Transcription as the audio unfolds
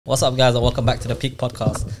What's up, guys, and welcome back to the Peak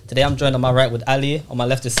Podcast. Today I'm joined on my right with Ali, on my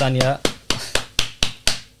left is Sanya.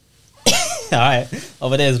 Alright,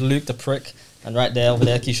 over there is Luke the prick, and right there, over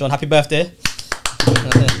there, Keyshawn. Happy birthday.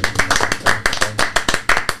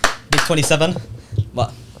 Big 27.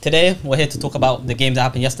 But today, we're here to talk about the games that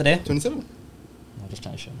happened yesterday. 27? I'm just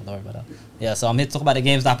trying to show, don't worry about that. Yeah, so I'm here to talk about the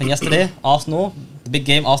games that happened yesterday. Arsenal, the big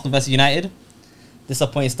game, Arsenal versus United.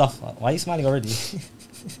 Disappointing stuff. Why are you smiling already?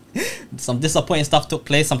 Some disappointing stuff took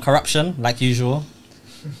place, some corruption, like usual.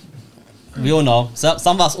 We all know. So,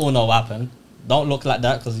 some of us all know what happened. Don't look like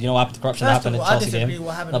that, because you know what happened to corruption happened in the Chelsea game.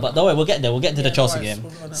 No, but don't worry, we'll get there. We'll get to the Chelsea game.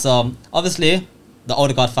 So, obviously, the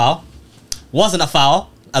Odegaard foul wasn't a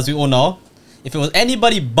foul, as we all know. If it was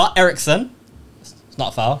anybody but Eriksen, it's not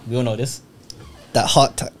a foul. We all know this. That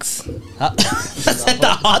heart tax. I said the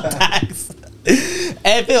hard tax.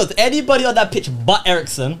 If it was anybody on that pitch but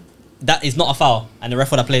Eriksen, that is not a foul, and the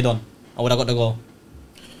ref would have played on. I would have got the goal.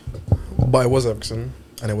 But it was Everton,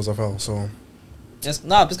 and it was a foul, so... Just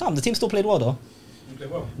calm. The team still played well, though. You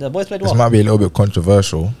played well. The boys played well. This might be a little bit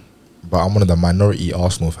controversial, but I'm one of the minority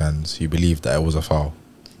Arsenal fans who believe that it was a foul.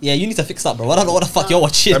 Yeah, you need to fix up, bro. I don't know what the fuck you're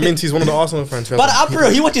watching. That means he's one of the Arsenal fans. But April,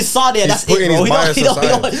 he watches Sade, and that's it, bro.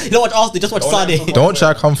 He don't watch Arsenal, just watch Sade. Don't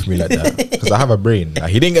try to come for me like that, because I have a brain.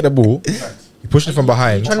 Like, he didn't get the ball. He pushed it from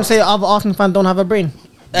behind. Trying to say other Arsenal fans don't have a brain?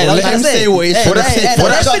 Hey, Let him say what he's For that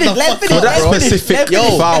specific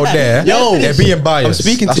foul there, they're being biased. I'm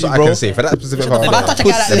speaking That's to you, what bro. I can say. For that specific foul, If I touch a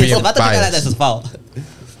guy like this, it's foul.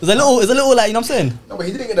 It's a little like, you know what I'm saying? No, but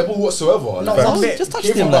he didn't get the ball whatsoever. Just touch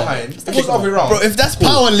him, like. If it was the other way around, Bro, if that's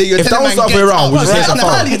power league, if that was the other way around, would you say it's a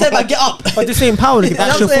foul? You tell him, get up. But this ain't power league, it's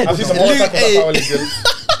actual saying? I've football. seen some more tackles that foul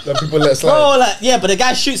league that people let slide. Bro, like, yeah, but the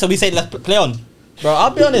guy shoots and we say, let's play on. Bro, I'll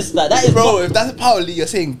be honest, like, that is Bro, not, if that's a power league, you're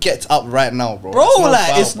saying get up right now, bro. bro, It's not a like,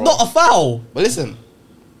 foul, it's bro. not a foul. But listen,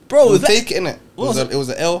 Bro, we'll it's like, take it, innit? It was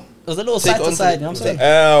an L. it was a little Take side it to on side, to- you know what I'm saying?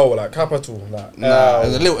 L, like capital, like Nah, it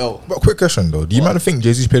was a little L. But quick question though, do you man think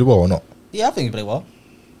Jesus played well or not? Yeah, I think he played well.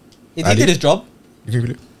 He Ali? did his job. You think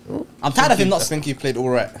he played? I'm tired of him I not... think he played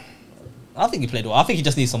alright. I think he played well. I think he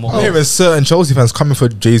just needs some more I'm hearing certain Chelsea fans coming for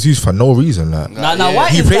Jesus for no reason. Like, Now, Yeah. why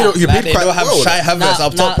he is played. that? He played They quite don't have well. Shy Havertz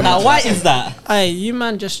up top. Now, why is that? Hey, you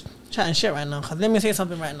man just chatting shit right now. Cause let me say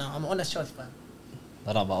something right now. I'm an honest Chelsea fan.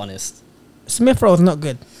 I don't know, but honest. Smith Rowe's not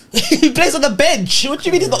good. He plays on the bench. What do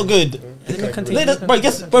you mean he's not good? Let me continue.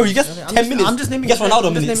 Bro, he gets 10 minutes. I'm just naming He gets players. Ronaldo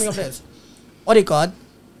I'm just minutes. naming players. Odegaard,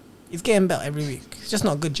 he's getting better every week. He's just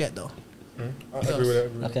not good yet though. I agree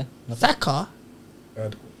with that. Okay. Saka,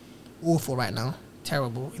 Bad. awful right now.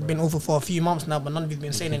 Terrible. He's been awful for a few months now, but none of he's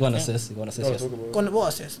been saying He got an anything. assist. He got an assist No, yesterday. talk about Go on, what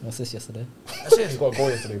assist? An assist yesterday. He Assist. got a goal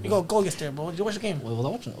yesterday, You bro. got a goal yesterday, bro. Did you watch the game? Wait, was I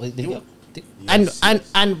watching? Wait, did he get... And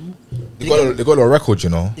They got a record, you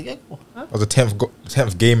know. Did he get... It was the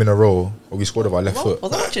 10th game in a row where we scored with our left foot.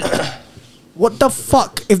 Was I watching? what the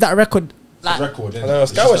fuck is that record? Like, Record. I know,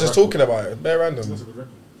 Sky was just talking about it. Bare random.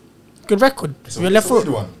 good record. You're left foot.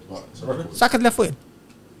 one, but it's a record. Saka's left footed.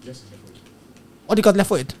 Yes, he's left footed. Odegaard left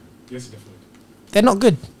footed. Yes, he's left footed. They're not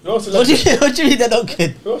good. Who else is What left do footed? you mean they're not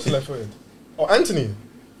good? Who else is left footed? Oh, Anthony.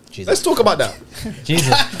 Jesus. Let's talk about that. Jesus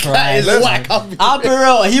That is Christ. whack. I'll be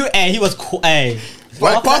real. He was...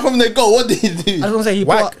 Apart from the goal, what did he do? I was gonna say he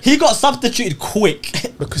Whack. put He got substituted quick.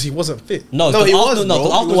 Because he wasn't fit. No, No, he was, no,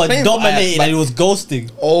 bro. after He was was playing for dominating Ajax, and he was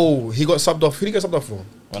ghosting. Oh, he got subbed off. Who did he get subbed off for?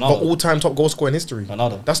 Ronaldo. The all-time top goal scorer in history.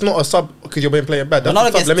 Ronaldo. That's not a sub because you've been playing bad. That's Ronaldo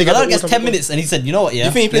a sub. gets, Let me get Ronaldo the gets all-time 10 minutes and he said, you know what, yeah?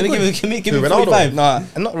 You think he Let me played give him Who, Ronaldo? 45. Nah,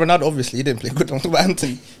 and not Ronaldo, obviously. He didn't play good. I'm talking about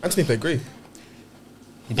Anthony. Anthony played great.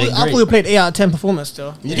 He played I thought great. we played 8 out of 10 performance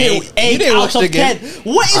still. You Eight didn't watch out the of game. 10.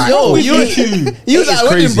 What is Yo, wrong with you you two? He was at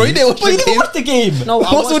wedding, bro. You didn't watch But you the didn't game. watch the game. No,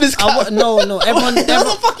 What's all this cap? no. Everyone, What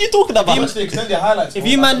the fuck are you talking about? Extend your highlights. if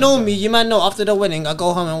you man know me, you man know after the winning, I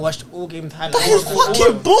go home and watch all games That is highlights.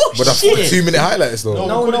 fucking But that's bullshit. 2-minute highlights though.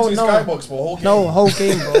 No, no. Skybox for a whole game. No, whole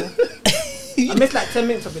game, bro. I missed like 10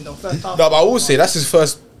 minutes of it though. First half. No, but I will say that's his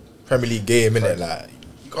first Premier League game, innit? Like,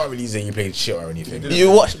 you can't really say you played shit or anything.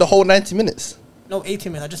 You watched the whole 90 minutes. No,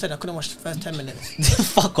 18 minutes. I just said I couldn't watch the first 10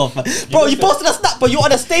 minutes. Fuck off, man. Bro, you posted a snap, but you're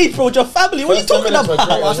on a stage, bro, with your family. What are you First 10 talking minutes were about?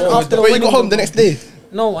 great as well. After the But you winning, got home the next day.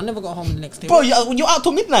 No, I never got home the next day. Bro, you're out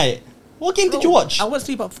till midnight. What game did you watch? I went to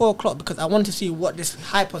sleep at 4 o'clock because I wanted to see what this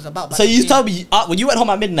hype was about. So you tell me, when you went home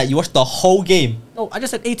at midnight, you watched the whole game? No, I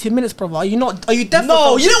just said 18 minutes, brother. Are you deaf?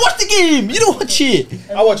 No, you didn't watch the game. You didn't watch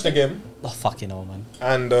it. I watched the game Oh, fucking hell, man.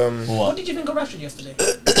 and What What? did you think of Rashford yesterday?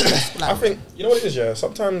 I think you know what it is. Yeah,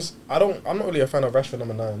 sometimes I'm not really a fan of Rashford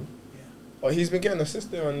number 9, but he's been getting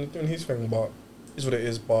assists there and doing his thing. But is what it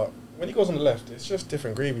is. But when he goes on the left, it's just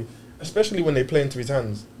different gravy. Especially when they play into his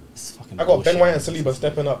hands.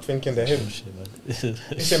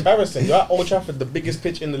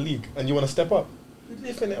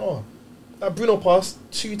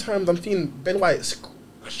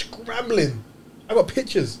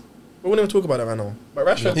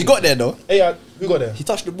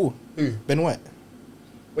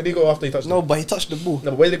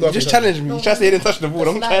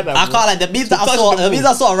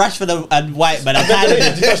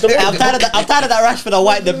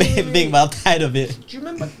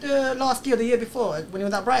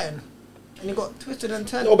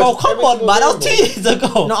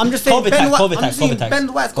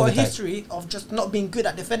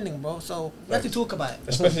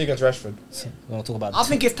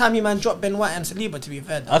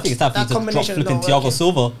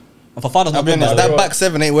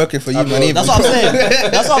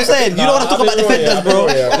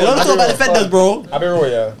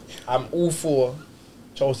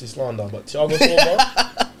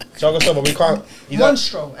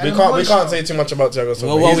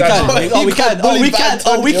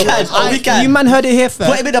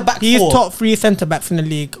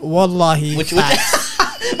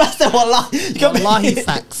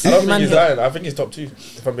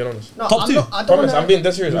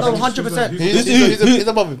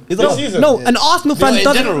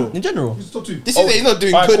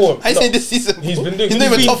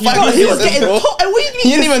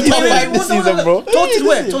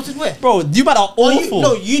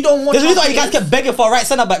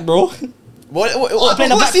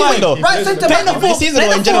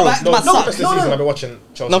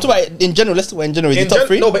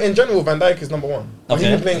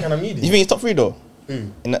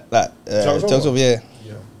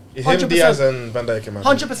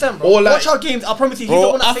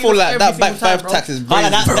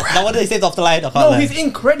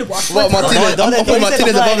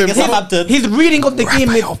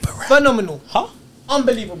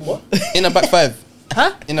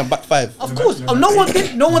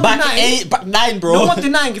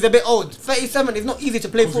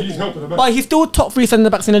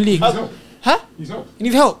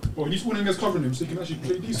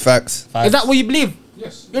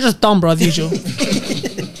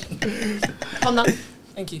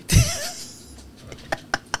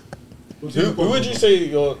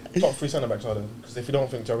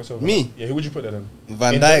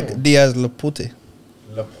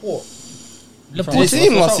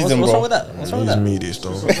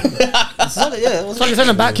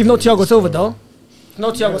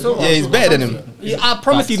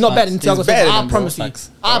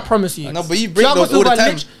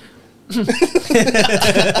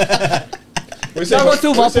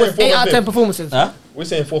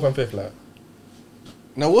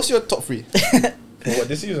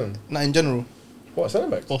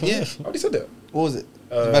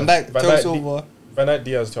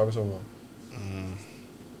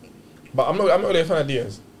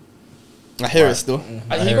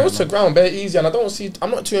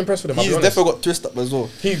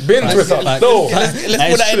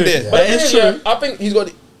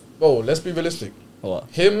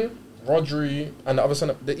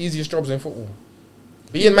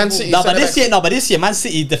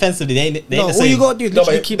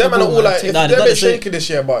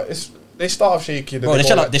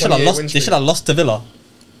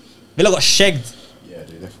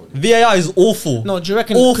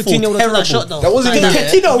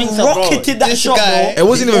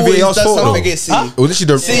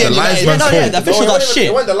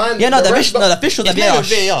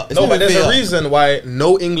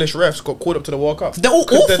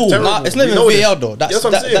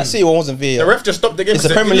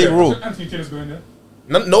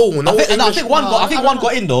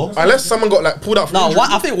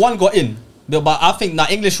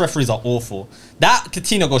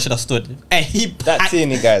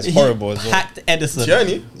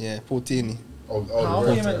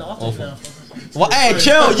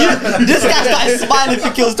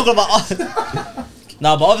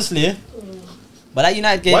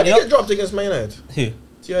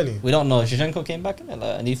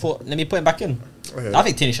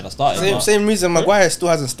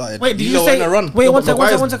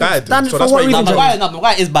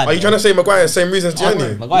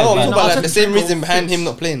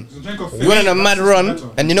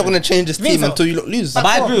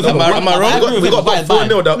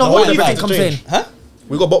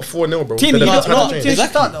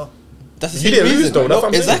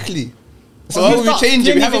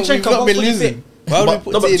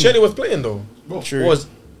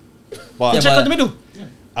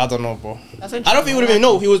 wouldn't even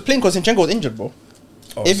know. He was playing because Zinchenko was injured, bro.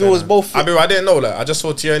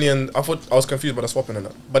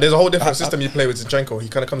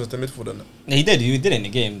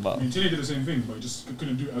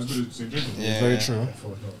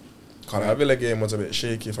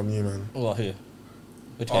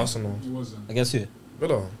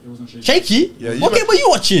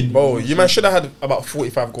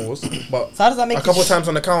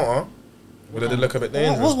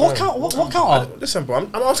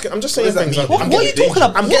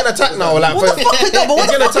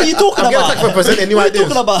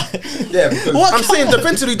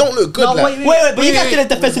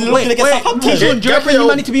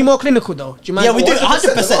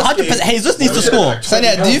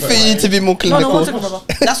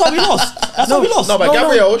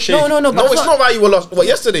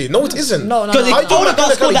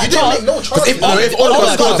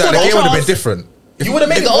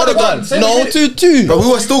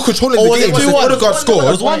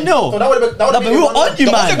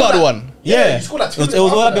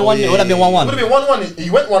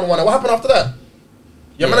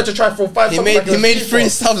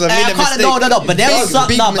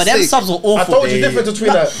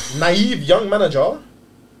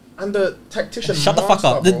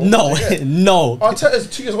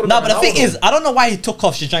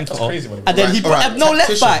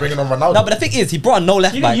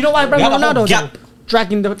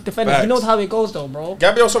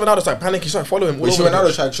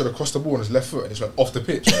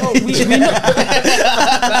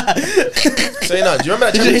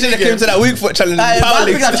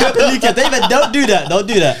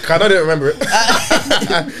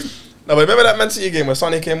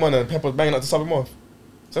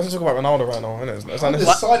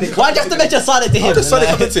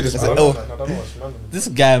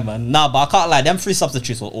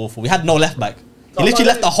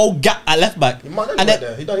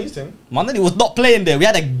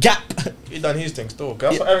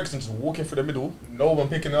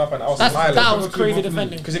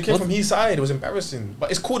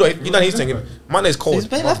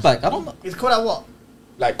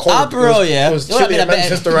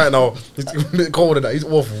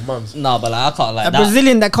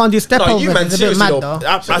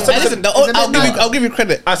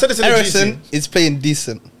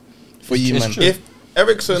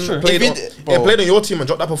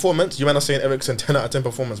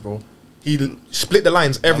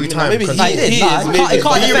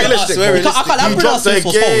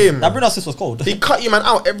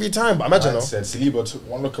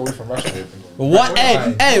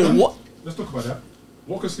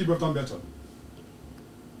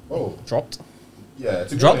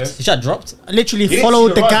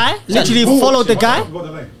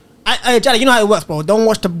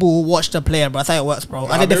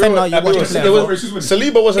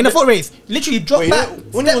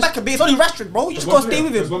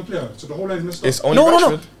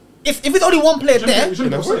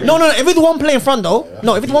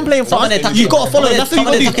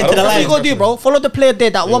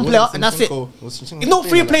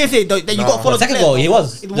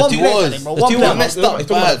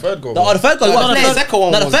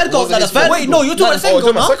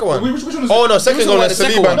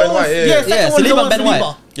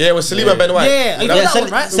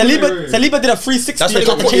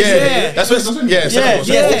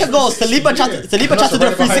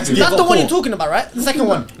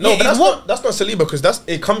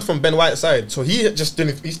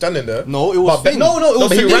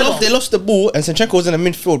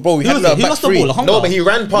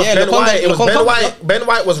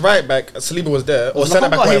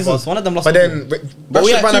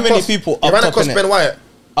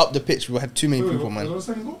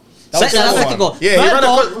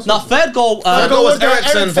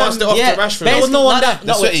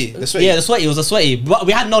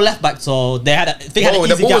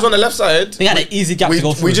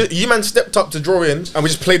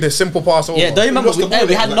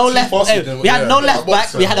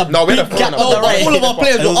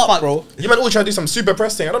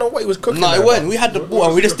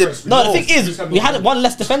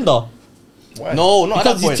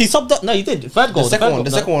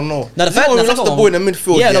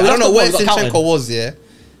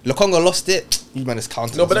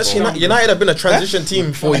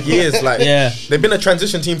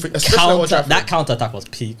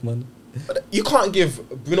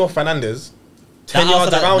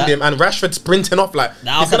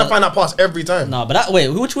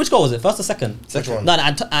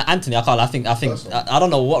 don't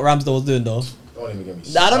know what Ramsdale was doing though. Don't even get me.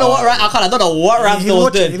 I don't know what I don't know what Ramsdale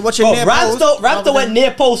was doing. He's watching Bro, near post. Ramsdale went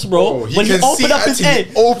near post, bro. Bro, When he you can opened see up his actually head,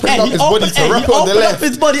 opened up his body to wrap on the opened up left.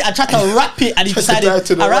 his body and tried to wrap it, and he Tried to dive decided,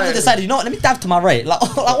 to the and Ramsdale right. decided, you know what? Let me dive to my right. Like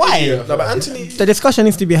why? No, but Anthony. The discussion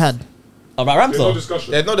needs to be had. About There's no Ramsdale.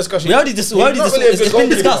 discussion. There's no discussion. We already it's been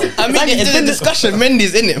discussed. I mean, Exactly, it's been discussion.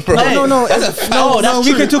 Mendy's in it, bro. No, that's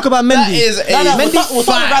we true. can talk about That Mendy. is a We'll start with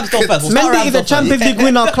Ramsdale first. We'll start Mendy with is a Ramsdale Champions first. League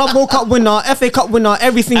winner, Club World Cup winner, FA Cup winner,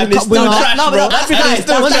 every single And he's cup still winner. trash, No, but bro. Africa And he's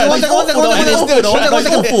still trash.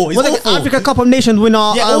 Africa Cup of Nations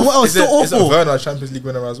winner. Yeah, What else? Is it awful. Werner Champions League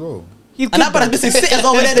winner as well? He's And that brother's missing sitters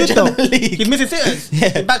over there in the German league. He's missing sitters. Yeah.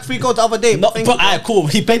 He backed 3 goals the other day. Not, but alright, cool.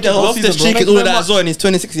 He played the whole Loftus season, Cheek bro. is all of that as well, and he's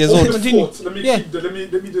 26 years old. Continue. Let me Yeah. let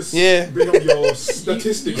me just Yeah. bring up your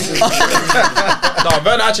statistics. No,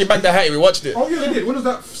 Werner actually backed the hat. We watched it. Oh yeah, they did. When was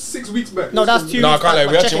that? 6 weeks back. No, that's 2 No, I weeks can't lie.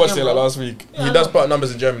 back, We but actually check watched it again, like bro. last week. He does put up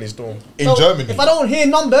numbers in Germany still. In So, Germany. If I don't hear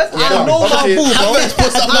numbers, I know my obviously- ball, bro. Havertz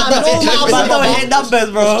puts up I numbers in know my Germany. Man, ball, don't bro. hit numbers,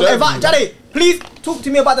 bro. If I, Jade, please talk to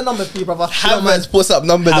me about the numbers, please, brother. Havertz puts up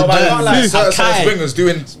numbers in Havertz. I Germany. like certain Okay. wingers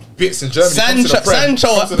doing bits in Germany. Comes to Sancho the Prem.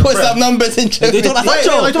 Comes to the puts Prem. up numbers in You Germany. talk about Wait,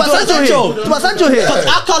 Sancho. wait, talk about Sancho here. Talk about Sancho here. Because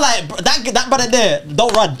I can't like that brother there.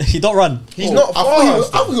 Don't run. He don't run. He's not I thought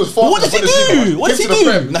he was fast. What does he do? What does he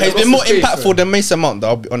do? No, he's been more impactful than Mason Mount, though,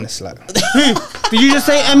 I'll be honest. Like, Did you just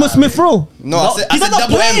say Emma Smith Rowe? no, I said He's not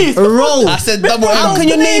double plays. M. Rowe. I said double How M. can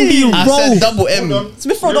your name be I Rowe? said double M.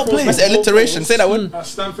 Smith Rowe don't play. That's alliteration. Say that one. At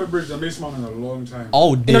Stamford Bridge, I made Mount in a long time.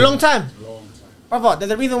 Oh, In a dear. long time. Long time. Brother,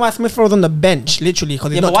 there's a reason why Smith Rowe's on the bench, literally,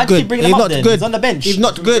 because he's Yeah, but not why do you good. bring He's him up not then? good. He's on the bench. He's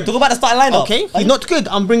not good. Talk about the starting lineup. Okay, he's not good.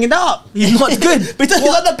 I'm bringing that up. He's not good. Because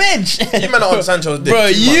he's on the bench. You man are on Sancho's dick. Bro,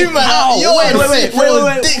 you man, Ow, you're wait, on wait, wait, Smith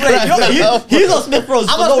Rowe's dick right now. He's on Smith Rowe's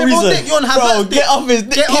for I'm on no Smith Rowe's reason. dick, you're on Bro, Havertz's dick. get off his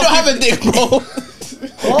dick. Get You off don't have a dick, bro.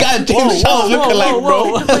 God, James Charles looking like,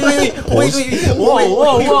 bro. Wait.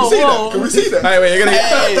 Whoa. Can we see that? Hey, wait, you're gonna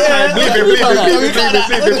Hey, get. Bleep it, bleep it.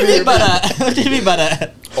 What do you mean by that? What do you mean by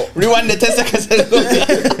that? Rewind the 10 seconds.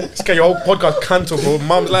 Let's get your whole podcast cancelled, bro. Mum's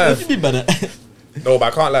What do live. you mean by that? No,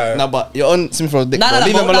 but I can't lie. Nah, but you're on Smith Rowe's dick, No, bro.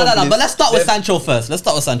 Leave him alone, But please. let's start with Sancho first. Let's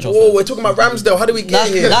start with Sancho Oh, first. we're talking about Ramsdale. How do we get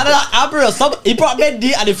here? Abriel, he brought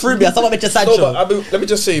Mendy and he threw me. Someone mentioned No, Sancho. but let me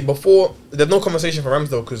just say before there's no conversation for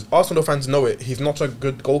Ramsdale because Arsenal fans know it. He's not a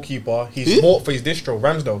good goalkeeper. He's bought for his distro.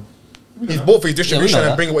 Ramsdale. He's bought for his distribution know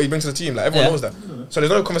and that. bring what he brings to the team. Like everyone Yeah. knows that. So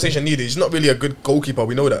there's no conversation needed. He's not really a good goalkeeper.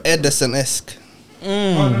 We know that. Ederson-esque. Oh,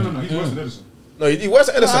 no. He's worse than Edison. No, he works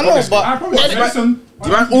at Edison. I know, obviously. but- I probably Edison. Do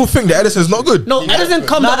you all think that Edison's not good? No, Edison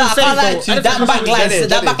come No, out and I say can't lie though. to you. That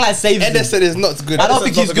backline saves him. Ederson is not good. I don't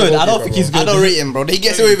think he's good. I don't think he's I good. don't rate him, bro. He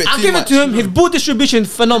gets away with it I'll too give it much. to him. His ball distribution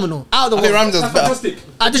phenomenal. Out of I the think way. Ramsdale's That's better.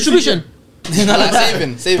 fantastic. Distribution. I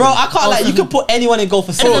like saving. Bro, I can't like. You could put anyone in goal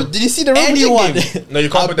for Bro, City. did you see the Real Anyone. Madrid game? No, you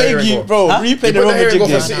can't I put the hair beg in you, goal. bro. Huh? You Replay put the the Real hair in goal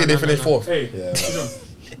Madrid for game. City. They finished fourth. Hey, John,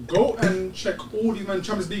 go and check all these man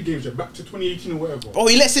Champions League games back to 2018 or whatever. Bro,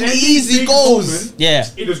 he lets in Any easy big goals. moment, Yeah.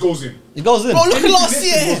 it just goes in. It goes in. Bro, look at Anything last less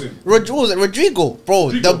year. goes in. What was it? Rodrigo. Bro,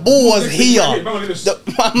 the Rodrigo. ball was Next thing, here. hey, bang on this.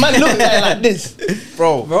 My man looked like this.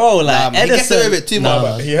 Bro, Bro, like he gets away with it too Edison. much.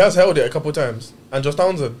 But he has held it a couple times. And Josh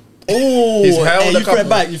Townsend. Oh, He's held hey, a you throw couple. it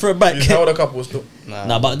back. You throw it back. He's held a couple still.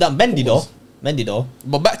 Nah, but that Mendy though.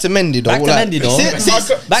 But back to Mendy though. Back to Mendy, though. Since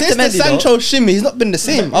Back to the Mendy, though. Sancho shimmy, he's not been the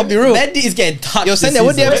same. I'll be real. Mendy is getting touched. Yo, Senya,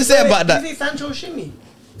 what do you have to say about that? Is it Sancho shimmy?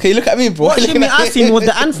 Can you look at me, bro? What You looking shimmy at I me? seen was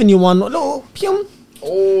the Anthony one. Little pium.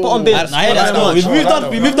 Oh, Put on bit. I hear that still.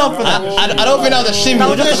 We moved on from that. I don't think that was a shimmy. That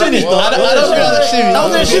was a shimmy. I don't think that was a shimmy. That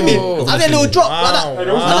was a shimmy. Oh. I did a little drop like that. Hey,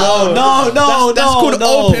 there was No. That's called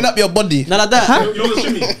opening up your body. None of that. You know the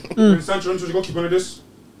shimmy? When Sancho enters the goalkeeper like this.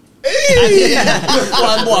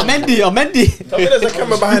 What? Mendy. Tell me there's a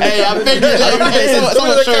camera behind Hey, I the beg you. Tell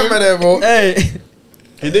me there's a camera there, bro. Hey.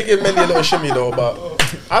 He did give Mendy a little shimmy though, but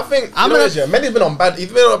I think you know gonna- what it is, yeah, Mendy's been on bad.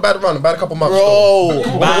 He's been on a bad run, a bad couple months. Bro.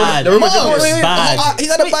 Bad. The Real Madrid Mark, game. Bad.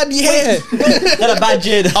 He's had a bad year. Not a bad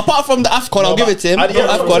jid. Apart from the AFCON, I'll give it to him.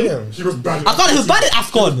 AFCon. He was bad. I can't. He was bad at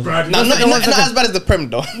Afcon. Bad. Not as bad as the Prem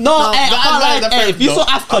though. No, hey, I not can't as bad as lie. the Hey, Prem, if you though. saw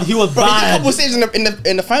Afcon, he was Bro, he did a bad. couple saves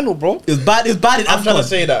in the final, bro. He was bad in I'm trying to Afcon.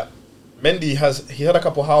 say that Mendy he had a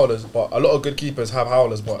couple howlers, but a lot of good keepers have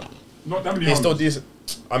howlers, but Not that many. he's still decent.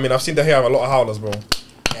 I mean, I've seen De Gea have a lot of howlers, bro.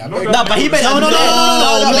 Nah, but he made No.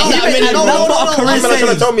 He made a number of I'm career not trying to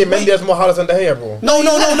saves. tell me Mendy has more howlers than De Gea, bro. No.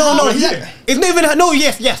 Yeah. It's not even. No,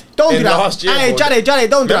 yes. Don't In do the that. last year, Hey, bro. Jade,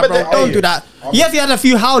 don't do that, Remember bro. the- Don't hey. do that. Yes, he had a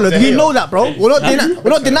few howlers. The We hell. know that, bro. We're not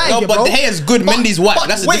denying No, it, but bro. De Gea is good. Mendy's whack.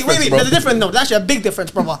 That's the wait, difference, bro. There's a difference. No, that's actually a big difference,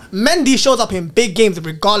 brother. Mendy shows up in big games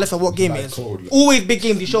regardless of what game it is. cold. Always big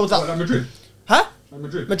games he shows Like up. Madrid. Huh? Like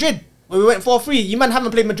Madrid. Madrid. When we went 4-3, you man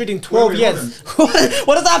haven't played Madrid in 12 Wait, years. What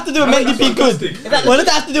does that have to do with Mendy That's being good? fantastic. What does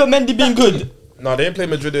that have to do with Mendy being good? No, they ain't played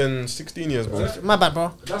Madrid in 16 years, bro. My bad,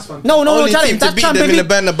 bro. That's fine. No, Only Charlie. team to That's beat them Champions in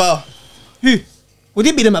the League. Bernabeu. Who? We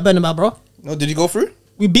did beat them at Bernabeu, bro. No, did you go through?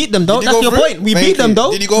 We beat them, though. Did you That's go your through? point. We Thank beat them, you.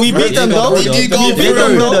 though. Did you go We through? beat them, though. Did you go We beat them,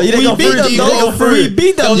 through? though. You didn't We go beat through. them, You didn't though. go through. We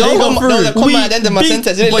beat them, There was though. a comma at the end of my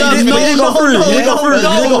sentence. You didn't But listen. no, You didn't no, go through. no, You didn't no, go through. no,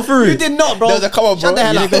 You didn't go through. You did not, bro. There was a comma, bro. Shut the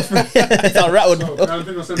hell You up. didn't go through. It's all rattled. So, I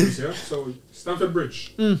think I'll send this, yeah? So, Stamford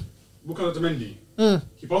Bridge. Look at the Mendy.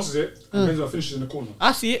 He passes it, and Benzema finishes in the corner.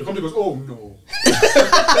 I see The it. company goes, oh no.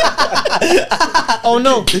 Oh,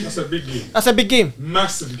 no. That's a big game. That's a big game.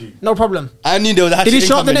 Massive game. No problem. I knew there was Did he actually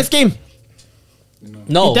show up the next game?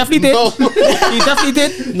 No. He definitely did. No. He definitely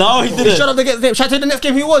did. No, he He didn't. showed up the next game. Should I tell you the next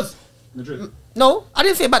game he was? Madrid. No, I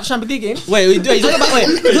didn't say about the Champions League game. Wait, he's talking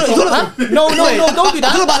about Huh? No, don't do Talking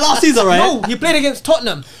that. about last season, right? No, he played against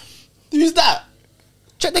Tottenham. Who's that?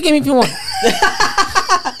 Check the game if you want.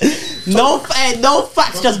 No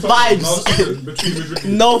facts, just vibes. Between Madrid.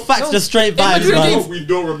 No facts, just straight vibes, Madrid man. games. We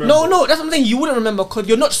don't remember. No, that's what I'm saying. You wouldn't remember because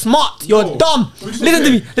you're not smart. You're No. dumb. What did you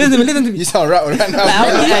Listen say? to me. You sound rattled right now.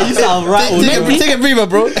 Yeah, you sound right. Take a breather,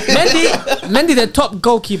 bro. Mendy, the top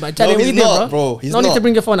goalkeeper. Charlie, No, what he's you doing, not, bro. He's no need not. to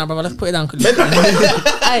bring your phone out, bro. Let's put it down.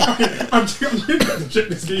 Hey, I'm trying to check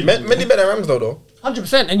this game. Mendy better than Ramsdale though.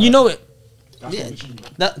 100%, and you know it. That's not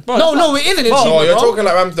achievement. No, it isn't. It's No, you're bro. talking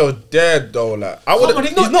like Ramsdale dead though. Like I would. But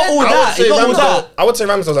he's He's not all I would that. say He's not all Ramsdale. that. I would say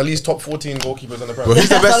Ramsdale's at least top 14 goalkeepers in the Bro, Premier. he's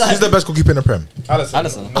the best. He's the best goalkeeper in the Prem.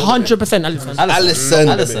 Alisson. 100%, Alisson.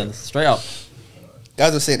 Alisson, straight up.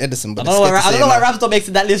 Guys were saying Edison, but I don't know why Ramsdale makes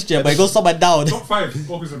it that list yet, but he goes somewhere down. Top 5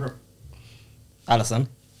 goalkeepers in the Prem. Alisson.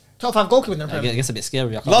 Top 5 goalkeeper in the I Premier. guess a bit scary.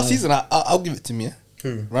 I can't Last lie. season, I'll give it to me.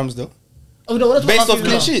 Who? Ramsdale. Oh, no, that's Based what off I'm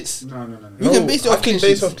clean saying. sheets. No. We can base it off clean Based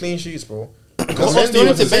sheets. off clean sheets, bro. What's Because the Mendy only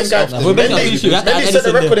was the to same base guy. off? We're basing on clean sheet. We have to add Mendy set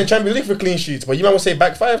Edison the record there. in Champions League for clean sheets, but you might want to say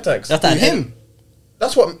back 5 tags. That's that. Him.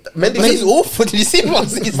 That's what Mendy He's said. awful. Did you see him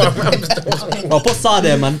last season? Bro, put Saar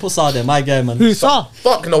there, man. Put Saar there. My guy, man. Who saw?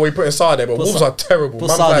 Fuck no, we putting Saar there, but Put Wolves Saar- are terrible. put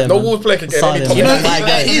Man's Saar like, there, no man. Wolves player can Put get Saar any there, top. You know, My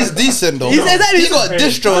guy. he's decent though. He's exactly- He got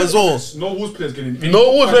distro as well. No Wolves players getting any.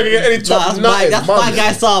 No Wolves player can get any top. That's my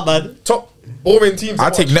guy, Saar, man. Top boring teams. I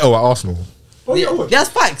take Neto at Arsenal. Oh, yeah, what? That's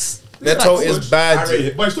facts. Neto Facts. is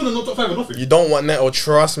bad. But he's still not top 5 or nothing. You don't want Neto,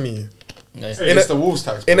 trust me. Hey, It's the Wolves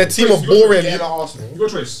tax. In a team of boring. You got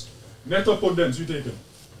choice. Neto, Podence, you take him.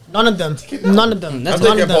 None of them. None of them. I'm None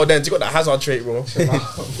taking of them. Paul Dent. You got that Hazard trait, bro.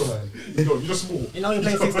 You're just small. You know, you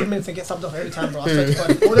play 16 minutes and get subbed off every time, bro. I swear to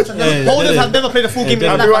God. Holders have never played a full game in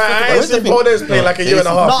I'll his be life. right. I I ain't swear to seen Paul Dent play like a year and a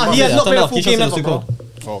half. God. Nah, he has Yeah, not turn played a off. full Keep game yourself ever,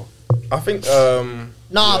 bro. super. I think.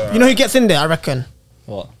 Nah, you know who gets in there, I reckon?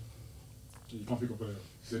 What? You can't pick up a player.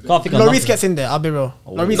 Can't think of Lloris nothing. gets in there, I'll be real.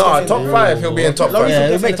 Lloris Nah, gets in top there. 5. He'll be in top 5. Yeah,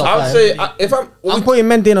 he'll make top I would five. say if I'm. I'm putting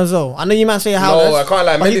Mendy in as well. I know you might say how. No, I can't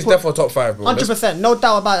lie. Mendy's definitely top 5, bro. 100%, no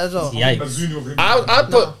doubt about it as well. Yikes. I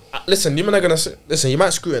put. Listen, you man are gonna say, listen. You might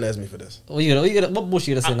scrutinize me for this. What bullshit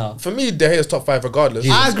you gonna say now? For me, De Gea's top 5 regardless.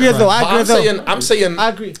 I agree as well. I But agree as well. I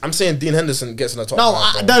agree. I'm saying Dean Henderson gets in the top No,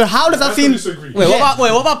 5. bro. the howlers I've seen. Wait, what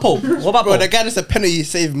about Pope? What about Bro, Pope? the guy that's a penalty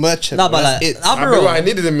save merchant. Nah, bro, but that's like, it. I'll be I real. I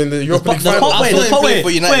needed him in the Europa League The final. Pope, wait, I the saw him Pope, play wait, for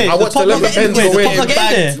United. wait, I the watched Pope 11 not getting pens wait, go the in. Pope not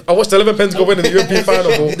getting there. I watched 11 pens go in the European final,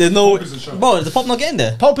 bro. There's no, is a shot. bro. Is the Pope not getting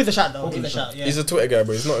there? Pope is a shot though. He's a shot. Yeah. He's a Twitter guy,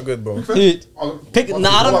 bro. He's not good, bro. Dude,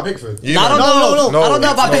 nah, I don't. You Nah, I don't know. know. I don't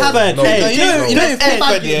know about No, Pickford. no, Hey, you know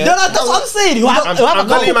Pickford, yeah. No, that's what I'm saying. You have a I'm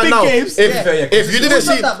telling you, couple man, big now. games. If you didn't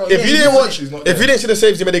see, that, bro. if Yeah, you he's didn't not- watch, if you didn't see the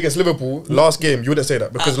saves he made against Liverpool last game, you wouldn't say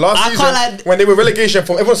that because last I season can't lie. when they were relegation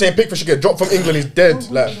from everyone saying Pickford should get dropped from England, he's dead.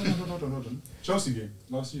 Like Hold on. Chelsea game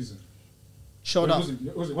last season. Showed up. Was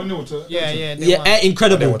it 1-0 to Yeah, yeah. they Yeah, won. I didn't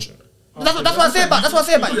incredible. watch it. That's what I say about. That's what I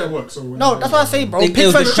say about. That works. No, that's what I say, bro. It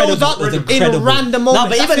was Pickford shows incredible. up It was in incredible. random No, moments.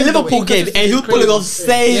 but That's even it, though. Liverpool game, and he was pulling off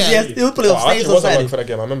saves. Yeah. Yes, he was pulling Oh, off I saves actually on wasn't Saturday. working for that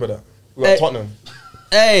game. I remember that. We were Hey. at Tottenham.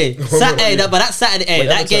 Hey, Saturday, but that Saturday, hey, Wait,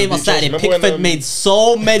 that Everton game on beat Chelsea. Saturday, Remember when, Pickford made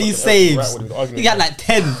so many saves. when he was arguing He got like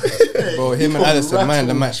 10. Bro, him and Alisson man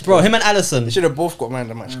the match. Bro, him and Allison. They should have both got man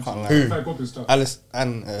the match. Can't lie. Who? 5 goalkeepers tough. Alice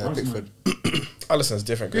and Pickford. Alisson's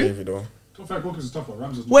different gravy though. Top 5 goalkeepers is tougher.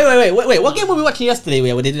 Ramsey's Wait. What game were we watching yesterday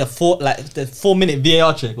where they did a 4-minute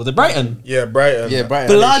VAR check? Was it Brighton? Yeah, Brighton. Yeah,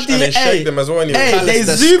 Brighton. Bloody, And they hey, shake them as well anyway. hey, Palace,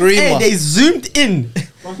 the screamer. they zoomed in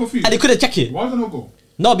I'm confused. and they couldn't check it. Why did they not go?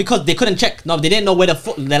 No, because they couldn't check. No, they didn't know where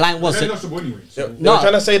the line was. They So- lost the ball anyway. Yeah, So they No. were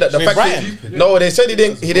trying to say that the So fact Brighton? that no, they said he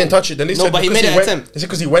didn't touch it. Then they No, said but he because made an went- attempt. They said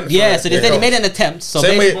because he went. for Yeah, it. so they said he made an attempt. So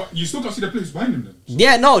Same they, way- But you still can't see the players behind him then.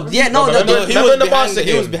 yeah, no, but No, remember- he was Remember the behind. Barca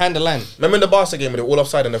He was game? behind the line. Remember in the Barca game where they were all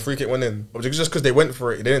offside and the free kick went in? But just because they went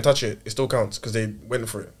for it, they didn't touch it. It still counts because they went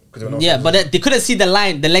for it. They were not yeah, offside. but they couldn't see the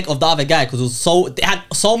leg of the other guy because it was they had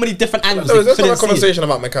so many different angles. Let's They have a couldn't see it. conversation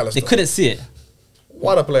about McAllister. They couldn't see it.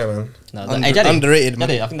 What a player, man. No, Underrated, man.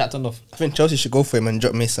 I think that turned off. I think Chelsea should go for him and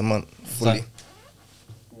drop Mason Mount fully.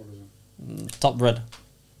 Top red.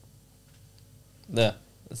 There.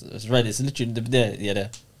 It's red. It's literally there. Yeah,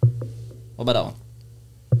 there. What about that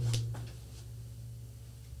one?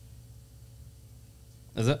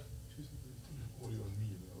 Is it?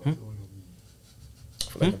 I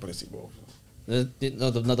feel like I put a seatbelt.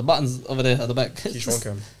 No, the buttons over there at the back. He's shrunk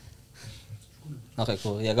him. Okay,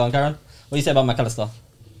 cool. Yeah, go on, Karen. What do you say about McAllister?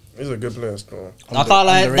 He's a good player still. I can't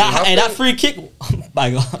like that. Hey, that free kick.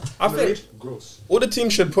 Bang on. I think Gross. all the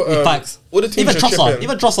teams should put. Facts. All the teams Even should chip Trossard. in.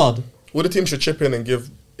 Even Trossard. All the teams should chip in and give.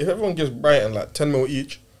 If everyone gives Brighton like 10 mil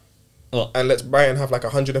each, and lets Brighton have like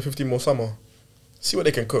 150 more summer, see what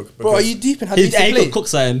they can cook. Bro, are you deep in how they used to He play? could cook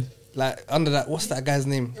something. Like under that, what's that guy's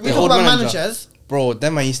name? We talk about managers. Bro,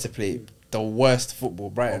 them man used to play the worst football,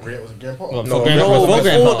 Brighton. It was a Graham Potter. No, No, before Graham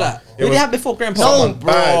Graham that. Potter. What did he have before Graham No, Potter?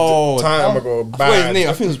 bro. bad time ago. I forgot his name.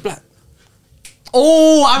 I Bad. think it was Black.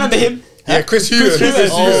 Oh, I remember him. Yeah, Chris Hughton.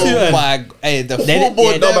 Oh my, hey, the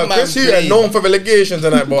football. yeah, No, but man Chris Hughton played. known for relegations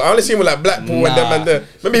and that, bro. I only seen him with like Blackpool and them and there.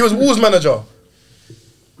 Remember, he was Wolves manager.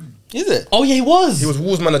 Is it? Oh yeah, he was. He was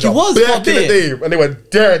Wolves manager. He was for a back in the bit. day, and they were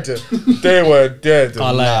dead. They were dead.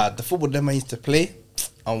 Can't lie. Nah, the football them man used to play,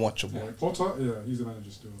 unwatchable. Yeah, Potter, yeah, he's the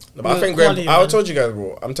manager still. No, but I think Quality, Graham. I man. told you guys,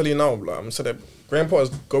 bro. I'm telling you now, like, I'm saying that Graham Potter's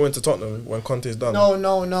going to Tottenham when Conte's done.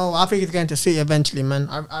 No. I think he's going to City eventually, man.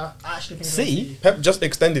 I actually think. City? Pep just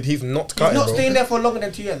extended. He's not He's cutting, not bro. staying there for longer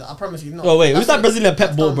than 2 years. I promise he's not. Oh wait, who's that That's Brazilian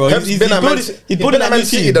Pep ball, bro? Pep's been at Man City. He's He's building been that at Man new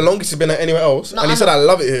City team. the longest he's been at anywhere else, No, and he I said, know. "I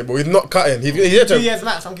love it here, bro." He's not cutting. He's here 2 to. years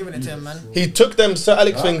max. I'm giving it to him, man. He took them Sir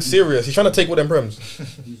Alex things serious. He's trying to take all them prems.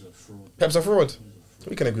 He's a fraud. Pep's a fraud.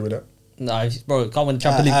 We can agree with that. Nah, bro, can't win the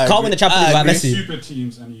Champions League. I Can't win the Champions agree. League I without agree. Messi. Super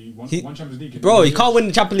teams and he won He- one Champions League. Bro, he can't win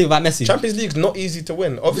the Champions League without Messi. Champions League's not easy to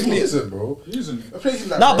win. Obviously, It isn't, bro. He isn't. I played him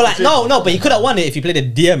like No, but like, no, but he could have won it if he played a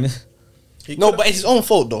DM. No, but it's his own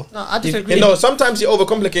fault though. No, I disagree. you know, sometimes he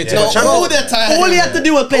overcomplicates it. No, Champions- all the time. All he had to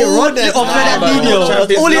do was play All Rodri the or time. Fernandinho.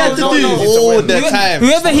 That's all he had to No, do. no, no. All the time.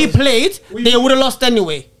 Whoever he played, they would have lost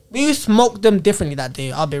anyway. We smoked them differently that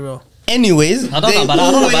day. I'll be real. Anyways, I don't know about that.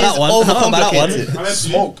 I don't know about that one. I don't know about that one. overcomplicate it.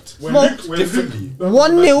 Smoked. Differently.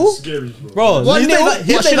 1-0. Scary, Bro, 1-0, he's not what should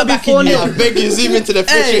even have been backing you. 4-0? I beg you, zoom into the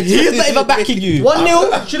Hey, picture. he's not even backing you.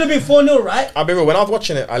 1-0 should have been 4-0, right? I'll be real. When I was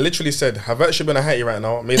watching it, I literally said, Havertz should be in a Haiti right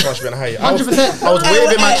now. Mason should be in a Haiti. 100%. I was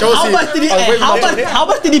waving my Chelsea. How much did he? I was waving my Chelsea. How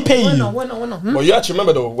much did he pay Why you? not? Why not? Why not? Well, you actually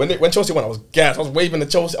remember though, when Chelsea won, I was gassed. I was waving the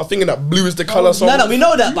Chelsea. I was thinking that blue is the colour. So No, we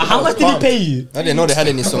know that. But how much did he pay you? I didn't know they had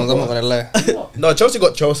any songs. I'm not gonna lie. No, Chelsea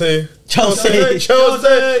got Chelsea. Chelsea.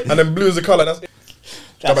 And then blue is the colour. That's it.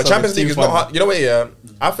 No, but That's Champions how the League is team not won. hard. You know what? Yeah,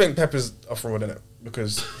 I think Pep is a fraud in it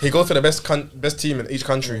because he goes for the best team in each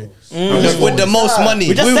country. With the most money.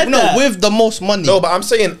 We just said that. With the most money. No, but I'm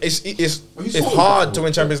saying it's hard to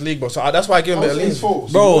win Champions League, bro. So that's why I give him a bit of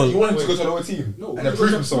lean. Bro. You want him to go to a lower team No, and then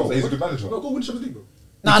prove himself that he's a good manager. No, go win Champions League, bro.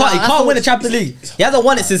 He can't win the Champions League. He hasn't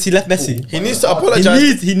won it since he left Messi. He needs to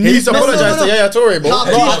apologize. He needs to apologize to Yaya Toure, bro. No,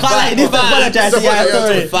 Bro, I can't lie. He needs to apologize to Yaya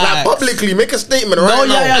Toure. Like publicly, make a statement No, right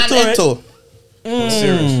now. Yaya and Toure. Eto.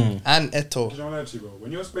 Serious. And Eto. I don't lie to you, bro.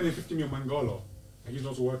 When you're spending 50 million Mangala and he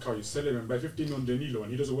doesn't work out, you sell him and buy 15 million Danilo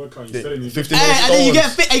and he doesn't work out, you sell him. 15 Hey, and then you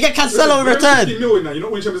stones. get Cancelo in return. 15 million now, you're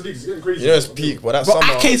not winning Champions League, it's getting crazy. You know it's peak, but that Bro,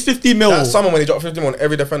 summer. Ake's 50 mil. That summer when he dropped 50 on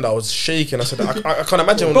every defender, I was shaking. I said, I can't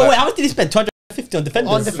imagine. Bro, like, wait, how much did he spend? 250 on defenders?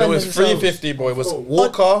 On it was defenders 350, bro. It was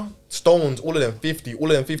Walker, Stones, all of them 50, all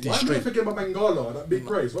of them 50 Why am I straight. forgetting about Mangala, that big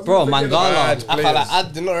price? Why am I Bro, forgetting Mangala. about Bad I feel like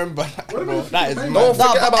I do not remember that, bro. That is Don't Don't mad.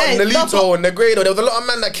 forget but about hey, Nolito and Negredo. There was a lot of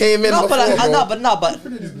men that came in No, before, but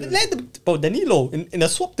bro. bro, Danilo in a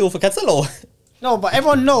swap deal for Cancelo. No, but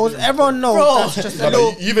everyone knows. Everyone knows. Bro. That's just No, a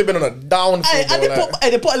but you've been on a downfall, Hey, bro. and Like,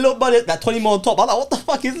 they put a little money, that 20 more on top. I'm like, what the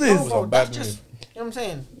fuck is this? bro, a bad that's just, move. you know what I'm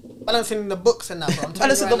saying? Balancing the books and that, bro. I'm telling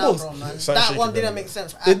Balancing you the right now, books. bro, man. Something That shaky, one bro. didn't make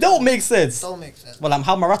sense. It don't make sense. Don't make sense. Well,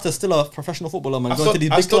 how Morata's still a professional footballer, man, I going to these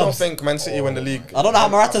still, I big still don't clubs. think Man City win the league. I don't know how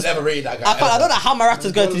Morata's. Never rated that guy. I don't know how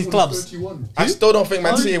Morata's going to these clubs. 31. I still don't think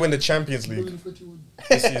Man City win the Champions League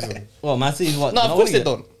this season. Well, Man City's what? No, of course they winning it.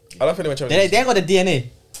 don't. I don't think they win Champions They League. ain't got the DNA,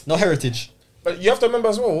 no heritage. But you have to remember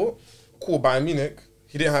as well, cool, Bayern Munich,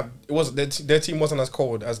 he didn't have, it was their team wasn't as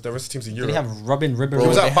cold as the rest of the teams in Did Europe. he have Robin Ribéry? He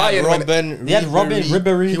was They at had Bayern when- Robin. They had Robin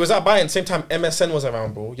Ribéry. He was at Bayern same time MSN was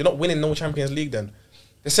around, bro. You're not winning no Champions League then.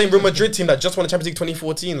 The same Real Madrid team that just won the Champions League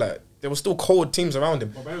 2014, like there were still cold teams around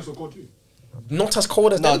him. But Bayern so cold too. Not as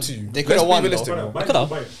cold as No, them two. they could've won, though. bro. Could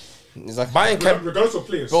have. It's like, Bayern can. Regardless of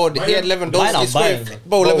players. bro, he had Bayern Lewandowski are scoring. Bayern.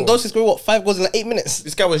 Bro, Bro. Lewandowski scored what, 5 goals in like 8 minutes?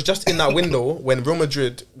 This guy was just in that window when Real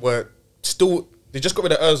Madrid were still They just got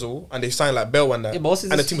rid of Ozil and they signed like Bell and that. Yeah, but what's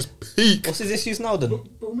his and the team was peak. What's his issues now then?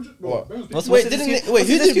 What? Wait, Who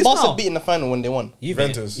did Barca beat in the final when they won?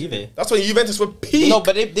 Juventus. Juve. That's when Juventus were peak. No,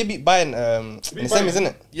 but they beat Bayern in the semis, isn't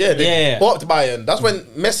it? Yeah, they popped Bayern. That's when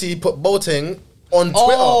Messi put Boateng on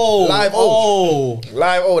Twitter.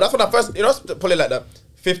 Live. That's when I first, put it like that.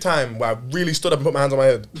 5th time where I really stood up and put my hands on my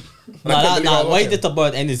head. What he did to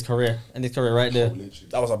Bird end his career. End his career right there.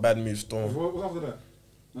 That was a bad move, Storm. What was after that?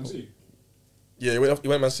 Man City? Yeah, he went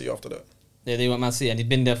Man City after that. Yeah, they went Man City and he's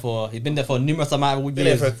been there for numerous amount of years. Been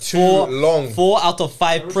there for too long. 4 out of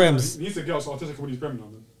 5 Prems. He needs to get us Arteta for his Prem now,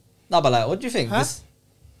 man. No, but like, what do you think? Huh?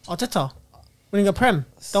 Arteta winning a Prem.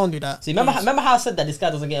 Don't do that. See, remember how I said that this guy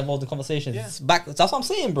doesn't get involved in conversations? Yeah. That's what I'm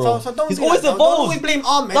saying, bro. So don't He's do always that. involved. Don't always blame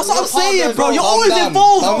Ahmed. That's what I'm You're part of saying, it, bro. bro. You're Calm always down.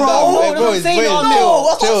 involved, Calm bro. down. Hey, That's bro, what I'm saying. it's No, chill,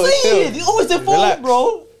 that's what I'm chill, saying. chill. He's always involved,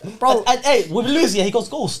 Relax. bro. And hey, when we lose, he goes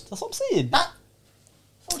ghost. That's what I'm saying. That.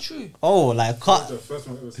 Oh, true. Oh, like, That's the first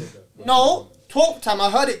time I ever said that. No. 12th time, I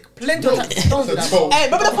heard it plenty of times. Don't do that, bro. Hey,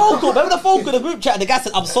 remember the phone call? Remember the phone call? The group chat. And the guy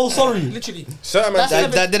said, "I'm so sorry." Literally. Certain man,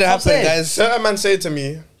 That didn't happen, saying. guys. certain man said to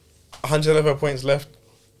me, 111 points left.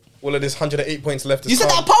 All of this 108 points left. You said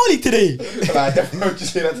that Pauli today. I definitely heard you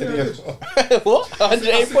say that to the end. What?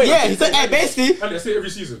 108 points? Yeah, he said, hey, basically. And I say every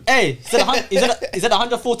season. Hey, he said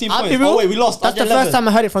 114 I'll points. be real. Oh wait, we lost. That's the 111. first time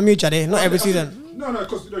I heard it from you, Jade. Not every season. No,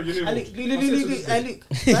 because you know. Look.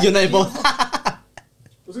 You're not able.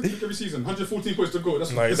 Was it every season? 114 points to go.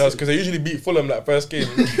 That's No, he does because they usually beat Fulham that first game.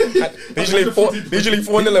 They usually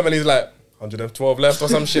 4-0 and he's like 112 left or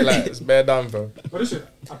some shit like. It's bare down, bro. But listen,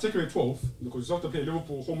 I take away 12 because you have to play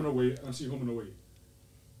Liverpool home and away and see home and away.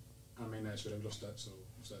 And Man United should have lost that. So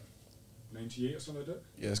what's that? 98 or something like that.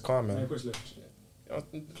 Yeah, it's calm, 9 man. points left.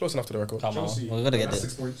 Close enough to the record. Come on, Chelsea. we're gonna get that's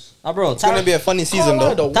this. 6 points. Bro, It's gonna be a funny season,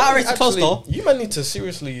 though. That race is close, though. You man need to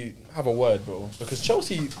seriously have a word, bro. Because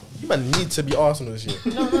Chelsea, you man need to be Arsenal this year.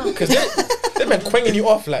 Because they man quanging you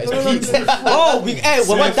off like it's peak. Oh, we went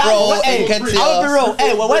down. Hey, Nketiah. I'll be real.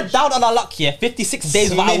 Hey, we went down on our luck here. 56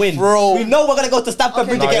 days without a win. Bro. We know we're gonna go to Stamford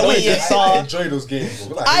Bridge and get wins. I enjoy those games,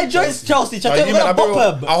 bro. I enjoy Chelsea. Nah, We're gonna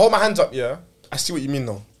bop them. I hold my hands up, yeah. I see what you mean,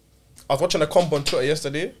 though. I was watching a comp on Twitter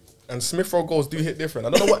yesterday, and Smith Rowe goals do hit different. I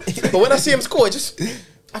don't know what, but when I see him score, it just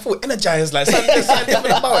I feel energized, like something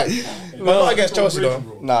different about it. But not against Chelsea though.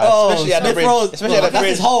 Nah, especially at the bridge. Especially at the That's bridge.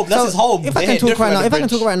 his home. That's his home. If I They can hit talk right different now, at if the I can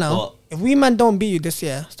talk bridge. right now, What? if we man don't beat you this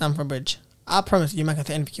year, Stamford Bridge, I promise you man can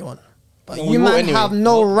take anything you want. But No, you we will man anyway. have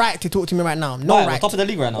no right to talk to me right now. No Why? We're right. top of the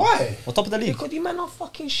league right now. Why? We're top of the league. Because you man are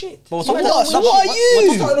fucking shit. But we're You top of man the are league. shit. What are you?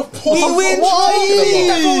 We win trophies.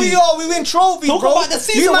 That's what we are. We win trophies, Talk bro. about the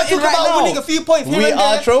season You man we're in talk right about now. winning a few points here We and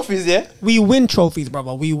are there. trophies, yeah? We win trophies,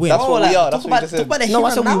 brother. We win. That's what we are. That's what you just said. No,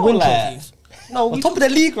 I said we win trophies. No, We're we top of the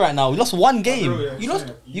league right now. We lost one game. You lost-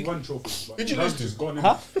 You won trophies. but Who'd you lose to? just gone in.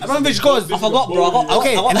 Huh? Abramovich goes. I forgot, bro.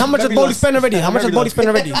 Okay, and how much has Bowley spent already? How much has Bowley spent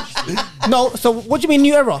already? No, so what do you mean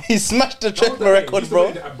new era? He smashed the treble record,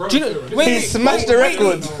 bro. Do you know, He smashed the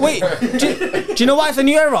record. Wait, do you know why it's a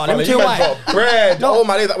new era? Let me tell you why. Bread. Oh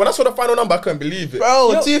my days. When I saw the final number, I couldn't believe it.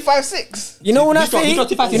 Bro, Yo. 256. You know when I say,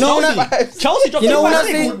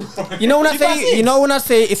 you know when I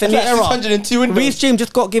say it's a new era. 602 windows. Reece James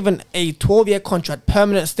just got given a 12-year contract,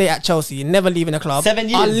 permanent stay at Chelsea, never leaving the club. 7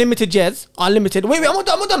 years. Unlimited years. Unlimited. Wait, I'm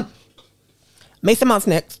not done. Mason Mount's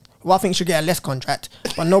next. Well, I think he should get a less contract,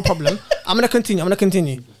 but no problem. I'm gonna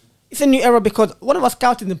continue. It's a new era because one of our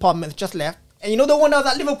scouting departments just left, and you know the one that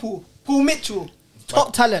was at Liverpool, Paul Mitchell,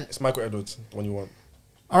 top talent. It's Michael Edwards, the one you want.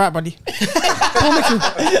 All right, buddy. Paul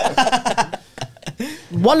Mitchell.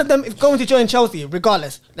 One of them is going to join Chelsea,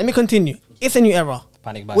 regardless. Let me continue. It's a new era,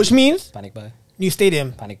 Panic buy. which means Panic buy. new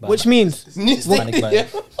stadium, Panic buy. which means Panic buy.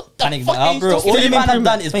 Panic buy. fucking Bro, all you man have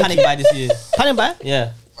done is panic buy this year. panic buy.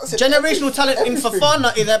 Yeah. Generational talent in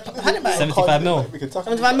Fafana is a panic buy. 75 mil.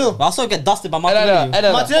 75 mil. But I also get dusted by I don't Martinelli.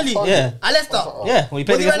 know. Martinelli. Yeah. Leicester. Yeah, when he played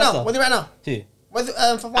What's he against right now? Leicester. What's he right now? Who? Where's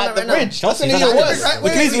Fafana At the right now? bridge. That's Chelsea. when he That's was. it.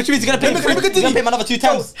 Which means he's gonna pay. Let me He's gonna continue. pay him another 2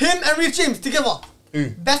 times. So, him and Reece James together.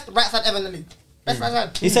 Best right side ever in the league. Best right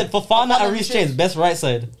side. He said Fofana and Reece James best right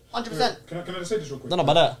side. 100%. Can I just say this real quick? No,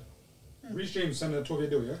 about that. Reece James signed a 12-year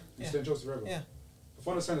deal, yeah? He's staying Chelsea forever. Yeah.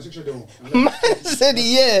 Fofana signed a 6-year deal. Man said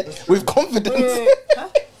yeah, with confidence.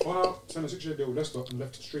 Fofana signed a 6-year deal with Leicester and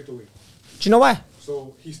left straight away. Do you know why?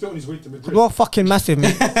 So he's still on his way to Madrid. We're fucking massive,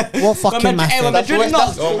 man. We're fucking massive. When Madrid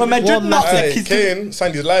nuts. When Madrid nuts. Hey, Kane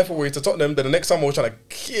signed his life away to Tottenham. Then the next summer we're trying to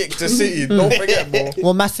kick to City. Don't forget, bro.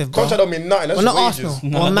 We're massive, bro. Contract don't mean nothing. That's We're not just Arsenal.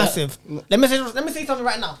 wages. We're massive. Let me say something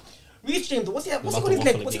right now. Reece James, what's he got on his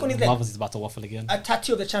leg? What's he got on his leg? Mothers is about to waffle again. A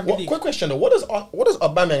tattoo of the Champions What, League. quick question though. What does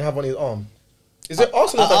Aubameyang have on his arm? Is it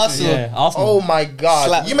Arsenal? Arsenal. Yeah, Arsenal. Oh my god!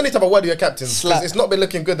 Slap. You may need to have a word with your captain because Slap. it's not been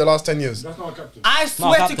looking good the last 10 years. That's not a captain. I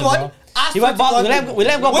swear to captain, God. bro. I He swear went to Barca. God. We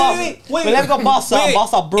let him go Barca. We let him go Barca. wait.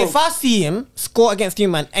 Barca broke. If I see him score against you,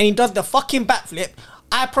 man, and he does the fucking backflip,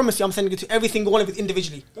 I promise you, I'm sending it to every single one of it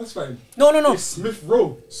individually. That's fine. No. If Smith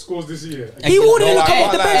Rowe scores this year, He wouldn't No, I come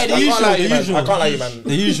off can't the lie. bench. I can't lie, the man. usual. I can't lie, you, man.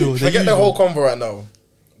 The usual. Forget the whole convo right now.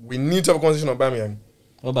 We need to have a conversation on Aubameyang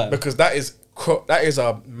What about? because that is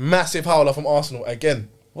a massive howler from Arsenal again.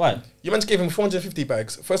 What? You man just gave him 450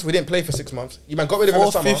 bags. First, we didn't play for 6 months. You man got rid of him in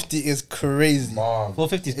the summer. 450 is crazy.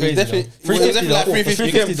 450 is It was crazy. definitely- Though. it was definitely like 350.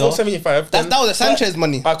 You gave him 475. That was the Sanchez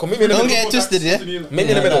money. Alright, cool. Meet me in the Don't middle. get it twisted, yeah? Meet me in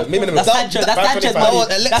the middle. Meet me in the middle. That's Sanchez. That's Sanchez 525.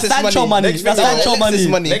 money. Alexis That's Sancho money. Next That's thing- Sancho Alexis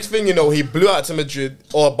money. Next thing you know, he blew out to Madrid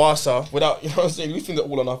or Barca without, you know what I'm saying? We think that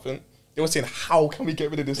all or nothing. They were saying, how can we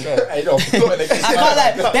get rid of this guy? I know. I can't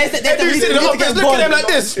lie. They said we need to get him Look at him like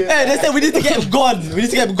gone. this. Hey, they said we need to get him gone. We need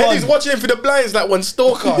to get him And he's gone. watching him through the blinds like one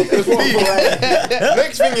stalker.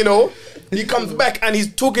 Next thing you know, he comes back and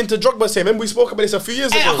he's talking to Drogba saying, remember we spoke about this a few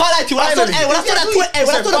years Hey, ago. I can't lie to you. When I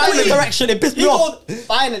saw that Twitter interaction, it pissed me off.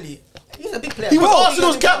 Finally. He's a big player. He was Bro,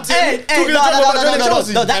 Arsenal's captain. Hey, talking to no, Drogba about joining no.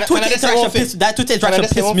 Chelsea. That Can I Twitter just say one interaction thing? pissed. That Twitter Can I interaction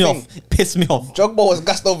just say pissed one me thing? off. Pissed me off. Drogba was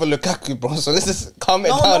gassed over Lukaku, bro. So let's just calm it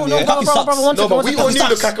down, yeah? Lukaku sucks. No, but we all knew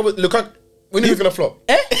Sucks. Lukaku, we knew he was going to flop.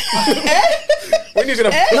 We knew he was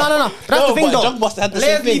going to flop. No. That's the thing, though. Drogba had the Players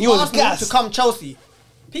same thing. leave He was Arsenal gassed. to come Chelsea.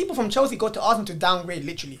 People from Chelsea go to Arsenal to downgrade,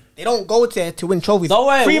 literally. They don't go there to win trophies. Don't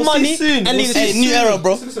worry, Free we'll money see soon. and We'll leave see it. Hey, new era,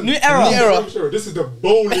 bro. Listen, New era. New era. Sure, this is the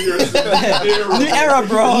bowling era. This is the era. New era,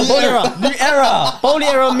 bro. New era. New era. Holy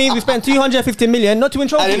era means we spent 250 million not to win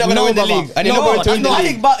trophies. And you're not gonna win the league. And you're not going to win the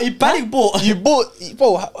league. Panic bought. You bought,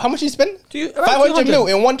 bro, how much you spend? Around 500 mil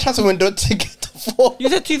 200. in one transfer window to get to 4. You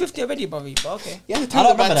said 250 already, buddy. But okay. Yeah, I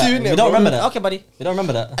don't remember that. We don't remember that. Okay, buddy. We don't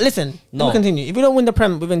remember that. Listen, No. let me continue. If we don't win the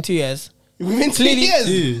Prem within 2 years, Within 2 years.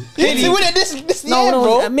 Dude. Clearly. Win it this no, year,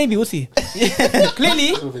 bro. maybe we'll see.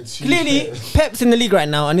 Clearly, Pep's in the league right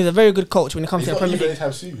now, and he's a very good coach when it comes He's to the not Premier even League.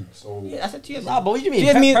 anytime soon. So Yeah, I said 2 years. Nah, but what do you 2 mean?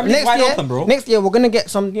 years means Premier League's wide next open, bro. next year we're gonna get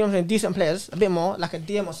some, you know what I'm saying, decent players, a bit more, like a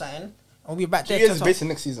DM or something. We'll be back 2 there. years to is top. basically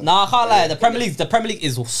next season. Nah, I can't lie. The Premier League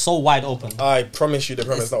is so wide open. I promise you the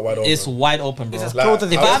Premier is not wide open. It's wide open, bro. It's as Like, close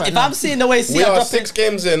as it if gets I'm- right If now. I'm seeing the way We are are dropping, 6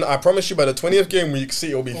 games in. I promise you by the 20th game week,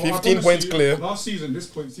 City will be Well, I 15 promise points you, clear. Last season, this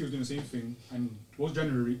point, City was doing the same thing, and towards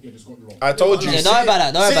January, it just got wrong. I told you. Yeah, don't worry about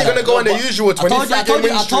that. Don't worry City about gonna that. go on the But usual 23 game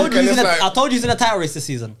win streak and it's like... I told you he's in a title race this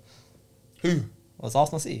season. Who? Was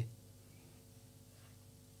Arsenal City?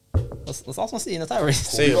 Was Arsenal City in the title race?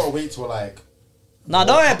 Say we it. gotta wait till like. Nah,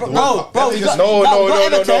 don't worry, bro. No, we got No, no, we got no, no,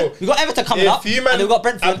 Everton. no. We got Everton coming If up, you man- and we got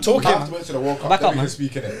Brentford. I'm talking. We have to wait till the World Cup. Back then up, we man. can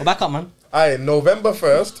speak in it. We're back up, man. Aye, November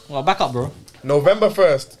 1st. Well, back up, bro. November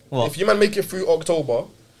 1st. What? If you man make it through October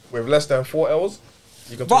with less than 4 L's,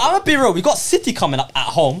 you can Bro, talk. I'm gonna be real. We got City coming up at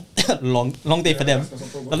home. long day for them. that's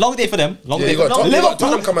October. A long day for them. Long Yeah, day you for got them. Tottenham- you got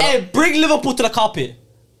Tottenham coming Hey, bring Liverpool to the carpet.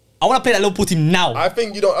 I want to play that Liverpool team now. I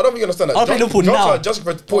think you don't. I don't think you understand that. I'll play Liverpool Jota now. just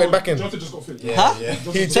put him back in. Jota just got fit. Huh? Yeah.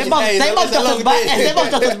 He Same just- month, Hey, same month it's a Jota's long back. day. Same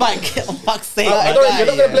month Jota's back. For fuck's sake. I don't, you're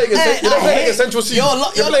not gonna play against. Hey, You're not I playing hate- against Central C.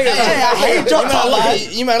 You're playing against. Hey, I hate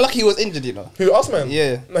Jota, You man lucky he was injured, you know. Who, us, man?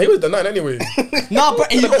 Yeah. No, he was the 9 anyway. No,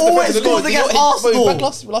 but he the best always defender in the scores league. against But he back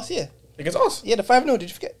Arsenal. last year. Against us. Yeah, the 5-0, did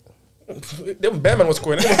you forget? Them Bearman was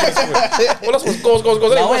scoring. Everyone was scoring. Well, that's what goals.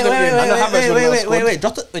 No, Anyone wait, them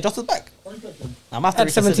games. wait, Jota's back. I'm after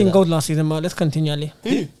Had 17 goals last season, but let's continue, Ali.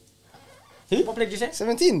 Who? What play did you say?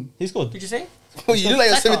 17. He scored. Did you say? Oh, you look like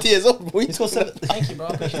you're 70 years old, boy. He scored 7. Thank you, bro. I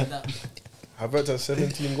appreciate that. Havertz had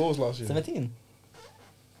 17 goals last year. 17.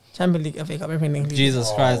 Champions League, FA Cup, everything.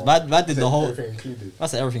 Jesus Christ. Bad did the whole. Everything included.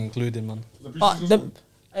 That's everything included, man.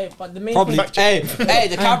 But the main Probably. thing, Hey,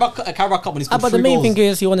 the Carabao Cup when he scored but the 3 main goals. thing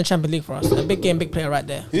is he won the Champions League for us. A big game, big player right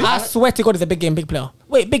there. I swear to God, he's a big game, big player.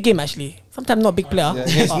 Wait, big game actually. Sometimes not big player. Yeah,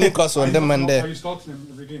 against Newcastle and them man Are there. you starting him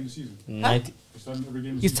every game this season? 90. You're starting every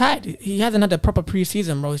game this He's season. tired. He hasn't had a proper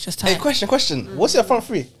pre-season, bro. He's just Hey, tired. question. What's your front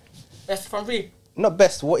three? Best from three. Not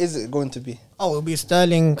best. What is it going to be? Oh, it'll be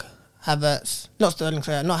Sterling, Havertz. Not Sterling,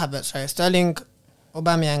 sorry. Not Havertz, sorry. Sterling,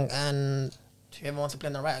 Aubameyang, and whoever wants to play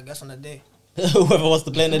on the right, I guess, on the day. Whoever wants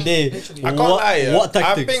to play in the day. Literally. I can't lie. Yeah. What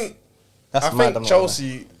tactics? I think That's I mad, I'm think not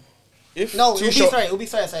Chelsea. If No, two it'll be, shot- sorry. It'll be,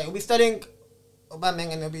 sorry. It'll be Sterling,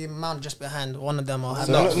 Aubameyang, and it'll be Mount just behind one of them or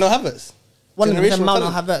Havertz. No Havertz. One of them, Generational Mount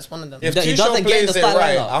or talent. Havertz, one of them. if He two doesn't shot get plays the it start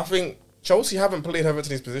right, lineup. I think Chelsea haven't played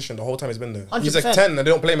Everton in his position the whole time he's been there. He's like 100%. 10 and they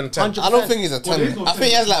don't play him in 10. 100%. I don't think he's a Well, there's 10. no I think he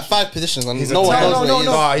 10. has like 5 positions and He's a no one 10. knows No, what he is.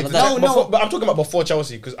 Nah, he's No, a 10. no. Before, but I'm talking about before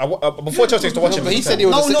Chelsea because before Chelsea I used to watch him. But he as a said 10. he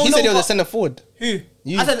was No, he said he was no. a centre forward. Who?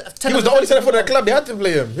 You. I said He was the only centre forward at the club. They had to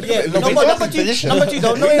play him. Yeah, No, no, but number that's two, position. number two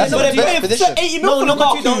though. No, That's number the two. best position. 80 No, mil number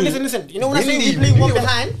for two though. Lukaku. Listen. You know when I say Really? we play one Really?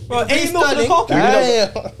 behind, Bro, Sterling. 80 mil for Lukaku.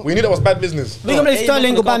 Yeah. We knew that was bad business. We can play Hey,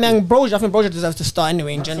 Sterling, look, Aubameyang, Broja. I think Broja deserves to start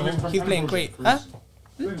anyway in general. He's playing great. Huh?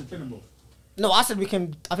 Play them both. No, I said we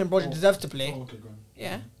can. I think Broja deserves to play. Oh, okay, go on.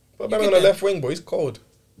 Yeah. But You man get on the that. left wing, boy, he's cold.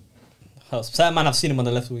 Certain man, I've seen him on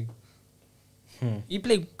the left wing. You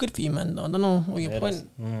played good for you, man. I don't know what your point.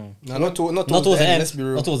 No, not towards Not towards the end. Let's be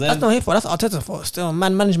real. Not towards the That's end. not his fault. That's Arteta's fault. Still,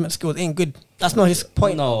 man management skills ain't good. That's not his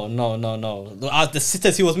point. No. The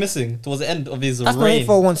sitters he was missing towards the end of his That's not reign. his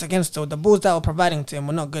fault once again. Still, the balls that were providing to him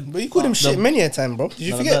were not good. But you called him shit many a time, bro. Did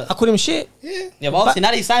you No, forget? I called him shit. Yeah, but obviously now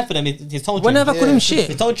that he signed for them, his tone changed. Whenever I called him His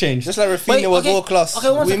shit. tone changed. Just like Rafinha Wait, was okay. world class. Okay,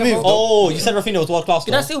 one we second, moved. bro. Oh, you said Rafinha was world class.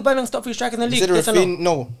 Did I say Aubameyang top 3 strikers in the You league? said Yes or no? Rafinha?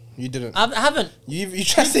 No, you didn't. I haven't. You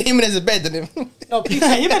tried to say him as a better than him. No, please,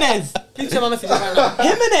 Jimenez. please check my message right now. Oh,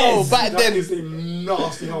 Jimenez. back That then. is a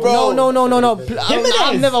nasty hole. Bro. No. Jimenez.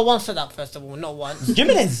 I've never once said that. First of all, not once.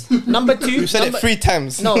 Jimenez. Number two. You said it 3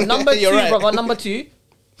 times. No, number You're two, right. brother. Number two.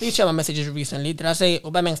 Please check my messages recently. Did I say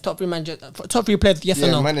Aubameyang's top 3 manager, top 3 players? Yes or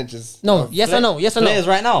Yeah, no? managers. No. Yes or no? Yes or Players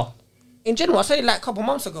no? right now. In general, I said it like a couple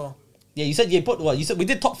months ago. Yeah, you said you put what? You said we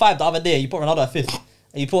did top 5 the other day. You put Ronaldo at 5th.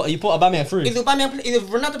 And you put Aubameyang 3. Is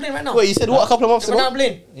Ronaldo playing right now? Wait, you said what a couple of months Is ago? Ronaldo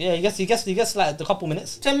playing? Yeah, he gets like a couple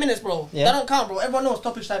minutes. 10 minutes, bro. Yeah. That don't count, bro. Everyone knows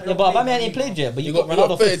top 3 type. Yeah, but Aubameyang ain't played yet. But you got You Ronaldo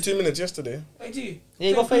got 5th. 32 minutes yesterday. 32. Yeah,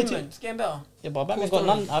 you got 32. It's getting better. Yeah, but Aubameyang got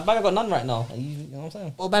none. Aubameyang got none right now. You know what I'm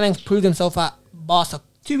saying? Aubameyang's proved himself at Barca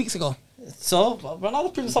 2 weeks ago. So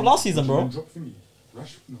Ronaldo proved himself last season, bro. Drop thingy.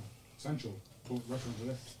 Sancho. Put Rashford on the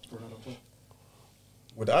left. Throw Ronaldo up top.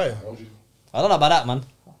 Would I? I don't know about that, man.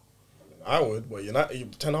 I would, but you're not.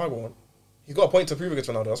 Ten Hag won't. He's got a point to prove against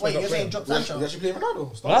Ronaldo. That's why he's not playing. drop You actually play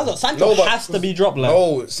Ronaldo? Ronaldo, Sancho No, but- has to be dropped. Like,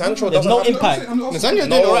 No, Sancho there's doesn't. no have- impact. Nathaniel's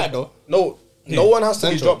doing alright though. No one has to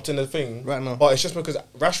be Sancho. dropped in the thing. Right now. But it's just because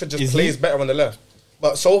Rashford just Is plays he? better on the left.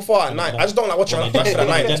 But so far at 9, I just don't like watching Rashford at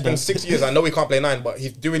 9. It's been 6 years. I know he can't play 9, but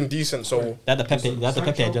he's doing decent. So They had the Pepe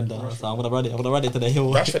agenda. So I'm gonna run it to the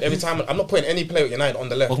hill. Rashford every time. I'm not putting any player with United on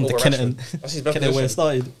the left Welcome to over Kenton. Rashford. That's his best Kenton where it position.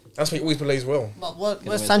 started. That's why he always plays well. But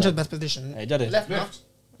where's Sancho's best position? Hey, Jade. Left, no? Left.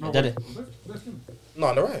 No, Did wait. it? Left him. No,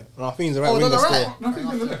 on the right. No, I think he's the right Oh, winger no, still. right. No, I think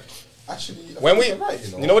he's on the left. Actually, When we, right,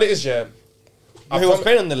 you know what it is, yeah. He was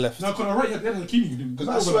playing on the left. No, because on the right, he had Hakimi.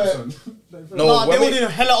 Because I swear- No, they were doing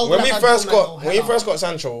hella when we overlap first and all got that, when we hella. first got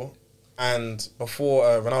Sancho, and before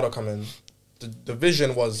Ronaldo come in, the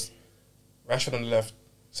vision was Rashford on the left,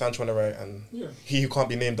 Sancho on the right, and Yeah. he who can't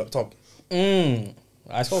be named up top.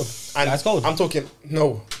 Ice cold. And Ice cold. I'm talking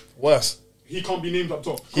worse. He can't be named up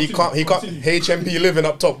top. He can't Continue. HMP living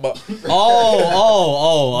up top, but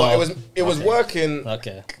Oh. it was working.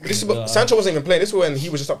 Okay. This is, Sancho wasn't even playing. This was when he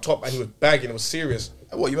was just up top and he was bagging. It was serious.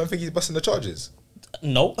 What, you don't think he's busting the charges?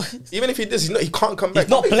 No. Even if he does, he can't come back. He's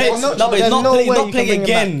not playing. No, but he's There's not no playing. He's way not you playing can bring him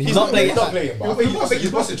again. back. He's not playing. He's not playing, but I think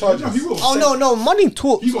he's busting charges. No, he will. Oh, no. Money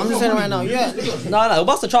talks. He got I'm just no saying right money. now. Yeah. No.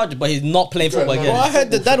 What's the charge? But he's not playing football Bro, I again.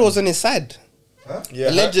 heard the dad was on his side. Yeah,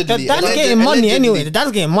 Allegedly. The dad's getting money anyway. The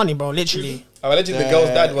dad's getting money, bro. Literally. allegedly the girl's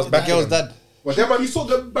dad was back. Girl's dad. But then He saw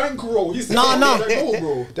the bankroll. He said, No.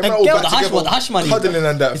 bro. Them man all girl- back The hash, together, what? The hash money. cuddling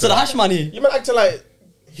and that. He said the hash money. You man acting like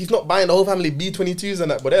he's not buying the whole family B22s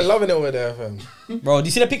and that, but they're loving it over there, fam. Bro, do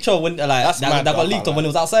you see the picture when that mad, got bro. leaked of when it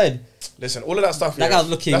was outside? Listen, all of that stuff. That yeah, guy's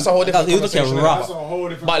looking. That's a whole different he was looking conversation. rough. That's a whole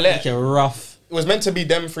different. But Looking rough. it was meant to be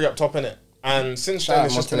them three up top in it, and since Shout then out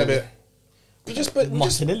it's just been a Martinelli. bit.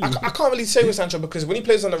 Martinelli. I can't really say with Sancho because when he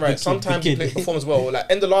plays on the right, Big kid, sometimes big he kid. performs well. Like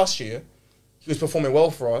end of last year, he was performing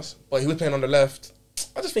well for us, but he was playing on the left.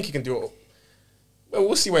 I just think he can do it. Well,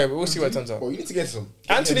 we'll see where it turns out. Well, you need to get some.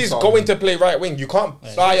 Anthony's going to play right wing. You can't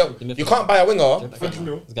buy a winger for 20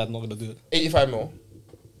 mil. This guy's not gonna do it. 85 mil.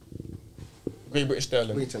 Great British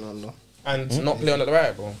sterling. Waiting on though. And not play on the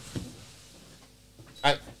right, bro.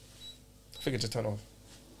 And I think it just turned off.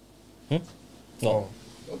 No.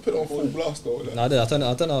 Don't put it on full blast though. No, I did. I turned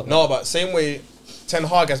it. No, but same way Ten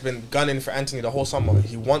Hag has been gunning for Anthony the whole summer.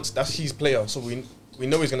 He wants, that's his player, so we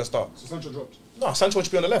know he's gonna start. So Sancho dropped. No, Sancho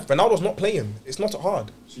should be on the left. Ronaldo's not playing. It's not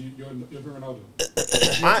hard. So you're bringing Ronaldo.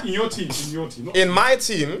 I- in your team. Not In my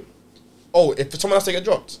team, if someone has to get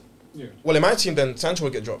dropped, yeah. well, in my team, then Sancho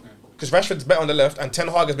will get dropped. Because Rashford's better on the left, and Ten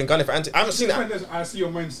Hag has been gunning for Anthony. I haven't seen that. I see your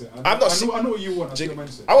mindset. I've not I seen- know what you want. I see your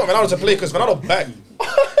mindset. I want Ronaldo to play because Ronaldo back.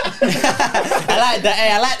 I like that.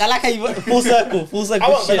 Hey, I like how you went full circle. I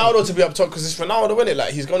want shit. Ronaldo to be up top because it's Ronaldo, innit?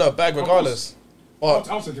 Like he's gonna bag regardless.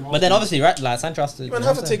 I'll take him. But then obviously, right, like Sancho has to. You man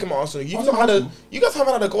have to take him at Arsenal. You guys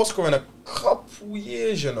haven't had a goal scorer in a couple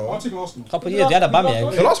years, you know. I'll take Arsenal. Couple years, you had a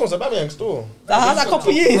Bamiyang. The last one's a Aubameyang still. How's that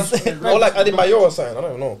couple years? Or like Adebayor or something. I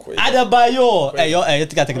don't know. Quick. Adebayor. Hey, you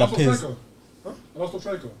think I take it up piss? Last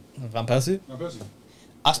striker. Van Persie? Van Persie.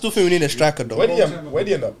 I still think we need a striker though. Where do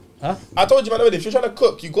you end up? Huh? I told you, man, already, if you're trying to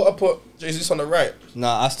cook, you gotta put Jesus on the right.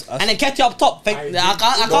 Nah, And then Ketia up top. I can't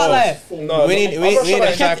lie. No, we need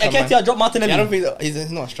a striker, man. Ketia drop Martinelli. I don't think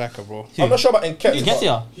he's not a striker, bro. I'm not sure about Nketiah.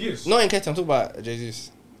 Ketia? He is. No, in Ketia, I'm talking about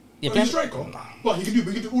Jesus. He's a striker. But he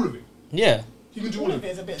can do all of it. Yeah. He can do All all of of it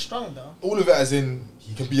it. is a bit strong though. All of it as in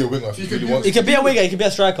he can be a winger if he really wants. He can be a winger, he can be a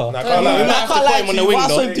striker. Nah, I can't lie. might have to put him on the wing, I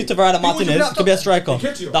saw though. him to Varane Martinez, he can be a striker.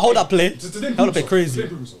 Ketia. The hold up play, Just held up bit crazy.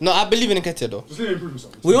 No, I believe in Ketia though. Just let him improve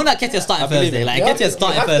himself. We all know Ketia starting I believe Thursday. him. Like You Ketia's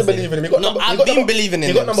starting have to Thursday. believe in him. He got No, number- I've he got been number- believing he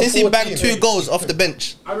in got him number since he 14, bagged 2 mate. goals off the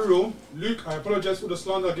bench. I don't know. Luke, I apologize for the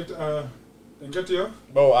slander I give to Nketiah.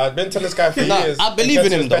 Bro, I've been telling this guy for Nah, years. I believe in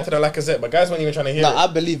Nketiah's him, though. better than Lacazette, but guys weren't even trying to hear Nah, it.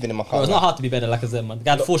 I believe in him. I Bro, can't it's not lie. hard to be better than Lacazette, man. The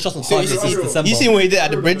guy had 4 shots on So, target you- since December. You seen what he did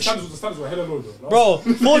at the bridge? The standards were hella low though. Bro,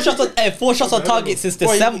 4 shots on target since Bro,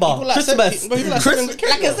 he December. got like Christmas. 70 bro, he got like 70K,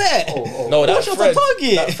 Lacazette. No, that Four shots Fred, on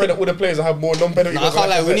target. that Fred, all the players that have more non-penalty Nah, I goals can't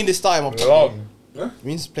than lie. We Lacazette. need to start him up top. Long.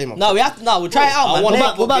 We need to play him up No, top. we have to. No, we'll try it out, I man.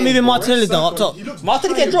 want What about moving Martinelli down up top?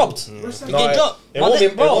 Martinelli get dropped. No, Get dropped. it won't be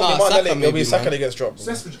Bro, Martinelli, Saka it'll be maybe, Saka man. that gets dropped.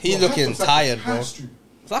 bro. He's looking tired, bro.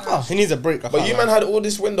 Saka. He needs a break. I But can't you lie. man had all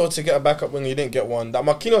this window to get a backup when you didn't get one. That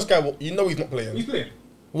Marquinhos guy, you know he's not playing. He's playing.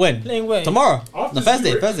 When? Playing where? Tomorrow. After No, Thursday.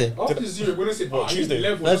 Zurich- Thursday. After Zurich, when I say What,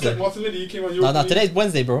 Tuesday? Thursday. Martinelli, he came on No, no, today's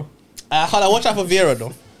Wednesday, bro. I can't lie. Watch out for Vieira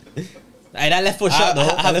though. Hey, that left foot shot, though. I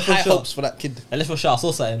That have left foot high shot. hopes for that kid. That left foot shot. I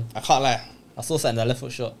saw something. I can't lie. I saw something. That left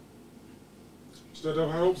foot shot. Should I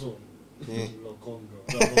have high hopes on? Yeah.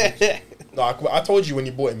 No, I told you when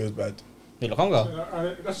you bought him, it was bad. Hey,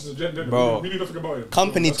 Lokonga. That's just a gender. Bro. We need nothing about him.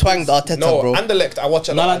 Company twanged Arteta, No, bro. Anderlecht, I watch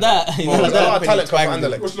a lot. Not like that. Bro, Not like there's a lot that. of talent come from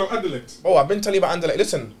Twanged. Anderlecht. What's like Anderlecht? Oh, I've been telling you about Anderlecht.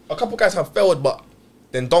 Listen, a couple guys have failed, but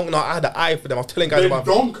then Donk, I had an eye for them. I was telling guys Then about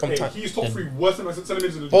Donk, from time. he's top 3 worst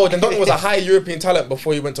centre-mids in the Bro, then Donk was a high European talent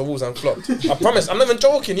before he went to Wolves and flopped. I promise, I'm not even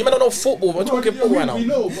joking. You man don't know football. We're talking football right now. We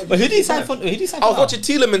know. But who did he sign for? Who did he sign I for? was watching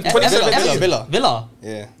Tielemans Everton, 2017. Villa. Villa.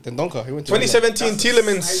 Yeah. Then Donker. He went to Villa. 2017,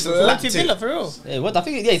 Tielemans slapped Villa it. for real. Hey, what? I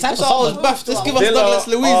think, yeah, he signed for So I was someone. buffed. Just give us Villa Douglas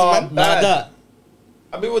Luiz, are man. Not like that.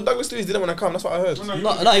 I mean, well, Douglas Luiz didn't want to come. That's what I heard.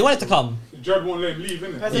 No, he wanted to come. Jared won't let him leave,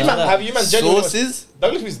 innit? You man, have you man genuinely? Sources.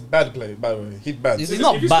 Douglas Luiz is bad play, by the way. He's bad. He's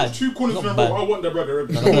not If it's bad. 2 corners in Not a bad. row, I want that brother. I mean,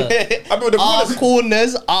 with the Our corners.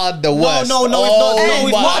 corners are the worst. No, it's not. Oh No,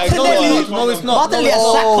 it's my Martinelli. God. No, it's not. Martinelli and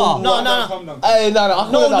Saka. No. Hey, no. Our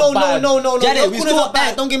corners are bad. No. Get it, Your we corners scored are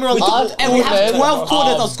bad. Don't get me wrong. And we have 12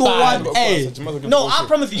 corners are and scored bad. 1. Hey. No, I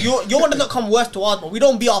promise you, your one doesn't come worse to ours, but we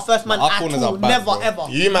don't beat our first man Our at corners all. are bad, Never, bro. ever.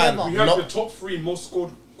 You man, Never. We have No. the top 3 most scored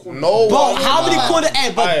corners. No. Bro, one. how many corners?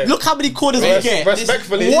 Hey, but Aye. look how many corners we get.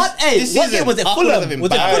 Respectfully. What? Hey, this what season, game was it? our corners have Fulham. been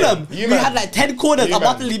Was it bad. Fulham? You We man. had like 10 corners You and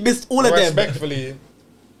man. Martinelli missed all of them. Respectfully,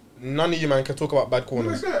 none of you man can talk about bad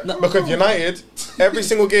corners. What's that? Because United, every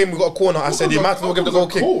single game we got a corner, I said you might as well give the goal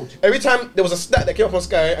kick. Cold. Every time there was a stat that came up on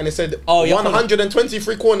Sky and it said Oh, yeah,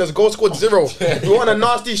 123 corners, goal scored 0. We were on a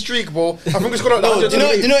nasty streak, bro. I think we scored like No, do you know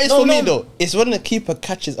 128. what it's for me though? It's when the keeper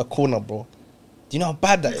catches a corner, bro. Do you know how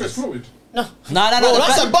bad that Because is? floated. No. Bro,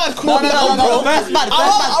 that's a bad corner, No. First man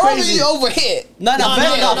I'd rather crazy. you over here. No,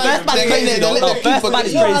 first man crazy. They let the First keeper man get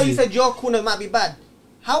is You know how you crazy. said your corners might be bad?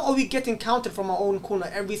 How are we getting counted from our own corner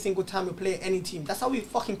every single time we play any team? That's how we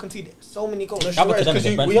fucking conceded so many goals. You're right, it's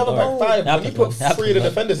 'cause we have a back five. When you put 3 of the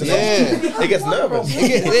defenders in there, it gets nervous.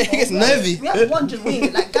 It gets nervy. We have one just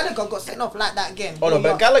wing. Like Gallagher got sent off like that again. Oh no,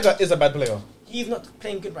 but Gallagher is a bad player. He's not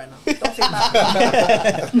playing good right now. Don't say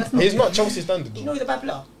bad. He's not Chelsea standard You know though. he's a bad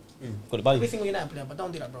player. Got the body. Every single United player, but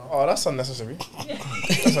don't do that, bro. Oh, that's unnecessary.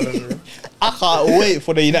 That's unnecessary. I can't wait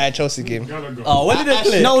for the United Chelssie game. Gallagher. Oh, when did they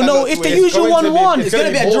play? No, it's the It's usual going to be- 1-1. It's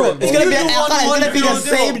gonna be a draw. It's gonna be the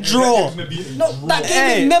same draw. No, that game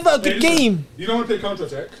Hey. is never a good game. You don't want to play counter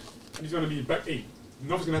attack. He's going to be back 8.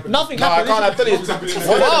 Nothing's going to happen. Nothing No, I happened. can't. I tell you. Nothing's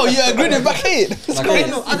happening. Wow, you agreed with back eight. I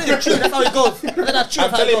think it's true. That's how it goes. That's true.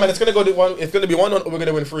 I'm telling you, man, it's gonna go to one. It's gonna be 1-1, or we're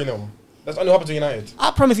gonna win 3-0. That's only happened to United.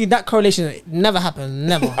 I promise you that correlation never happened.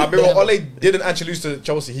 Never. I mean, Ole didn't actually lose to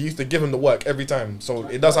Chelsea. He used to give him the work every time, so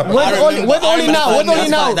it does happen. Where's Oli now? Where's Oli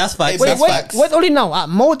now? That's facts. Wait, That's wait, facts. where's Oli now? At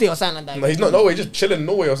Molde or something like No, that? he's not. No, he's just chilling in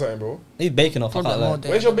Norway or something, bro. He's baking off. I Probably can't lie. Molde.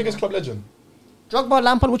 Where's your biggest club legend? Drogba,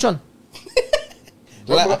 Lampard, which one?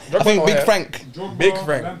 I think Big Frank. Drogba, Big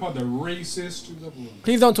Frank. Lampard, the racist. Who's the other one?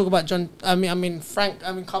 Please don't talk about John. I mean Frank.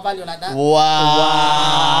 I mean Carvalho like that. Wow.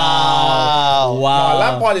 Wow. Wow.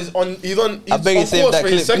 Lampard is on. He's on. He's I beg you on save course that for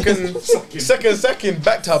his clip. second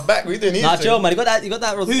back to back. We didn't need Nah, to. chill, man. You got that. You got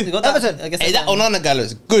that. You got that. Everton. I guess Hey, that Onana guy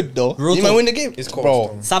looks good though. Real You might talk. win the game. It's cold, Bro,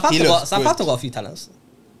 still. Southampton he got looks Southampton got a few talents.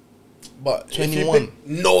 But if you 21.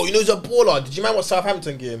 no, you know he's a baller. Did you mind what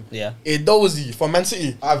Southampton game? Yeah. Edozie from Man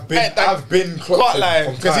City. I've been Can't clocked lie,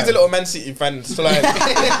 from because he's a time. little Man City fan. So like,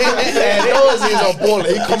 Edozie is a baller.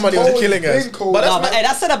 He come on, he was killing us. cold. But Nah, that's but hey,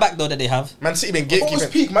 that centre back though that they have. Man City been What was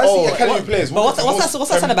gatekeeping. peak? Man City academy players. But what's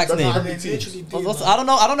that centre back's name? I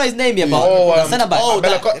don't know his name yet, but Oh, centre back.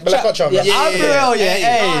 Bella Kocha. Yeah, Yeah. Gabriel, yeah,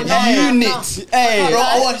 hey, unit. Hey, bro,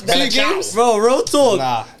 I watched Bella 2 games. bro, real talk.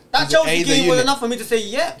 Nah. That He's a Chelsea game was unit. enough for me to say,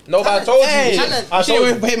 yeah. No, but I told you. Hey. I Shit, told we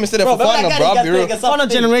you. put him instead of Bro, remember Fofana, that bro. guy I'll be real. against Fun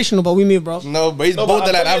generational, but we move, bro. No, but he's No, but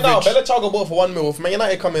borderline I'm telling you now, average. Bella Chago bought for 1 mil. For Man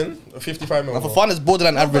United come in 55 mil. Nah, Fofana's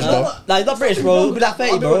borderline average though. Nah, he's not British, bro. Be that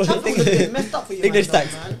 30, bro. Messed up for you, English man,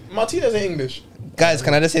 tax. man. Martinez ain't English. Guys,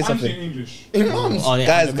 can I just say I'm saying something? English. Imams. Oh, yeah,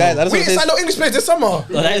 Guys, I just We want ain't to signed say, no English players this summer.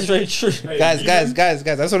 No, that is very true. Hey, guys, even- I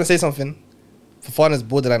just want to say something. Fofana's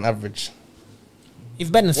borderline average. He's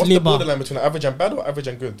better than What's the Saliba. borderline between average and bad or average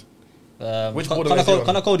and good? Which borderline is he on?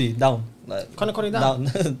 Connor Cody down. Like, Connor Cody down.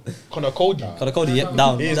 Connor Cody. Connor Cody, yep,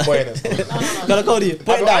 down. He is boying it. Connor Cody,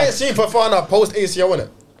 put it I down. ain't seen Fofana post ACL in it.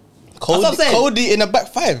 what I'm saying. Cody in a back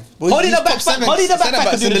 5. Cody in the back five- Cody in the back five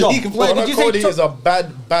can do the job. Wait, Connor did you say Cody is a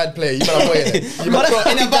bad player. You better boy in it. You But better-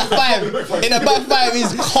 that's- In a back 5. In a back 5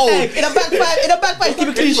 is cold. Hey, in a back five, keep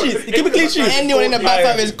a clean sheet. Keep a clean sheet. Anyone in a back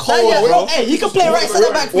 5 is cold, Yeah, bro. hey, he can play right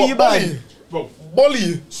centre back for you, man. Bro,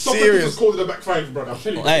 Bolly. stop it. Serious. Just call it the back 5, brother. I'm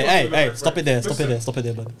telling you. Hey, stop it there,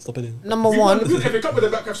 bud. Stop it there. Number If one. you come with the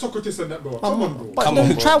back 5, Socrates and that, bro. Come on, bro. But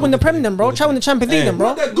then try win the Prem then, bro. Try win the Champions League then,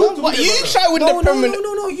 bro. They're good to What, win you it, try with the No, Premier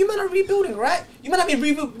You men are rebuilding, right? You men have been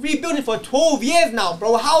rebuilding for 12 years now,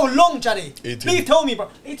 bro. How long, Jaddy? 18. Please tell me, bro.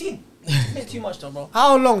 18? It's too much, though, bro.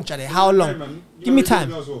 How long, Jaddy? How Hey, long? man, you Give me know, time.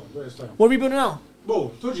 rebuilding as well. Where is time? We're rebuilding now.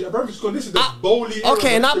 Bro, told you, Abramovich gone. This is the Bowley era.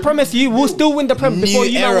 Okay, and I That's promise the you, we'll rebuild. still win the Prem before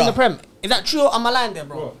New you man win era. the Prem. Is that true or am I lying there,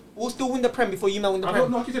 bro? What? We'll still win the Prem before you man win the I Prem.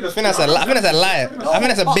 don't know. I think I think that's a lie. I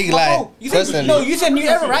think that's a big lie. You said, Personally. no, you said new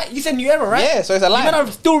era, right? You said new era, right? Yeah, so it's a lie. You men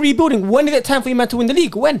are still rebuilding. When is it time for you man to win the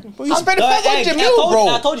league? When? You spent 500 I mil, told bro. you,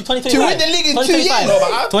 I told you, 2025. To win the league in 2 years. 2025. No,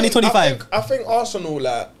 but I think- 2025. I think Arsenal,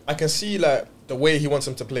 like, I can see like the way he wants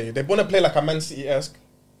them to play. They want to play like a Man City esque.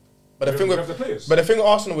 But the You thing have with the players. but the thing with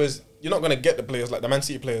Arsenal is you're not gonna get the players like the Man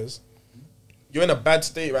City players. You're in a bad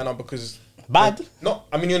state right now because Bad? No,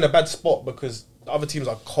 I mean you're in a bad spot because the other teams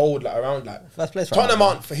are cold like around like First place right Tottenham now.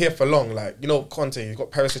 aren't for here for long. Like you know Conte, he's got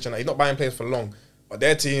Perisic and that. He's not buying players for long. But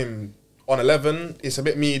their team on 11, it's a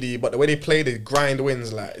bit meaty. But the way they play, they grind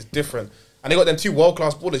wins. Like it's different. And they got them 2 world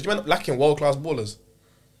class ballers. You end up lacking world class ballers.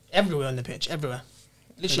 Everywhere on the pitch, everywhere.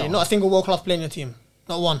 Literally, not a single world class player in your team.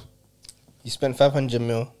 Not one. You spent 500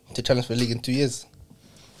 mil to challenge for the league in 2 years.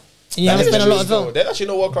 And you haven't spent a lot as well. There's actually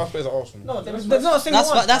no world class players at Arsenal. No, there's not a single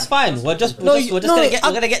one. That's fine. We're just No,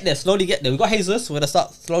 gonna get there. Slowly get there. We got Jesus. We're gonna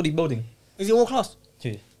start slowly building. Is he world class?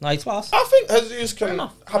 No, he's class. I think Jesus can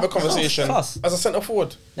enough. have a conversation Class. as a centre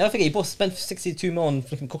forward. Never forget, he both spent 62 mil on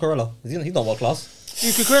freaking Cucurella. He's not world class.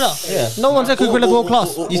 You Cucurella? Yeah. No one said Cucurella's world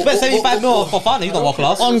class. You spent 75 mil for Fofana. He's not world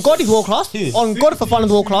class. On God, he's world class. Who? On God, Fofana's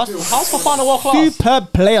world class. How's Fofana world class?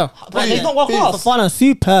 Superb player. But he's not world class. Fofana,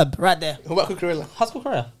 superb. Right there. Who about Cucurella? How's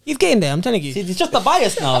Cucurella? He's getting there, I'm telling you. He's just a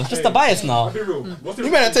bias now. It's just a bias now. I'll be real. What's the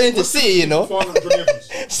You better turn into City, you know. Fofana and Johnny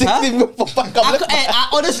Evans. 60 mil for backup. I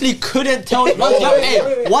honestly couldn't tell.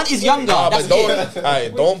 One is younger. Nah, That's but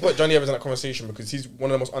it. don't put Johnny Evans in that conversation because he's one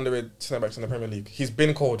of the most underrated centre backs in the Premier League. He's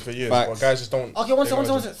been cold for years, Facts. but guys just don't. Okay, one second.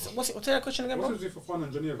 acknowledge it. What's that question again, bro? What's the Fofana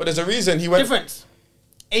and Johnny Evans? But there's a reason he went. Difference.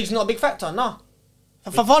 Age is not a big factor, no.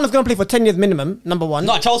 Fofana's going to play for 10 years minimum, number one.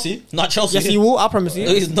 Not Chelsea. Not Chelsea. Yes, he will, I promise you.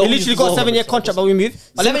 He's He no literally got a reason. 7-year contract, but we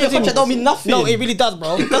move. But let me 7-year continue. contract don't mean nothing. No, it really does,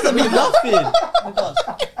 bro. It doesn't mean nothing.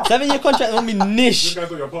 7-year contract don't mean This niche. guy's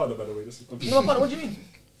not your partner, by the way. This is No, but what do you mean?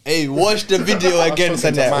 Hey, watch the video again,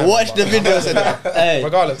 Sanya. Watch the video, Sanya. Hey.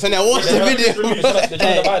 Regardless, Sanya, watch the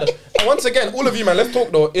video. And once again, all of you, man, let's talk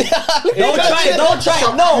though. Don't try it. Don't try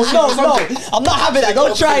it. No. I'm not having that.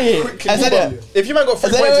 Don't try it. I said that. If you man got 3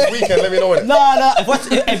 I said points it. this weekend, let me know it. No.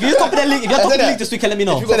 If you're top of the league, if you're top of the said league this weekend, let me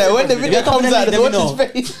know. Sanya, when the video you're top of comes the out, league, just let me watch know.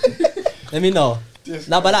 his face. Let me know.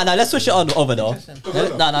 Nah, let's switch it on over though.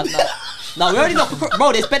 Nah, we already know.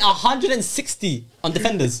 Bro, they spent 160 on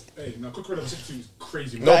defenders. Hey, now Cucurella 62 is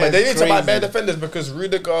crazy. No, That but they is need to buy crazy. better defenders because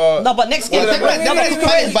Rudiger. No, but next game. Well,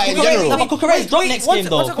 But in general. No, but Cucurella's dropped next game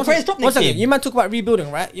though. Cucurella's dropped One next second. game. You man talk about rebuilding,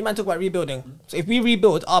 right? So if we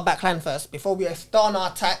rebuild our backline first, before we start our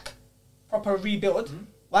attack, proper rebuild,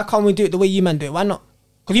 why can't we do it the way you man do it? Why not?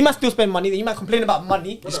 Because you might still spend money. You might complain about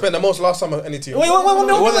money. You spent the most last summer of any team. Wait. It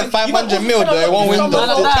wasn't 500 mil though. It won't win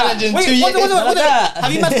the challenge in 2 years. Wait.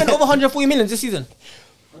 Have you man spent over 140 million this season?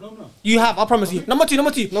 I don't know. You have, I promise you. Number two. No,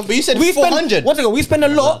 but you said We 400. One second, we spend a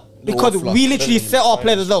lot because fluff. we literally set our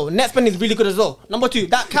players as well. Net spend is really good as well. Number two,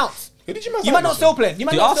 that counts. Who did you You might not sell players. You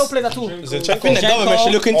might not sell players at all. Is it I think the government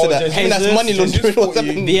should look into that. I think that's money laundering or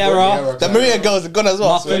something. Vieira, The Maria girl's gone as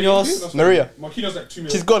well. Marquinhos. Maria. Marquinhos like 2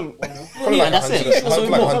 million. She's gone. Yeah, that's it. That's what we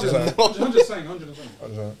bought. 100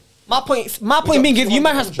 saying. My point being is you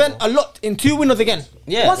might have spent a lot in 2 windows again.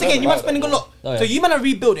 Yeah. Once again, you might spending a lot. Oh, yeah. So you might are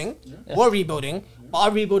rebuilding. We're rebuilding, but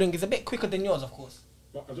our rebuilding is a bit quicker than yours, of course.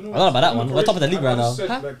 I don't know about that one. We're top of the league right now. Said,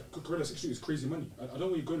 like, Cucurella 6 is crazy money. I don't know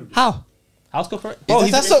where you're going with it. How? How's Cucurella? Bro,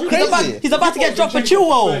 That's so crazy. He's about to get dropped for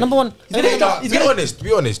Chilwell. Number one.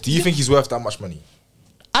 Be honest. Do you think he's worth that much money?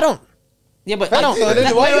 I don't. Yeah, but I don't.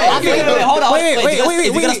 hold on. Wait,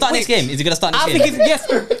 Is he gonna start next game? Is he gonna start next I game? think it's yes.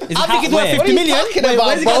 I think it's worth 50 million. I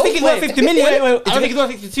think it's worth 50 million. I don't think it's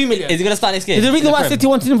worth 52 million. Is he gonna start next game? There's a reason why City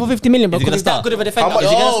wanted him for 50 million, bro. Is he Because gonna he's that start? good of a defender. How much- Is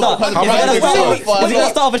he gonna Oh, start? how Is much- he gonna how start? much- Is he gonna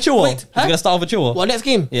start over Chilwell? Wait, Is he gonna start over Chilwell? Well, next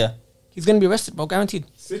game, Yeah. he's gonna be arrested, bro. Guaranteed.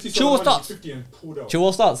 City Chilwell sold money starts. 50 and pulled out.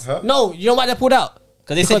 Chilwell starts. No, you know why they pulled out?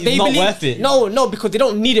 Because they said he's not worth it. No, because they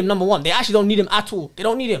don't need him. Number one, they actually don't need him at all. They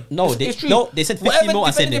don't need him. No, It's true. they said 50 Whatever mil. I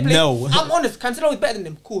said defender they play- no. I'm honest. Cancelo is better than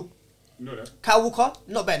him. Cool. You know that. Kyle Walker,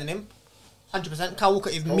 not better than him. 100%. Kyle Walker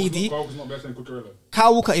is meaty. Walker's not better than Cucurella.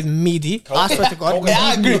 Kyle Walker is meaty. I swear to God. Yeah,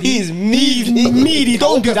 I agree. He's meaty. Meaty.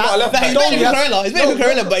 Don't do that. He's better than Cucurella. He's better than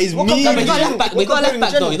Cucurella, but he's No, but he's not a meaty. left back. We got a left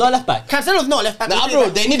back though. He's not a left back. Cancelo's not left back. Nah, bro,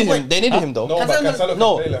 they needed him. They needed him though. No, but Cancelo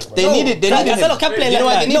No, can play left back. they needed him. Cancelo can play You know left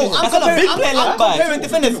why back. they No, needed him? I'm Cancelo big comparing, player left back. comparing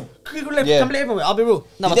defenders. Cucurella Yeah. can play everywhere. I'll be real.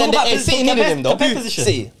 No, but Then talk about City needed him though. compare position.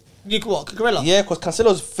 City. You what? Cucurella. Yeah, because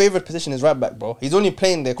Cancelo's favorite position is right back, bro. He's only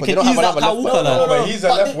playing there because Okay, they don't have he's another like left Kyle back. Walker, No, but he's a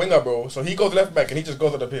But left winger, bro. So he goes left back and he just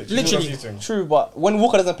goes to the pitch. Literally. He does these things. True, but when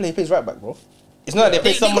Walker doesn't play, he plays right back, bro. It's not like they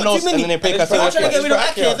play someone else and then they play And it's They're Cancelo trying to left get back. rid of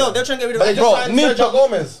Ake as well. They're trying to get rid of But they Ake. just Bro, signed me- Sergio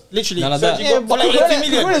Gomez. Literally. None of that. Yeah, but For like 80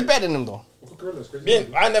 million. Cucurella's better than him though. Cucurella's crazy.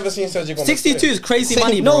 I never seen Sergio Gomez. 62 is crazy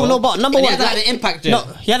money, No, bro. no, but number And one. he hasn't had an impact yet.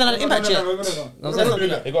 No, he hasn't had an impact yet.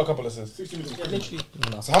 No. He got a couple assists. 60 million. Literally.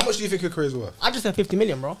 So how much do you think Cucurella is worth? I just said 50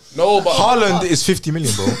 million, bro. No, but Haaland is 50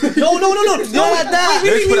 million, bro. No. Not like that.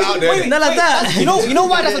 Let's put it out there. Not like that. You know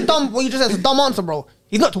why that's a dumb? What you just said is a dumb answer, bro.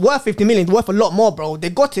 He's not worth 50 million. He's worth a lot more, bro. They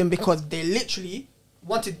got him because they literally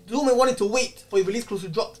wanted to wait for his release clause to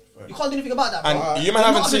drop. You can't do anything about that, bro. And you man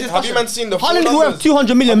haven't seen. Have you man seen the full Haaland is numbers? worth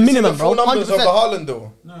 200 million Have you seen minimum, the bro. full numbers of the 100%. Haaland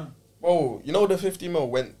though. No. Bro, you know the 50 mil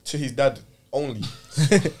went to his dad only.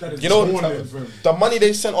 That is You know more than him. the money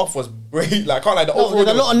they sent off was great. Like I can't like the No, overall.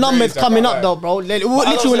 there's a lot of numbers coming up though, bro. They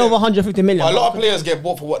literally went over 150 million. A bro. lot of players get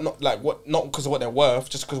bought for not because of what they're worth,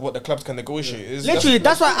 just because of what the clubs can negotiate. It's Literally,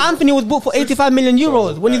 that's why Anthony was bought for 85 million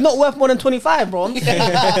euros when he's not worth more than 25, bro.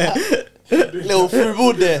 Little free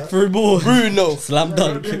ball there. Through ball. Bruno. Slam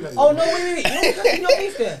dunk. Oh no, wait. You know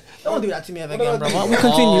beef there. Don't do that to me ever again, bro. We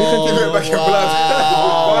continue.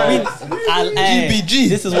 GBG.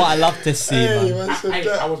 This is what I love to see, man.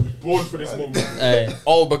 I was born for this moment. Hey.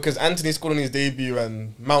 Oh, because Anthony scored on his debut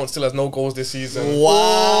and Mount still has no goals this season.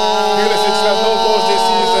 Wow. Pulisic still has no goals this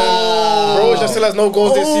season. Broja still has no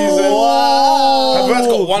goals this season. Havertz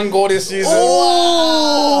got 1 goal this season.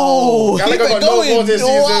 Gallagher got no goals this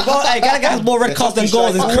season. Bro, hey, Gallagher has more red cards than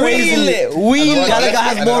goals. It's crazy. Wheel it. Gallagher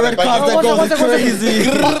has more red cards than goals. It's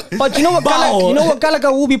crazy. But you know what? Bow. You know what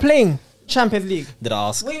Gallagher will be playing? Champions League. Did I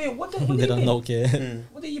ask? Wait, what day They you don't playing? know, care.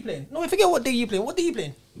 What day you playing? No, I forget what day you playing. What day you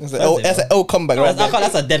playing? That's an L comeback right there.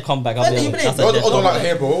 That's a dead comeback. I'll be Where do you honest. play? That's a dead Hold on, like comeback.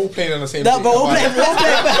 here, bro. We're all playing on the same No, thing. but we'll play.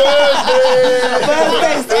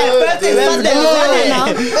 Thursday, Sunday now.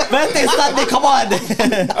 Thursday, Sunday, come on.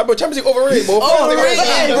 Bro, Champions League overrated, bro.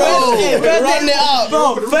 Overrated, bro. Run it up.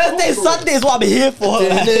 Bro, Thursday, Sunday is what I'm here for. You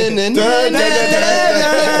ain't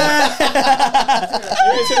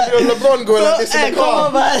seen LeBron going like this Hey, in the come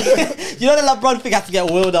on, car. man. You know the LeBron thing has to get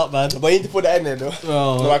wheeled up, man. But you need to put that in there though.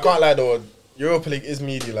 Bro. No, I can't lie though. Europa League is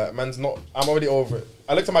meaty. Like, man's not. I'm already over it.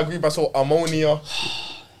 I looked at my group. I saw Ammonia.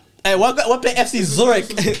 Hey, we're playing FC Zurich.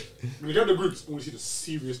 When you get the groups, when we see the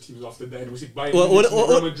serious teams after that, and we see Bayern, What-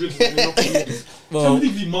 Real Madrid, Bro.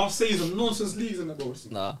 Champions League, Marseille's and nonsense leagues and that, bro.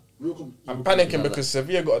 Nah. I'm panicking because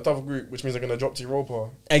Sevilla got a tough group, which means they're gonna drop to Europa.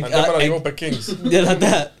 Egg- And them are the egg- Europa Kings. Yeah, like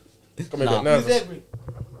that. Got me a Nah. bit nervous.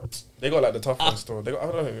 They got like the tough ones still. They got.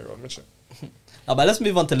 I don't think they got mention. No, but let's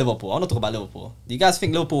move on to Liverpool. I want to talk about Liverpool. Do you guys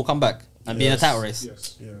think Liverpool will come back and be in a title race?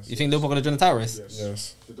 Yes. Yes. You think Liverpool going to join the title race? Yes.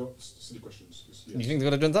 Yes. They don't silly questions. You think they're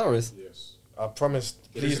going to join the title race? Yes. I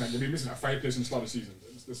promised. They've Please. been missing that 5 players in the start of the season.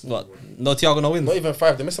 This is What? one. No Thiago, no wins. Not even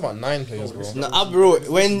 5. They missed about 9 players, bro. No, I'll be real.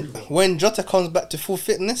 When Jota comes back to full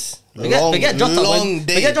fitness, Forget Jota. long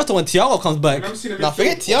day. Forget Jota when Thiago comes back. Nah,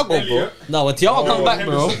 forget Thiago, bro. No, when Thiago comes back,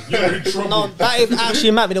 bro. No, that is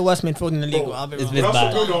actually might be the worst midfield in the league. I'll be It's wrong. been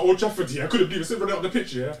That's bad. what Old Trafford here. I couldn't believe it. Sitting running up the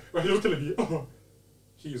pitch, yeah. But he was telling me, oh,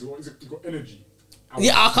 he's got energy.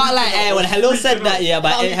 Yeah, I can't lie. When Hello said that, yeah,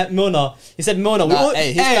 but Milner, he said Milner. Nah,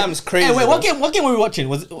 his time's crazy, Hey, wait, bro. what game were we watching?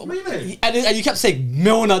 Was What do you mean? and you kept saying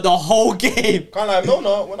Milner the whole game. Can't lie,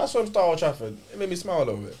 Milner, when I saw him start Old Trafford, it made me smile a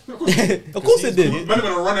little bit. Of course it did. Man, I'm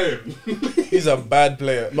gonna run at him. He's a bad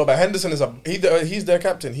player. No, but Henderson is he's their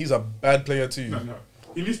captain. He's a bad player too. No.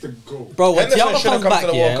 He needs to go. Bro, when Henderson Thiago should've comes come back, to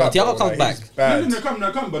the yeah, World when Cup, Thiago bro, comes like, back, he's bad.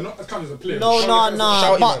 No, come, but not as come as a player. No,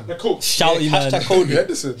 Shouty but man. The coach. shouty man, Hashtag Cody.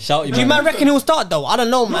 Henderson. shouty do you man. man reckon he'll start though? I don't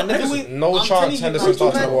know, man. Henderson. No I'm chance telling you, Henderson bro,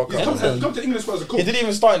 starts in the World He's Cup. come to England as a coach. He didn't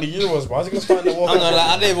even start in the Euros, bro. How's he gonna start in the World I'm Cup? not like,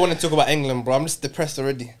 I don't even want to talk about England, bro. I'm just depressed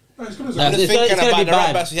already. No, he's come as Nah, a I'm coach. just It's gonna thinking be about the right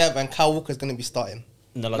bad. backs we have, and Kyle Walker's gonna be starting.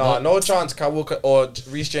 No, like Nah, that. no chance Kyle Walker or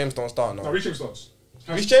Reece James don't start Now, now. reach him starts.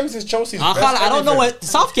 Reece James is Chelsea's I best. can't. I don't know anything. what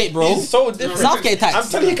Southgate, bro. He's so different. Southgate I'm tax.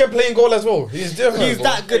 telling you, he can play in goal as well. He's different. He's bro.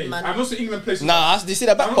 that good, Hey, man. I'm not saying England plays. Nah, do you see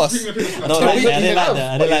that back I'm not pass? saying England plays. I don't like that. I didn't like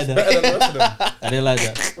that. I didn't like He's that. better than the rest of them. I didn't like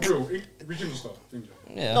that. Bro, reach him to start.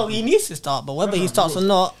 Yeah. No, he needs to start, but whether he starts or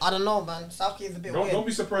not, I don't know, man. Southgate is a bit Don't weird.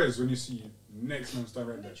 be surprised when you see next man start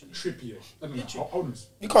right there. Trippier. I don't know. I'll honest.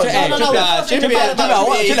 You can't Hey, do no, that.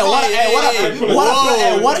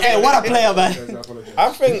 What a player, man. I apologize. I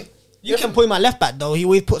think You can put him at left back though. He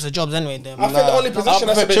always puts the jobs anyway. There, I think the only position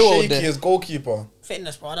that's a bit Chilwell shaky there. is goalkeeper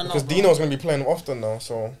fitness, bro. I don't know. because bro. Dino's gonna be playing often now,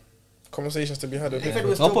 so conversations to be had with If it him.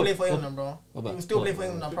 will still What- play for what- England, bro. what He about- will still play for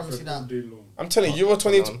England. I promise you that. Day long. I'm telling you, Euro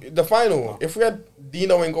 20 the final. If we had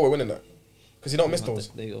Dino in goal, we're winning that because he don't miss those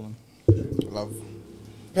There you go, man. Love.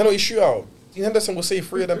 penalty shootout. Dean Henderson will save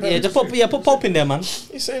 3 of them Yeah, penalties. just put Pope in there, man.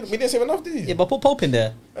 He said we didn't save enough, did he? Yeah, but put Pope in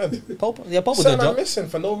there. Ed, Pope will do a 7 job. missing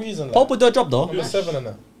for no reason. Like. Pope will do a job though. Number 7 and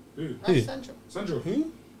that. Who? Who? Sandro.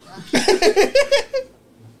 Who?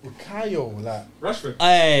 Kyle, like. Rashford.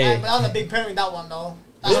 Hey, Hey, but that was a big penalty, that one though.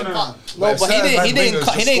 That's a cut. No, but he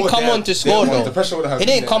didn't come on to score though. The pressure would have He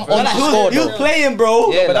didn't come on to he score was though. playing,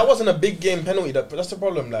 bro. Yeah, But that wasn't a big game penalty. That's the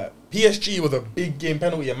problem. Like PSG was a big game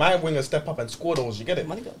penalty, and my wingers step up and score those. You get it?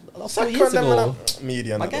 Man, that was 4 Saka years and them ago. and that-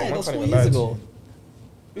 Media. My and guy, that, that man, was can't 4 even years lie to ago.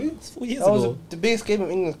 you. It's 4 years That was ago. the biggest game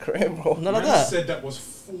of England's career, bro. None of Man that. said that was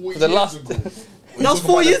 4 The years last- ago. That was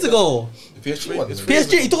 4 years ago. PSG.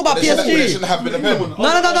 PSG. You talk about They PSG. shouldn't have been a pen. No.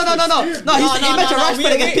 He mentioned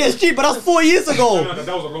Rashford against PSG, but that was 4 years No, ago.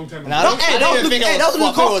 that was a long time ago. Nah, I don't Hey, I that was don't even think hey, that was it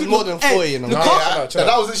was Lukaku. more than 4, you know. Nah, Lukaku. yeah,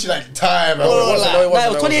 That was literally like time. No, it wasn't, no, it Nah, wasn't,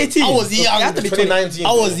 it was 2018. I was young. It had to be 2019.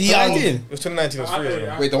 I was bro. young. 2019. It was 2019. It was 3 years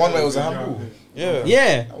ago. Wait, the one where it was a handball? Yeah.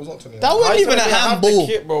 Yeah. That was not 20. That wasn't even a handball.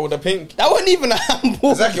 The kit, bro. The pink. That wasn't even a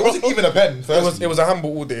handball. Exactly. It wasn't even a pen. It was a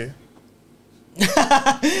handball all day. Look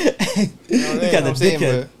at the I'm saying,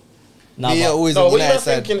 dickhead. bro. Nah, Yeah, but- always No, on what the you nice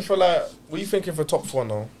side. thinking for like? What you thinking for top 4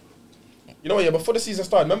 now? You know what? Yeah, before the season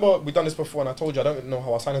started, remember we done this before, and I told you I don't know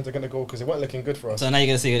how our signings are gonna go because they weren't looking good for us. So now you're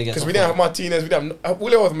gonna see you're gonna get. Because we didn't have Martinez, we didn't have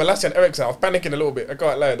all it was Malacia and Eriksen. I was panicking a little bit. I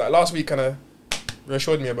can't lie. Like last week, kind of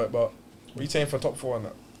reassured me a bit. But what are you saying for top 4 and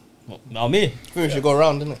that? Now me. I think we should go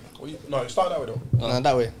around, didn't it? No, start that way though. Nah,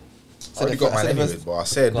 that way. I already got mine said the anyways, first- but I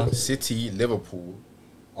said Go on. City, Liverpool,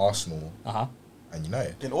 Arsenal, Uh-huh. and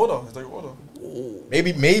United. In order, is that your order?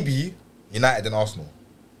 Maybe United and Arsenal,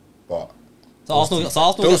 but So Arsenal get those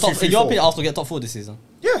top. 2, In your 3, opinion, Arsenal get top 4 this season.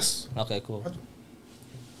 yes. Okay, cool.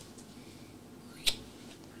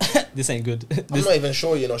 This ain't good. I'm This, not even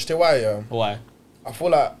sure. You know, still why? Yeah, why? I feel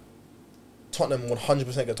like Tottenham would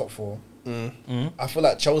 100% get top 4. Mm. I feel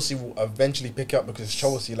like Chelsea will eventually pick up because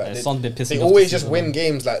Chelsea like Yeah, they, Son's been pissing they me off always this just season, win man.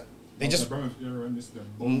 games like they just. Hey, this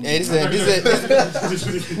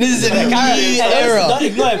is a new Hey, era. Don't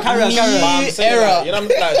ignore him. Carry on. Carry But on. I'm saying, era. like, you know,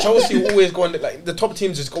 like Chelsea will always go on. Like the top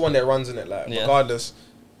teams just go on their runs in it, like Yeah. regardless.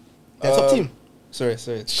 Yeah, top team. Sorry.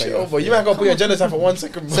 Shit over. You might go put your agenda down for 1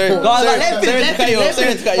 second. Bro. Sorry. Go on, let Sorry to cut you off,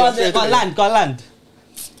 sorry to cut you off, sorry to Go cut on, you off. land. Go on, land.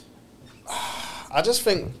 I just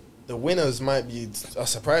think the winners might be a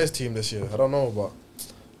surprise team this year. I don't know, but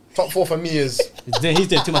top 4 for me is He's doing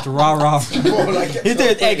too much rah. He's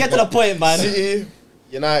doing. Hey, get to the point, man. City,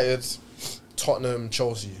 United, Tottenham,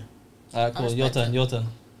 Chelsea. Alright, cool. Your turn. It'll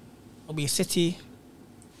be City,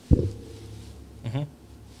 Mhm.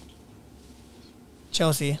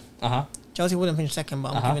 Chelsea. Uh-huh. Chelsea wouldn't finish second,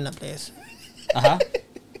 but I'm Uh-huh. giving that place. Uh-huh.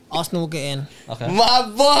 Arsenal will get in. Okay. My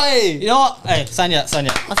boy. You know what? Hey, Sanya.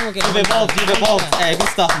 Arsenal will get in. You've evolved. You've evolved. Hey, good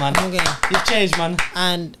stuff, man. Arsenal will get in. You've changed, man.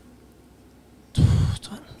 And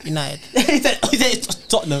United. he said it's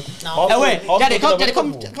Tottenham. No. Hey, wait, Arsenal Daddy,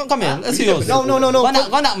 come gonna here. Let's see yours. No. Go on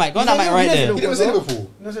that mic right there. He never said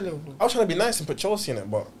Liverpool. No, say Liverpool. I was trying to be nice and put Chelsea in it,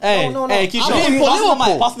 but Hey, No. hey, keep I going. didn't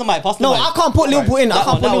put Pass the mic. No, I can't put Liverpool in. I That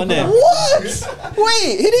can't one, put that one Liverpool. there.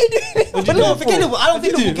 Wait, he didn't. But no, forget Liverpool. I don't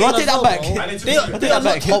think Liverpool. Rotate that back. I need to They do are it. that not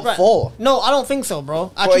back. top Top 4. No, I don't think so,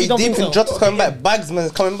 bro. I Bro, actually he's don't deep think in so. Jota's coming back. Bagsman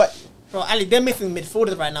is coming back. Bro, Ali, they're missing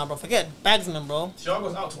midfielders right now, bro. Forget Bagsman, bro.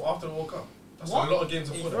 Thiago's out till after the World Cup. That's What? a lot of games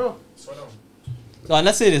before Bro. that. Slow down. Go on,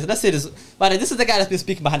 let's see this. By the way, this is the guy that's been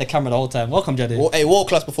speaking behind the camera the whole time. Welcome, Jaddy. Hey, world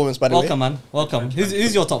class performance, by the way. Welcome, man. Welcome.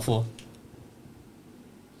 Who's your top 4?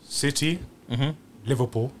 City, Mhm.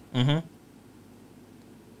 Liverpool, Mhm.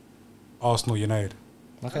 Arsenal, United.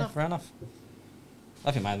 Okay, fair enough.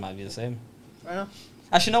 I think mine might be the same. Fair enough.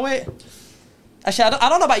 Actually, no wait. Actually, I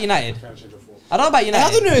don't know about United. Can't change your 4. I don't know about United.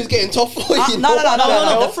 I don't know who's getting top 4. No. you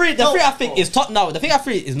know? The three I think is top. No, the thing I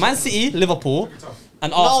think is Man City, Liverpool,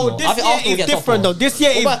 and No, Arsenal. I this think year Arsenal will is get top different 4. though. This year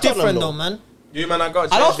What is about Tottenham, different though? though, man. You man, I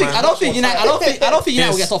got. I don't think United. I don't think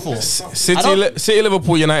United will get top 4. City,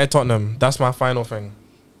 Liverpool, United, Tottenham. That's my final thing.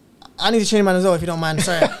 I need to change mine as well if you don't mind.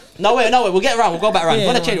 Sorry. No wait. We'll get around. We'll go back around. Yeah,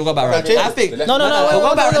 We're gonna no, change. We'll go back around. change I it. think. No, We'll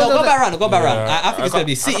go back. no, Go back around. Go back around. Yeah, I think it's gonna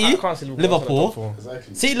be I City, can't see Liverpool,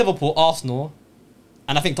 Exactly. City, Liverpool, Arsenal,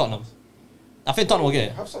 and I think Tottenham. I think Tottenham will get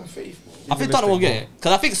it. Have some faith, bro. I think Tottenham will get it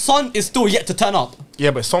because I think Son is still yet to turn up.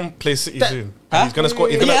 Yeah, but some plays City soon. Huh? And he's gonna score.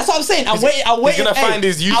 He's gonna, Yeah, that's what I'm saying. I'm waiting. he's gonna find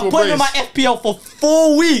his usual I put him in my brace. FPL for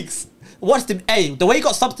 4 weeks. Watched him. Hey, the way he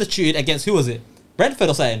got substituted against who was it? Brentford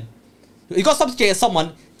or something. He got substituted against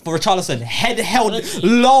someone for Richarlison. Head held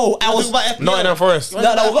low. I was. Nottingham Forest. No,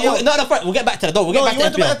 we'll get back to that. We'll get No, back you to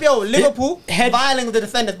want to FPL. FPL. Liverpool, Head- violating with the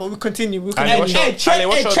defenders, but we continue. We Ali, continue. what's your- Trent,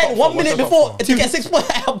 what's your Trent, top 1 four? minute What's your before top to get 6 points.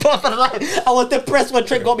 I was depressed when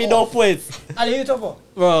Trent got me no points. Ali, who's top 4?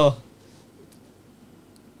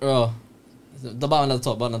 Bro. The button at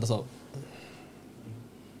the top,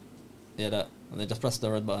 Yeah, that. And then just press the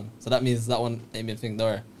red button. So that means that one ain't been thing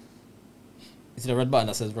there. You see the red button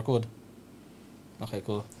that says record? Okay,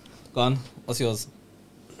 cool. Go on. What's yours?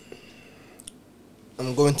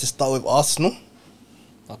 I'm going to start with Arsenal.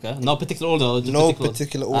 Okay. No particular order. Or just No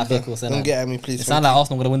particular order. Okay, cool. Say Don't that. get at me, please. It sounds like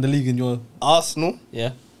Arsenal gonna win the league in your. Arsenal,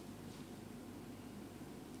 Yeah.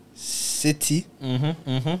 City,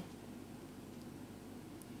 Mm-hmm.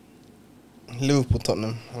 Liverpool,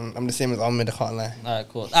 Tottenham. I'm the same as Ahmed, I can't lie. Alright,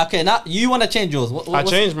 cool. Okay, now you wanna change yours. I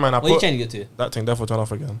changed mine. I What are you put changing it to? that thing definitely turn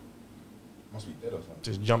off again. Must be dead or something.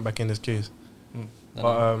 Just jump back in this case. Don't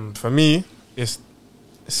But know. for me, it's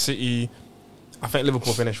City. I think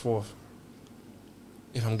Liverpool finished 4th.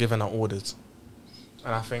 If I'm giving out orders,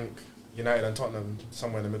 and I think United and Tottenham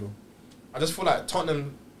somewhere in the middle. I just feel like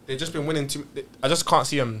Tottenham. They've just been winning. I just can't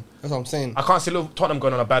see them. That's what I'm saying. I can't see Tottenham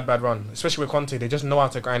going on a bad run, especially with Conte. They just know how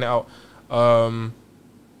to grind it out.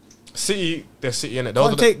 City, they're City in it.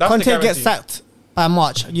 Conte gets sacked by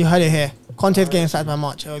March. You heard it here. Conte's getting sacked by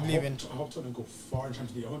March. He's leaving. I hope Tottenham go far in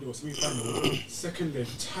Champions League. I hope they go semi-final. Second leg,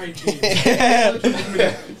 tight game.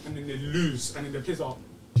 And then they lose. And then the players are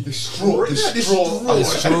Distraught. So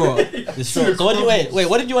what did you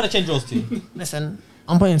what did you want to change yours to? Listen,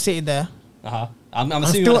 I'm putting City there. Uh-huh. I'm I'm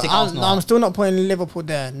assuming you still, want to take Arsenal. I'm still not putting Liverpool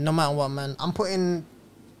there, no matter what, man. I'm putting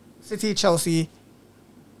City, Chelsea,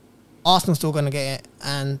 Arsenal still gonna get it,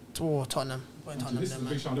 and Tottenham. I'm putting Tottenham This there, is a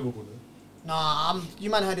man. big shot on Liverpool, though. Nah, you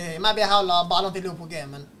man heard it. It might be a howler, but I don't think Liverpool get it,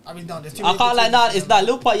 man. I really don't. There's too I many can't good like nah, teams. it's that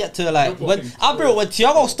Liverpool yet to like Liverpool when can- when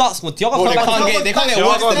Thiago starts Bro, they can't get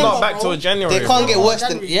worse Thiago's than not back till January. They can't get bro. worse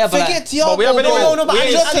than. Yeah, but forget like- Thiago. But we haven't bro. even- No, but we Ali,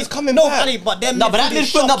 ain't- Jota's coming no, back. Ali, but them No, but that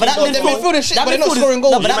midfield, no, but that Bro, the midfield is shit, but they're not scoring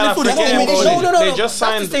goals. No, but that Man, I midfield is forget, bro. No, They no. just That's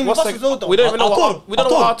signed. the same What's with the? Barcelona. We don't even know Artur,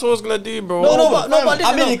 what Artur's gonna do, bro. No, but listen,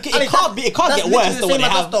 I mean, it Ali, can't get that's worse literally than what they the same as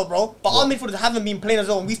us have. though, bro. But our midfielders haven't been playing as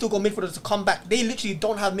well, and we still got midfielders to come back. They literally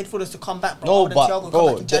don't have midfielders to come back, bro. No, Other than Thiago but come bro,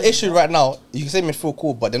 back in the January, issue bro. right now, you can say midfield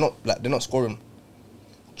cool, but they're not scoring.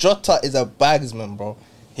 Jota is a bagsman, bro.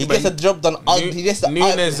 He gets the job done. He gets the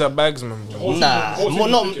Nunes a bagsman, bro. Nah,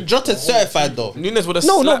 not Jota's certified though. Nunes would have.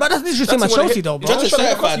 No, but that's literally the same as Chelsea though, bro. Jota's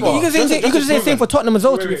certified You though. can say you could say the same for Tottenham as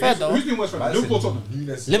well. To be fair though, Who's been worse right now? Liverpool or Tottenham?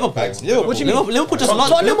 Liverpool. what you mean? Liverpool just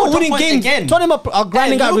lost. Tottenham are winning points games. again. Tottenham are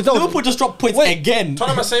grinding out results. Liverpool just dropped points Wait. again.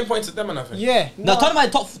 Tottenham are same points as them, and I think. Yeah. No, Tottenham are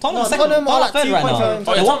top. Tottenham No, second. Tottenham are like third 2 right points now. behind.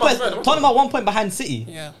 Oh, yeah, They're Tottenham Tottenham are 1 point behind City.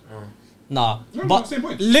 Yeah. Nah, No, but same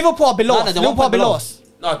point. Liverpool are below No, us. no, they're Liverpool are 1 point below below. us.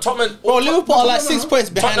 No, Tottenham. Bro, Liverpool are like 6 points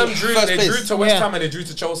behind Tottenham drew. first They drew place. to West Yeah. Ham and they drew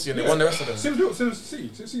to Chelsea and they won the rest of them. Same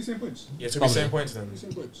City, same points. Yeah, to be same points then.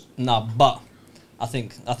 Same points. nah, but I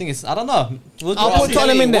think it's I don't know. I'll put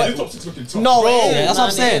Tottenham in there. The top 6 looking top. No, Yeah, that's what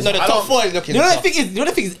I'm saying. No, the I top don't- 4 is looking. You know the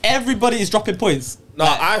tough. thing is, everybody is dropping points. No,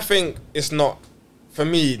 I think it's not. For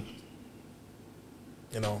me,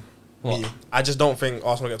 You know, What? me, I just don't think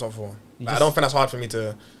Arsenal get top 4. Like, I don't think that's hard for me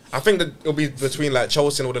to. I think that it'll be between like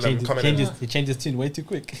Chelsea and all of them coming in. He changed his tune way too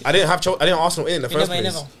quick. I didn't have Arsenal in the You first never,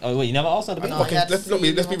 place. never. Oh wait, you never Arsenal? No, Okay, he had let's not be-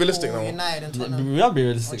 City, let's be realistic Liverpool, now. United and We Tottenham. gotta be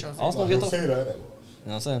realistic. Chelsea. Arsenal Don't get top. say You that. know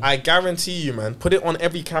what I'm saying? I guarantee you, man. Put it on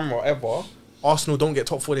every camera ever. Arsenal don't get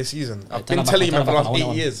top 4 this season. I've turn been it back telling you, on, man, for the turn it last back on, I 8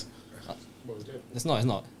 want years. It's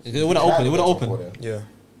not. It wouldn't open. It wouldn't open. Yeah.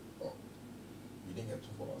 You didn't get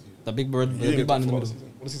top 4 last season. The big bird, You the didn't big get band top in the 4 middle.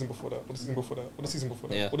 What the season before that? What the season before that? What the season before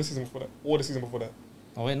that? Yeah. What the season before that? What the season before that?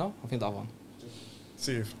 Oh wait, no, I think that one.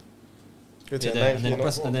 See if. Good Yeah, to and then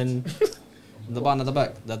press, and then the button at the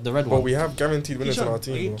back, the red But one. we have guaranteed winners on our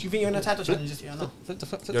Do team. you think you're in a title challenge this year or no?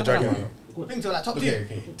 You're dragging me. Think so, like top Okay, 2.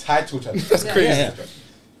 okay. Title challenge. That's Yeah, crazy. yeah.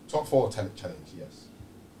 Top 4 challenge, yes.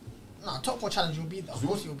 Nah, top 4 challenge you'll be there. Of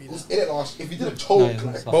course you'll be It there. was in it last. If you didn't choke, No,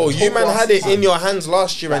 it's not. Bro, you man had it in your hands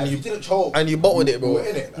last year like, and if you you didn't choke, bottled it, you bro. were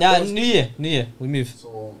in it. Like, Yeah, that was- New Year, we move.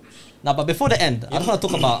 So Now, but before the end, I just want to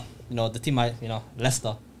talk about the team.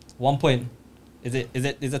 Leicester. 1 point. Is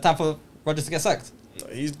it time for Rodgers to get sacked?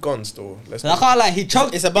 He's gone still. Let's I can't lie. He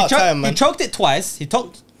choked. It's about he choked, time, man. He choked it twice. He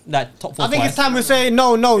choked that top 4 I think twice. it's time we say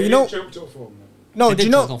no. You know, no. He Do you did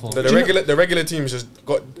choke know? top 4. the regular teams just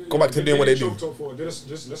go back to doing what they do.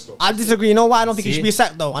 Let's stop. I disagree. You know why? I don't think he See? should be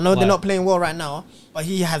sacked though. I know Why? they're not playing well right now, but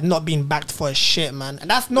he has not been backed for a shit, man. And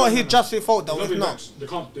that's not his just his fault though. It's not. They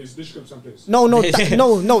can't. They literally couldn't same place. No, They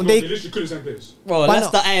they. literally couldn't same place. Bro, Why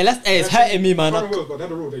Leicester, not? Leicester, it's hurting me, man. But they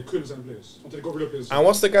had a rule. They couldn't same place until they got rid of players. And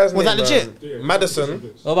what's the guy's Was name? that legit? Yeah, Madison.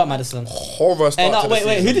 What about Madison? Horror start Hey, to no, the wait. Who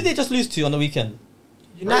season. did they just lose to on the weekend?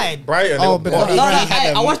 United. Brighton. Oh, they- because No, no, He had hey,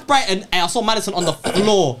 I them. watched Brighton and I saw Madison on the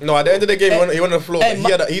floor. No, at the end of the game, he went on the floor. Hey,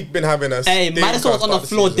 but he'd been having a. Hey, stinker Madison was on the start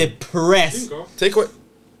floor season. depressed.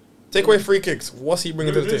 Take away free kicks. What's he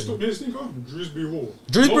bringing to the table? Drewsbury Hall.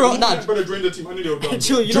 Drewsbury Hall, nah. Better join the team. I knew they were done.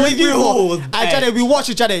 Chill, you know Drewsbury if you Hall for. was Hey, bad. Jade, we watch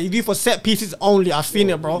it, Jade. If you for set pieces only, I've seen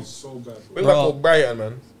it, bro. He's so bad. Bring Bro. back for Brighton,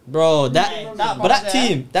 man. Bro, That but that was there.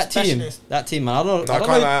 team, that team, man. I don't No, I know.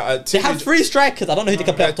 can't lie. They have 3 strikers. I don't know who they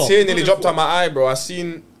can play up top. Tear nearly dropped out my eye, bro. I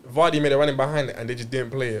seen Vardy made a running behind it and they just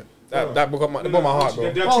didn't play it. That broke my heart,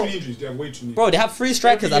 bro. They have too many injuries. They have way too many. Bro, they have 3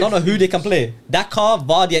 strikers. I don't know who they can play. Dakar,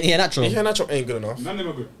 Vardy, and Iheanacho. Iheanacho ain't good enough. None of them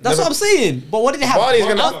are good. That's what I'm saying. But what did they have? Vardy's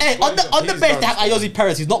gonna- On the He's bench, they done. have Ayoze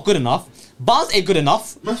Perez. He's not good enough. Barnes ain't good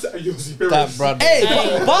enough. That brother.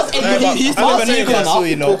 Hey, Barnes ain't good. He's I never Barnes seen ain't good Newcastle, enough.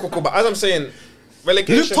 you know. Cool. But as I'm saying,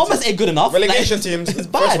 relegation. Luke Thomas ain't good enough. Relegation Like, teams. It's First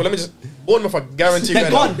of all, bad. let me just. Bournemouth are guaranteed.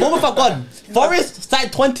 They're gone. Bournemouth are gone. Forest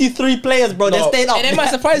started 23 players, bro. They're No. staying up. Hey, they might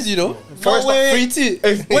surprise you though. Forest wait, 3-2.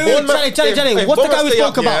 If Wait, Bournemouth- Charlie. if What's the guy we Bournemouth stay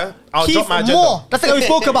spoke up, about? yeah, I'll Keith drop my agenda. Moore. That's the guy we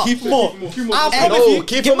spoke about. Keith Moore. I'll No, promise you.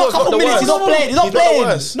 Keith Give him a Moore's not couple the minutes. He's worst. not playing. He's not He's not the playing.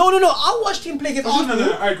 worst. No. I watched him play against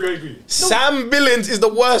Arsenal. I agree. Sam Billings is the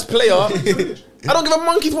worst player. I don't give a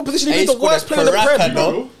monkey's what position. He's the worst player in the Caraca, Prem.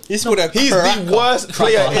 though. He scored a He's cracker. the worst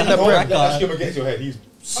player in the Prem. Let's give him against your head. He's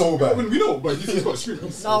so bad. We know, but he's got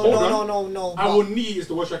experience. No. I will need is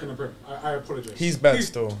the worst track in the Prem. I apologize. He's bad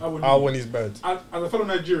still. I win he's bad. As a fellow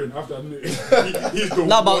Nigerian, after admit he's the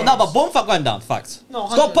No, but worst. Bournemouth are going down. Facts. No,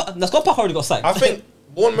 Scott Parker already got sacked. I think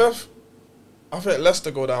Bournemouth. I think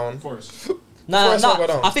Leicester go down. Forest. Nah.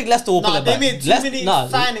 I think Leicester will pull it They back. made too many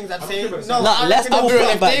signings. I'd say. Nah, Leicester will pull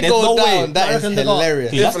it If back. they There's go no way. down, that is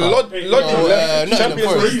hilarious. Yeah. If Loddy left, no,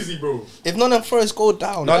 Champions no, League. Crazy, bro. If none of Forest go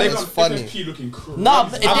down, No, that they- is funny. FFP looking crazy. Nah,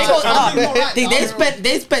 if they go I'm down, right.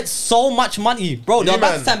 they spent so much money, bro. They're Yeah,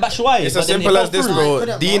 about to man. sign Batshuayi. It's but as then simple it as fell this, through. bro.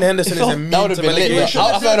 couldn't, Dean bro. Henderson is That immune That would to have been lit. relegation.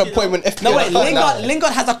 I've had a point when FPL. No wait,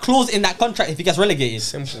 Lingard has a clause in that contract if he gets relegated.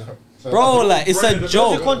 Simple. Bro, like it's a Brandon,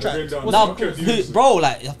 joke. contract? Now, bro,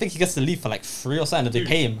 like I think he gets to leave for like 3 or something if they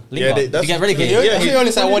pay him. Yeah, Lingard, if he get relegated. Yeah, He only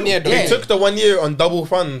signed 1 year though. Yeah. He took the 1 year on double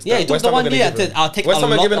funds. Yeah, that he took West the Ham are 1 gonna year give him. to- I'll take West a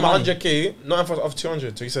Ham are lot giving him of money. 100k, not of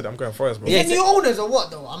 200. So he said, "I'm going Forest, bro." Yeah, The new owners or what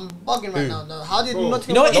though? I'm bugging right now. Though. How did not?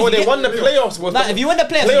 You know what? No, If you they get- won the playoffs. Nah, if you win the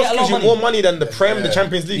playoffs, you get a lot gives of you money. more money than the Prem, the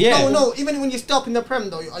Champions League. Yeah. No. Even when you stay up in the Prem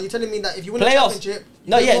though, are you telling me that if you win the Playoffs. championship?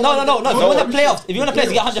 No, you yeah, get no. more money? If you win the playoffs, you get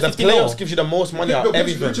The 150 mil. playoffs gives you the most money out of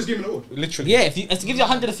everything. Richest game in the world. Literally. Yeah, if it gives you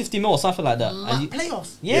 150 mil or something like that. And you-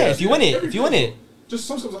 Playoffs. yeah, if you win it. Just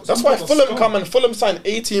some That's why Fulham come and Fulham signed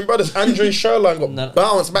 18 brothers. Andre Sherlock got No.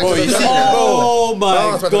 bounced back Bro, to the you see- championship. Oh my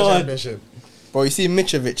Bounced back to the god. championship. Bro, you see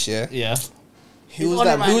Mitrovic, yeah? Yeah. He was on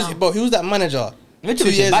that. it right now. Bro, he was that manager. Mitrovic 2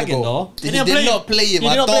 is years bagging, ago. though. He didn't did play not him. play him. He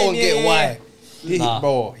I didn't play don't him, get yeah, why. Nah.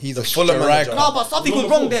 Bro, he's a Fulham striker. manager. No, but something was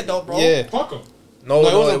wrong there though, bro. Yeah. Parker. No, No,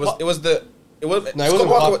 it no, wasn't it was Pa- it was the it was No, it Scott wasn't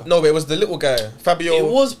Parker- Parker. No, but it was the little guy, Fabio. It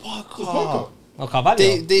was Parker. Oh, Carvalho.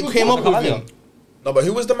 They came up with Carvalho. him. No, but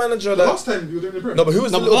who was the manager? The That, last time you were doing the Prem. no, but who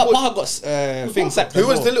was No, the but little? Parker got thing sacked. Who as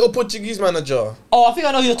was well. the little Portuguese manager? Oh, I think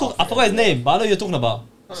I know who you're talking. I forgot his name, but I know who you're talking about.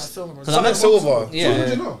 Silver.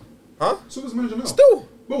 Yeah. Huh? Silver's manager now. Still.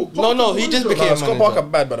 Bro, No, he just became Scott manager. Parker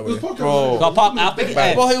bad, by the way. Bro. Scott Parker, I think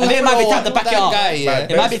Bro, he was it might be time to back it up. guy, yeah.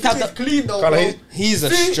 It might be time to. Clean though. Carla, bro. He's a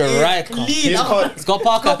striker. He's called. Scott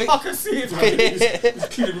Parker, I think. Fucking see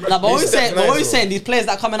it. Nah, but what we He's saying, stepping what we nice, saying, these players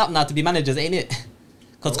that are coming up now to be managers, ain't it?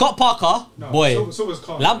 Because Scott Parker, boy, Silver's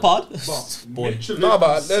calm. Lampard, But boy. Mitrovic No,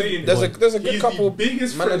 but is saying there's a it. good He's couple the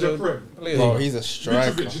biggest threat manager of the Prem. players. Bro, he's a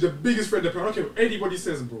striker. Mitrovic is the biggest threat of the Prem. I don't care what anybody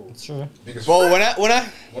says, bro. Sure. Biggest Bro, threat. when I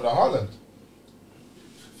What, the Haaland?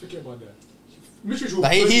 Forget about that. Mitrovic will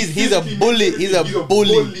Like, he's a physically bully. make He's a Mitrovic.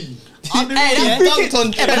 bully. Hey,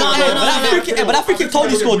 that free kick, but that free kick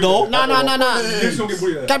Tony scored though. No. He's not getting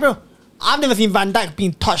bullied like that. Gabriel, I've never seen Van Dijk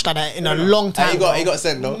being touched like that in a long time. He got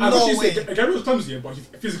sent though. I No wish way. he said Gabriel's clumsy, but he's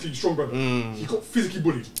physically strong, brother. He got physically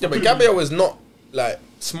bullied. Yeah, but Gabriel is not like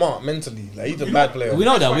smart mentally. Like he's a bad player. We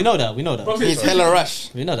know that. But I'm saying, He's hella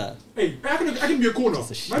rush. We know that. Hey, I can be a corner.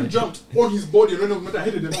 Man jumped on his body and ran over that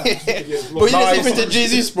headed him. But he didn't even to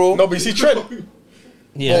Jesus, bro. No, but you see Trent.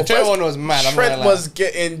 Yeah. Trent one was mad. I'm not Trent gonna lie. was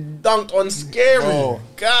getting dunked on scary. Bro.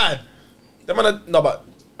 God. The man, no, but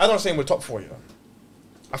as I'm saying, we're top 4, yeah.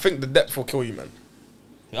 I think the depth will kill you, man.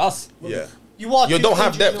 Us. Yeah. You You don't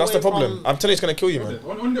have depth. That's the problem. I'm telling you, it's gonna kill you, man.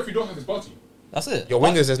 Only if you don't have his party. That's it. Your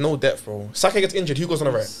wingers, there's no depth, bro. Saka gets injured. Who goes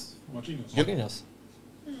on the right? Marquinhos. Marquinhos.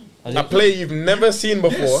 A player you've never seen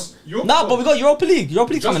before. Yes, Nah, but we got Europa League.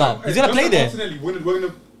 Europa League coming up. He's gonna play there. We're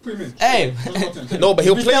gonna put him in. Hey. No, but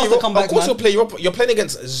he'll If he play fails to Europa. come back, Of course, man. he'll play Europa. You're playing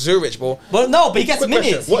against Zurich, bro. But no, but he gets Quick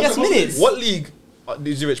minutes. He question. gets minutes. What league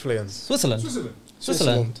do Zurich play in? Switzerland.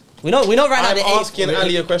 Switzerland. We know right now. I'm the asking eight-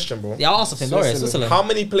 Ali a question, bro. Yeah, I'll ask him. Don't worry, Switzerland. How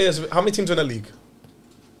many teams are in the league?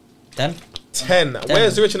 10, 10. Where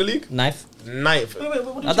is Zurich in the league? 9th.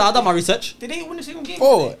 9th. I done my research. Did they win the second game?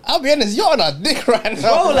 Bro, I'll be honest, you're on a dick right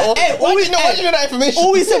now. Bro, like, hey, why do you know that information?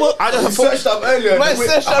 All we said was. I just Searched up earlier. Man,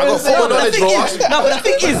 searched I got up football But knowledge, the bro. thing is, no, but the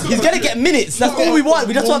thing is, he's gonna get minutes. That's all we want.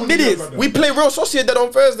 We just want minutes. We play Real Sociedad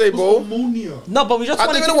on Thursday, bro. Ammonia. No, but we just I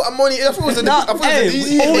want don't him even know to. what money. I thought it was a Nah, I thought it was a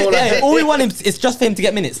easy, bro. Like, all we want him is just for him to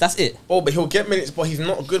get minutes. That's it. oh, but he'll get minutes, but he's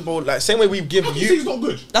not good, bro. Like same way we give How can you say you. he's not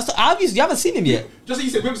good? That's obvious. You haven't seen him yet. Just like you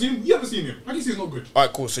said, we haven't seen him. You haven't seen him. How can you say he's not good?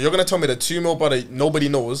 Alright, cool. So you're gonna tell me the 2 mil brother nobody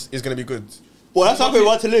knows is gonna be good. Well, that's how we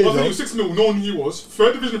want to lose, I'll tell though. you 6 mil, no one knew he was.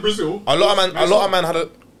 3rd division in Brazil. A lot of man had a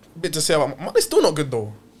bit to say about. Man, it's still not good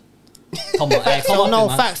though. Come on, hey, come Oh, on, no,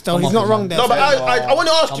 man. facts though. Come He's on, not man. wrong there. No, but I want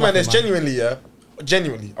to ask you, Come man. on, This man. genuinely, yeah.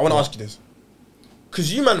 Genuinely, I want to ask you this. Cause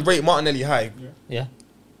you man rate Martinelli high. Yeah.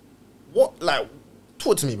 What like?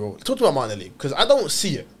 Talk to me, bro. Talk to me about Martinelli, cause I don't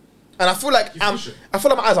see it, and I feel like He's my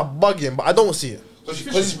eyes are bugging, but I don't see it. So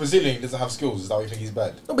because he's Brazilian, he doesn't have skills. Is that why you think he's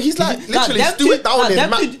bad? No, but he's like Nah, literally them Stuart two- down nah, in them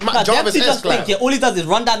Matt two- nah, them Jarvis two just esque. think, Like. yeah, all he does is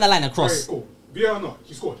run down the line and Alright, cross. cool. VAR or not,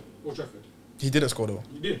 he scored. Old Trafford. He didn't score though.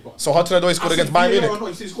 He did, but. So how do I know he scored I against said Bayern VAR or Munich? not,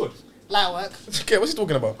 he said he scored. Light work. Okay, what's he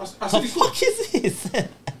talking about? I What said the he scored. fuck is this?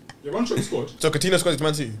 Yeah, one shot he scored. So Coutinho scored against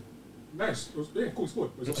Man City. Nice. It was, yeah, cool, he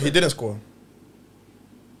scored. It was He offside. didn't score,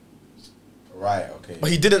 Right. Okay.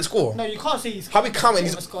 but he didn't score. No, you can't say he's. How we counting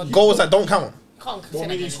these scored. goals that don't count? Can't Well, I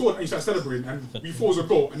mean, he consider scored and he started celebrating, and we thought it was a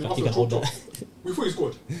goal, and then after He the can choked hold off. We thought he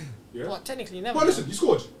scored. Yeah. What? Technically, never. Well, listen, he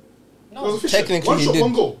scored. That No, was efficient. Technically, one he shot, did.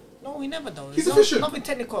 one goal. no, we never though. He's There's efficient. Nothing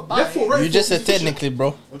technical about Left foot, it. right You just foot, said he's efficient. technically,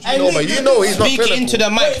 bro. No, but you know he's not Speak clinical. into the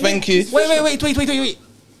mic, thank you. Wait.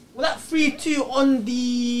 Was that 3-2 on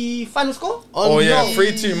the final score? Oh yeah, No.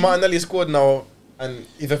 3-2. Martinelli scored now, and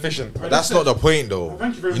he's efficient. That's not the point, though.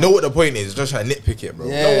 Thank you very You know much. what the point is? Just try to nitpick it, bro.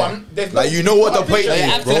 Yeah. No one. Like you know what the point You're is,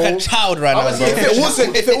 acting like a bro. child right now, bro.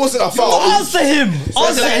 If it wasn't a foul, Answer him.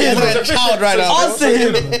 Answer him. You're a child right now. Answer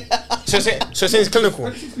him. So you're saying he's clinical.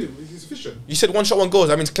 He's efficient. You said 1 shot, 1 goal.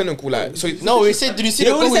 That means clinical, like. So No, he said, did you see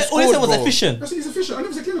the All goal he he said, all he said scored, was bro? efficient. I said he's efficient. I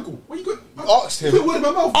never said clinical. What you got? Asked him. Put a word in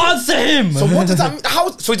my mouth. Answer him. So what does that mean? How?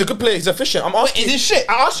 So he's a good player. He's efficient. I'm asking. is he shit?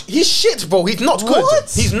 I asked. He's shit, bro. He's not good. What?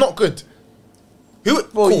 He's not good. Who?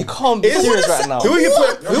 Bro, you can't be Is- serious right now. Who are you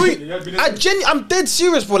putting? Who are Yeah, you? I'm dead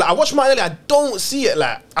serious, bro. Like I watch Martinelli. I don't see it.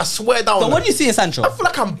 Like I swear down. So like, what do you see in Sancho? I feel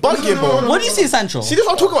like I'm bugging, bro. What do you see in Sancho? See, this is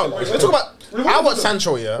what I'm talking about. Let's talk about. I watch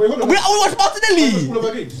Sancho, yeah. Wait, hold on. We watch Martinelli. All of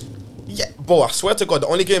our games. Yeah, bro. I swear to God, the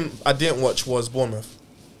only game I didn't watch was Bournemouth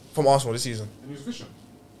from Arsenal this season. And he was efficient.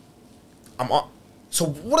 So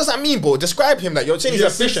what does that mean, bro? Describe him. Like you're saying he's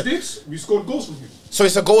efficient. This, we scored goals from him. So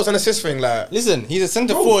it's a goals and assist thing, like. Listen, he's a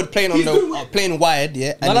centre Bro, forward playing on he's the doing what- playing wide,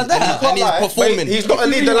 yeah, and, Not like that. and he's Can't lie. performing. Wait, he's not a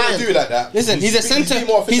lead the line. Do like that. Listen, he's a centre. be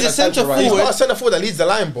more He's a efficient centre than Sancho, right? He's forward. not a centre forward that leads the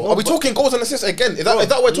line, bro. Are we talking goals and assists again? Is that what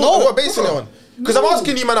we're talking? No. What we're basing it on? Because I'm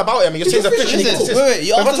asking you, man, about him. And you're saying he's efficient. Listen, He assists. wait,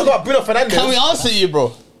 you If I asked talk him- about Bruno Fernandes, Can we answer you,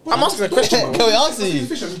 bro? I'm asking a question, Can bro. we answer you?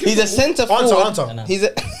 He's a centre forward. Answer. He's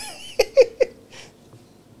a.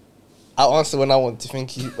 I'll answer when I want to.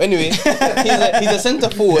 Thank you. Anyway, he's a centre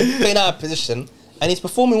forward playing out of position, and he's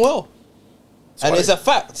performing well. And it's a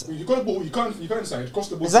fact. You got the ball. You can't inside. Cross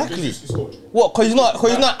the ball. Exactly. He scored. What? Because he's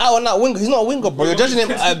not out on that winger. He's not a winger, bro. You're judging him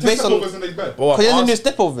based on. Because he doesn't do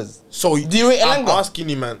step overs. So do you rate I'm Elanga? asking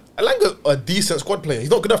you, man. Elanga's a decent squad player. He's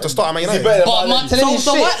not good enough to start at Man United. But Martinelli is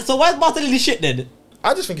shit. So why is Martinelli shit then?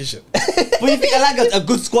 I just think he's shit. But you think Elanga's a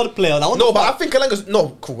good squad player? Now, No, but I think Elanga's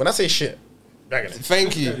cool. When I say shit, dragging it.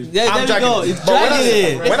 Thank you. Yeah, I'm there we go. dragging It's it. But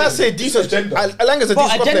dragging it. when I say decent, Elanga's a Bro, decent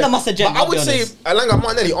squad agenda player. must agenda, But I would I'll be say honest. Elanga and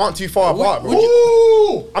Martinelli aren't too far apart,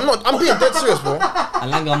 bro. I'm being dead serious, bro.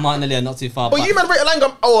 Elanga and Martinelli are not too far. But you man rate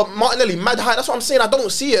Elanga or Martinelli mad high. That's what I'm saying. I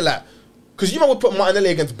don't see it like. Because you man would put Martinelli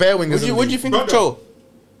against bare wingers. What do you think of Cho?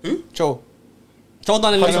 Who? Cho. Cho's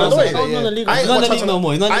not in the league no more. Hudson-Odoi? not in the league. I ain't He's not in the watched league no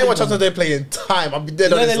more. He's not in the I ain't league watched no Hudson-Odoi play in time. I'll be dead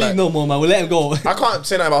He's on not in this. the league no more, man. We'll let him go. I can't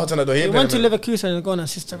say that about Hudson-Odoi. He ain't went to playing, man. Leverkusen and got an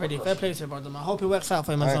assist already. Fair play to you, brother. I hope it works out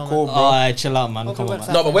for him as well. Cool, man. bro. Alright, chill out, man. Okay, Come on, works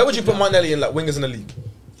man. No, but where would you put Martinelli in like wingers in the league?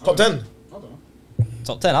 Top 10? I don't know.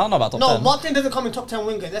 Top 10? I don't know about top No, 10. Martin doesn't come in top 10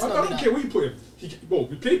 winger. That's I not don't that. care where you put him. Bro,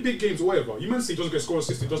 we play big games or whatever. You man say he doesn't get score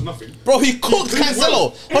assist, he does nothing. Bro, he cooked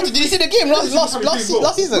Cancelo. Did you see the game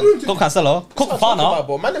last season? Cook Cancelo. Cook Fofana.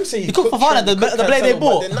 Bro, man, them say He cooked Fofana, the play they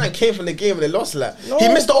bought. The 9 came from the game and they lost that. He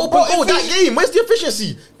missed the open goal that game. Where's the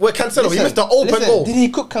efficiency? Where Cancelo, he missed the open goal. Did he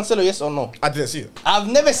cook Cancelo? Yes or no? I didn't see it. I've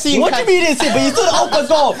never seen. What do you mean you didn't see? But you saw the open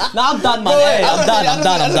goal. Nah, I'm done, man. Hey,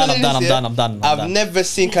 I'm done. I've never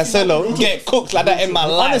seen Cancelo get cooked like that in my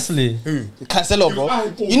life. Honestly. Cancelo,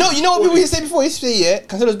 bro. You know what people used to say before? He used to say, yeah,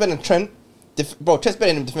 Cancelo's better than Trent. Bro, Trent's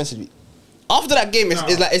better than him defensively. After that game,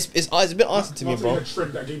 it's been answered to me, bro.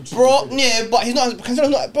 Bro, yeah, but he's not. Cancelo's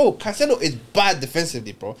not, bro. Cancelo is bad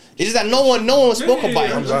defensively, bro. It's just that no one spoke about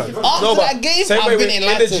him. After that game, I've been in the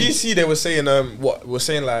enlightened. GC, they were saying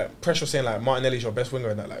Press was saying like Martinelli's your best winger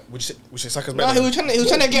and that, like which is Saka's better. No, he was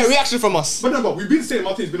trying to get a reaction from us. But no, but we've been saying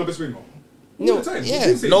Martin's been our best winger. No, All the time. yeah. We've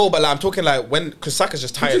been saying No, but like I'm talking like because Saka's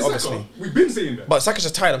just tired, obviously. We've been saying that. But Saka's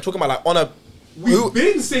just tired. I'm talking about like on a. We've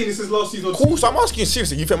been saying this since last season. Cool, so I'm asking you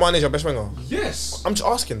seriously. You think Martin's your best winger? Yes. I'm just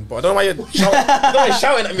asking, but I don't know why you're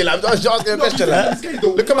shouting at me. Like, I'm just asking a question. Like,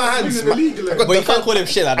 look at my hands. In the league, like. But you can't call him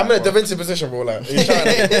shit like that. I'm in a defensive position, bro. Like,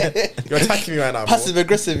 you're attacking me right now, bro. Passive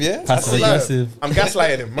aggressive, yeah. Passive aggressive. I'm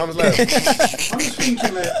gaslighting him. Mum's lying. I'm just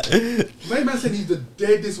thinking like, my man said he's the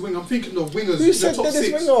deadest winger. I'm thinking of wingers Who in said the top this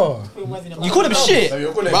 6. winger? You called him shit.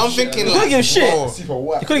 But I'm thinking You couldn't give him shit. You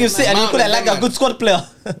couldn't give him shit and you could have like a good squad player.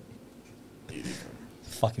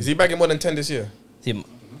 Is he bagging more than 10 this year?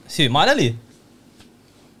 See, Martinelli.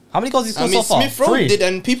 How many goals he I scored mean, so far? Smith Rowe 3. did,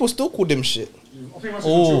 and people still called him shit. I think he scored 2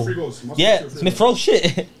 or 3 goals. Yeah, Smith Rowe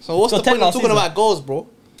shit. So what's the Scored 10 point of last talking season. about goals, bro?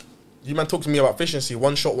 You man talk to me about efficiency,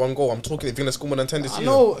 1 shot, 1 goal. I'm talking if you're gonna score more than 10 this I year.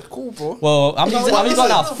 know, cool, bro. Well, how many got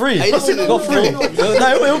now? 3. Hey, listen, Go 3. No,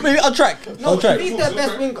 we'll be on track. No, On track. if he's their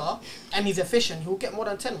best winger and he's efficient, he'll get more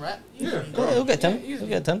than 10, right? Yeah, Yeah, he'll get 10. He'll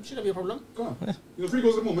get 10. Shouldn't be a problem. Go on. He's 3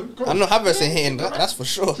 goals at the moment. Go on. I'm not Havertz ain't hitting that, that's for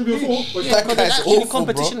sure. Should be a 4. But Yeah, That because guy's there's actually awful,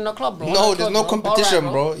 competition bro. in the club, bro. No, That there's club, no competition,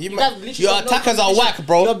 Alright, bro. guys literally Your got no attackers are competition. whack,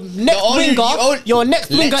 bro. Your next winger, your next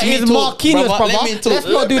winger Let me is talk, Marquinhos, brother. brother. Let me talk. Let's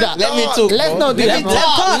not do that. Let me talk, Let's bro. not do Let that, me bro.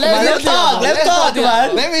 talk, man. Let's talk,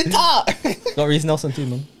 man. Let me talk. Got Reece Nelson too,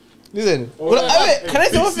 man. Listen. Oh, yeah. Wait, can I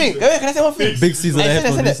say one thing? Wait, can I say one thing? Big season Hey, ahead for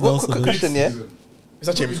send it, Reece send it. One quick Nelson. question, yeah? It's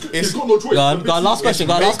actually He's got no choice. Go on, last question.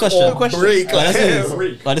 Go on, last question. Question. break. Go on, let's do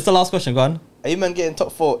this. Go on, this is the last question. Go on. Are you man getting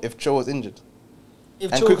top 4 if Cho was injured?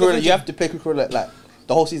 If And Chilwell Cucurella, gets you have to play Cucurella like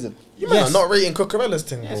the whole season. You man are not rating Cucurella's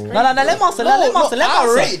thing, bro. No, let him answer. Let him answer. Let him I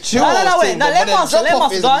answer. rate Chilwell's No, wait. thing, No, but let him the answer. Let him drop-off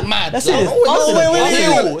answer. is Go on. mad, Let's like, see this. no, Answer wait, this. wait, Answer wait,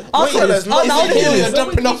 this. wait. Answer this. Wait, Oh, now Listen, hear you're this.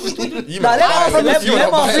 jumping off. Nah, let him answer. Let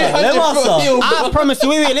him answer. Let him answer. I promise you,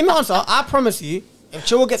 wait, let me answer. I promise you, if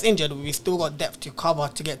Chilwell gets injured, we still got depth to cover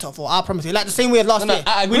to get top 4. I promise you. Like the same way as last No, year.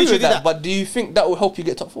 I We agree literally with did that, but do you think that will help you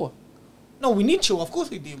get top 4? No, we need Chilwell. Of course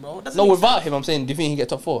we do, bro. Doesn't No, make without sense. him, I'm saying, do you think he can get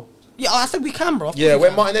top 4? Yeah, I said we can, bro. Of Yeah, course we when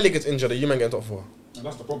can. Martinelli gets injured, are you man getting top 4? And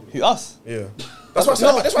that's the problem. Who, us? Yeah. That's what I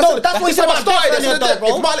said. No, That's no, that's what he said about depth earlier, though,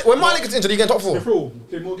 bro. When Marley gets injured, he gets top 4. Smith Rowe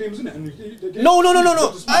play more games, innit? And No.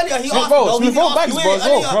 Earlier he asked. Rowe, no, Smith he Rowe asked- bags, wait, bro, earlier-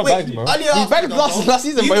 Smith Rowe wait, bags, bro. earlier- He bagged last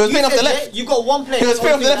season, but he was playing off the said, left. yeah, you got one player. He was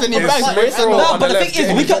playing off the left and he bagged, bro. Mason Rowe No, on but the the left, thing is,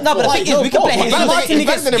 yeah. we can. No, but the thing is, we can play If Jesus. Martin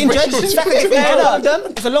gets injured, Saka gets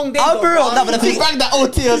injured, it's a long day. I'm though, real. bro. No, but the He thing, bagged that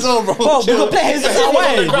OT as well, bro. bro, we can play Jesus out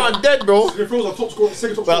wide. Ground dead, bro. Smith Rowe's our top scorer,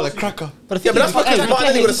 second top Well, scorer. the cracker. But the Yeah, thing but is, that's because we can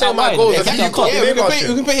Martinelli play would have Jesus same amount of out goals wide. as Exactly. you can't. Yeah,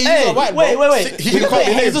 we can play Jesus Hey, out wide, bro. wait. He We can can't play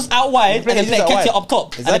be named. Jesus out wide and then Jesus play out Ketia wide. up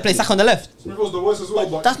top and then play Saka on the left. Smith Rowe's the worst as well,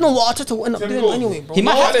 but That's not what Arteta will end up 10 doing goals. anyway, bro. He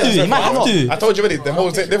might have to. He might have to. I told you already, the whole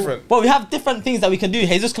thing different. But we have different things that we can do.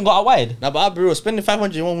 Jesus can go out wide. Nah, but I'll be real. Spending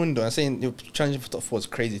 500 in one window and saying you're challenging for top 4 is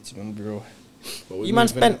crazy to me. I'll be real. You man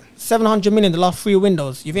spent 700 million the last 3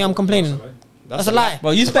 windows. You think I'm complaining? That's a lie.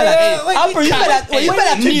 Bro, you spent that. Bro, you spent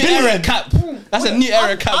that 2 billion. cap. That's a new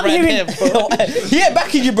era cap I'm right hearing- there, bro. He ain't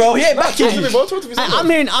backing you, bro. He ain't backing you.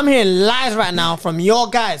 I'm hearing lies right now from your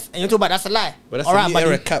guys, and you're talking about that's a lie. But that's All a right, new buddy.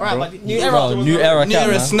 era cap, All right, bro. buddy. New era. Bro, new era New cap,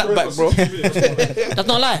 era man. snapback, bro. That's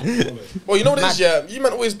not a lie. Well, you know what it is, yeah. You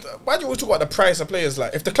man always. Why do you always talk about the price of players?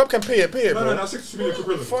 Like, if the club can pay it, bro. No, that's 62 million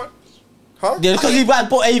equivalent. Fuck. Huh? Yeah, because he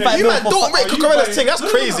bought 85 You million man don't rate Cucurella's thing. That's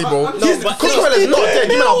crazy, bro. He's Cucurella's not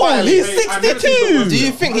dead. You man are violent. He's I've never seen 62. Do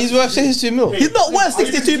you think he's worth 62 mil? He's not worth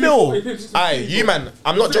 62 mil. Aye, you man.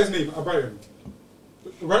 I'm not What's his joking. name at Brighton?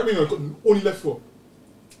 The right winger got only left foot.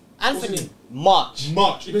 Anthony. March.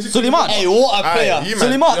 March. Solly March. Hey, what a player. Aye, you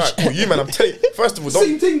Solly man. March. Right, cool, you man. I'm telling you. First of all,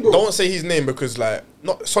 Same thing, bro. don't say his name because like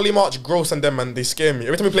not Solly March, Gross and them man. They scare me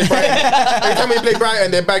every time we play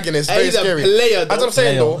Brighton. They're bagging. It's very He's a scary. player, As I'm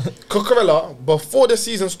saying though, Cucurella before the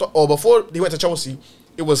season started or before he went to Chelsea.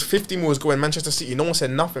 It was 50 mil was going Manchester City. No one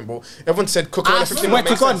said nothing, bro. Everyone said Cucurella 50 mil Swear to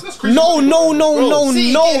makes God. sense. No.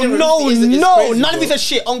 City getting released is crazy, None of bro. it is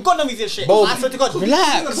shit. On God, none of it is shit. Bro, I swear to God.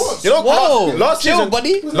 Relax. You know, Whoa. last Chill, season,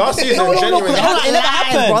 buddy. Last season, No, genuinely. it never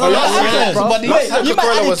happened. bro. Last Never season, happened, bro. last season, You might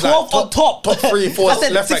Cucurella add was 12 like on top. top 3, 4 I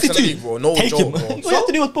said left backs in the 62. league, bro. No Take joke, him. bro. All you have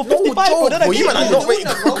to do was put 55 No for joke, bro. You man are not rating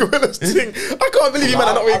that, bro. Cucurella's thing. I can't believe you man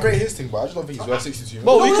are not I rating. rate his thing, but I just don't think he's worth 62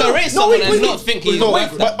 Bro, mil. we can rate someone and not think he's No,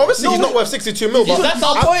 worth but obviously he's not worth 62 mil. But That's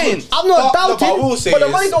our point. I'm not But I doubting. will say But the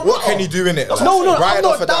is, money don't what matter. can he do in it? No, Right I'm off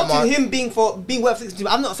not of that doubting man. him being worth 62.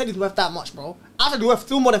 I'm not saying he's worth that much, bro. I said he's worth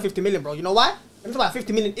still more than 50 million, bro. You know why? It's about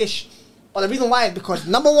 50 million ish. But the reason why is because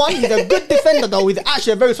number one, he's a good defender though. He's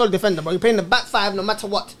actually a very solid defender, bro. He's playing the back 5 no matter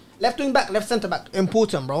what. Left wing back, left centre back,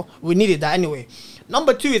 important, bro. We needed that anyway.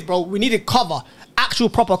 Number 2 is, bro, we needed cover, actual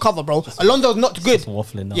proper cover, bro. Alonso's not good.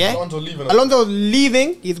 Waffling now. Yeah, Alonso leaving. Alonso's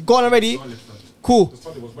leaving. He's gone already. Cool. The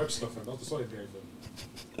solid was Webster, fam. That was the solid game, fam.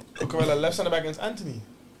 Cucurella left centre back against Anthony.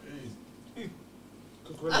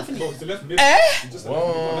 Anthony. Bro, it's the left mid. Eh? He's just a left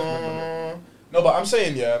mid, not left back, man. No, but I'm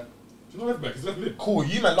saying, yeah, He's not left back, he's left mid. cool.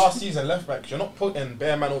 You man last season left back. You're not putting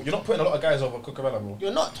bare man. You're not putting a lot of guys over Cucurella, bro.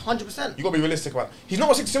 You're not 100%. You gotta be realistic about it. He's not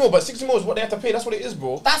worth 60 mil, but 60 mil is what they have to pay. That's what it is,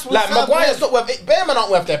 bro. That's what like fair Maguire's play. not worth it. Bare man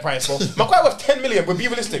aren't worth their price, bro. Maguire worth 10 million. We'll be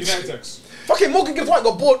realistic. United X. Fucking Morgan Gibbs White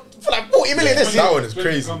got bought for like 40 million this That year. one is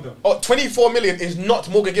crazy. Calm down. Oh, 24 million is not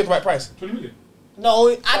Morgan Gibbs White price. 20 million.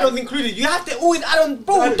 No, add-ons included. You have to always add on,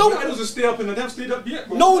 bro. I Don't. don't stay up and they haven't stayed up yet,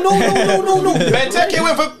 bro. No. Benteke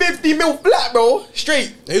went for 50 mil flat, bro.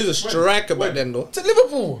 Straight He was a striker back then, though. to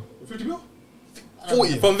Liverpool. 50 mil?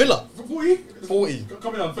 40. From Villa. 40? 40.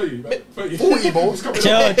 Coming on 30. 30. 40, bro. It's coming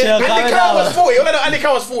Chill, on. chill, calm Andy it Carroll was down. 40. Oh, no, Andy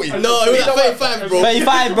Carroll was 40. No, he was at 35, bro.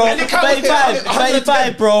 35, bro. Andy Carroll was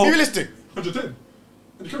 35, bro. Be realistic. 110.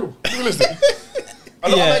 And the Carroll. Be realistic. A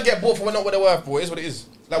lot Yeah. of men get bought for not what they're worth, bro. It is what it is.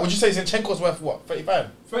 Like, would you say Zinchenko's worth what? 35?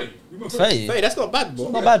 30. We went 30. Hey, Hey, that's not bad, bro.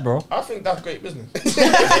 not bad, bro. I think that's great business.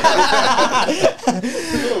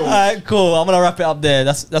 Alright, cool. I'm gonna wrap it up there.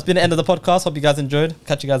 That's been the end of the podcast. Hope you guys enjoyed.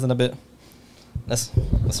 Catch you guys in a bit. Let's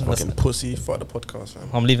Fucking pussy for the podcast, man.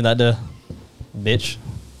 I'm leaving that there. Bitch.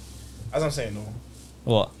 As I'm saying, no.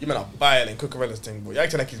 What? You man are violating Cucurella's thing, bro. You're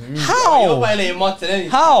acting like he's me. You're How? violating Martinelli.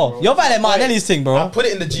 How? You're violating Martinelli's thing, I bro. put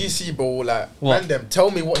it in the GC, bro. Like, What? random. Tell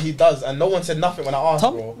me what he does, and no one said nothing when I asked,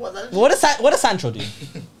 Tom? bro. What does Sancho do?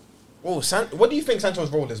 Bro, what do you think Sancho's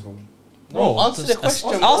role is, bro? Bro, Answer the question.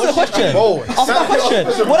 Answer the question. Bro, Answer the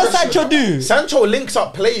question. What does Sancho do? Sancho links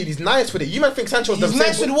up play. He's nice with it. You man think Sancho's the He's same?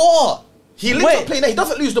 nice with what? He links Wait. up play. Now he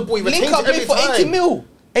doesn't lose the ball. He retains Link up it every play for time. 80 mil.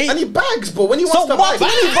 And he bags, bro. When he So wants to bag.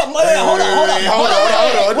 Martinelli, hold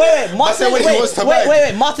on.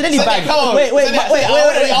 Wait, Martinelli bags.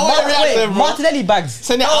 Wait, Martinelli bags.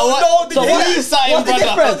 Send it So out. what's the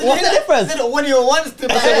difference? What's the difference? When you want to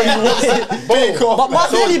But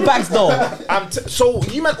Martinelli bags though. So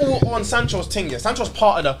you man all on Sancho's thing, yeah? Sancho's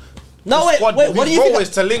part of the No, wait, squad, wait, bro. what do His you role think? is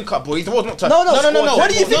to link up, bro. His role is not to No. score What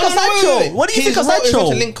do you think of Sancho? What do you think of Sancho?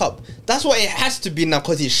 To link up. That's what it has to be now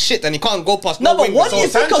because he's shit and he can't go past. No, but wingers. what do you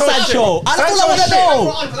So think of Sancho's Sancho? shit. That's all I want to Sancho's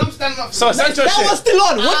know. I'm standing up. So Sancho That shit. was still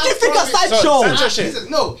on. What do you think of So, Sancho? Sancho shit.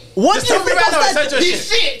 No. What Just do you tell me think right of now, Sancho? Sancho He's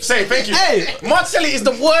shit. shit. Say thank you. Hey. Martinelli is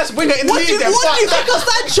the worst winger in the What do league. you think of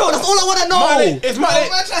Sancho? That's all I want to know. It's Martinelli.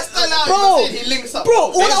 Manchester now. Bro, He links up. bro,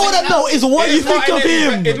 all I want to know is what you think of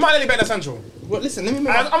him. It's Martinelli better than Sancho. Well, listen, let me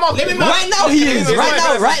make Right now he is.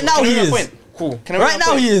 Right now he is. Cool. Can I make Right my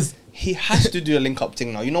now point? he is. He has to do a link up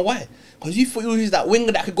thing now. You know why? Because you thought he was that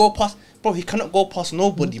winger that could go past. Bro, he cannot go past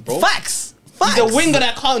nobody, bro. Facts. He's a winger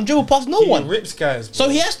that can't dribble past no one. He rips guys. So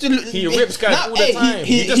he has to. He rips guys all the time.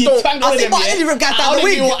 He just don't. twanged I with see them, Martinelli rip guys down the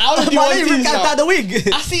wing. Martinelli rip guys down the wing.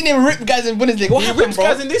 I seen him rip guys in Bundesliga. What He happened, rips bro?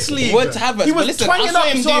 guys in this league. What happened? He was Listen, twanging I saw up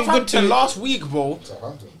him doing good Southampton too. last week, bro.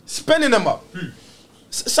 Spinning them up.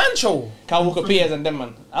 Sancho. Kyle Walker-Peters and them,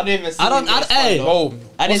 man. I don't even see I don't- him get hey. spun, though. Oh,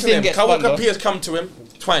 I didn't see him get Kyle spun, though. Walker-Peters come to him,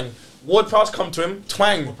 twang. Ward-Prowse come to him,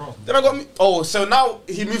 twang. Then I got me. Oh, so now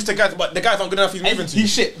he moves to guys, but the guys aren't good enough. He's moving to. He's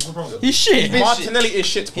shit. He's shit. Martinelli is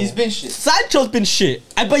shit. Bro. He's been shit. Sancho's been shit.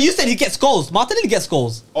 But you said he gets goals. Martinelli gets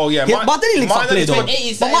goals. Oh yeah, Martinelli links up play though.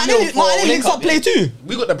 Martinelli's But Martinelli links up play too.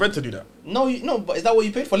 We got the bread to do that. No, but is that what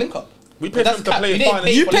you paid for link up? We paid for him to play his part in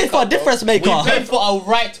the You for paid link for a up, bro. difference maker. You paid for a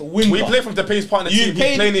right winger. We play from to play his part in the You team.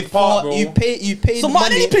 He's playing his part, bro. You paid So money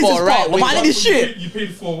Martinelli plays for his a right part. But winger. Martinelli's shit. You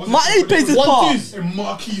paid for. Martinelli plays his One part. twos. A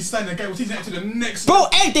marquee sign. The guy was teaching it to the next. Bro,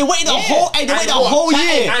 hey, they waited a whole. Hey, they waited a whole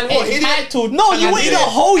year. And what he did? Entitled. No, you And waited he a did.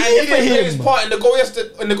 whole And year he for didn't play his him. part in the goal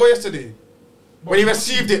yesterday. When he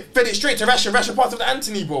received it, fed it straight to Rashford. Rashford passed it to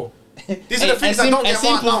Anthony, bro. These are the things that don't get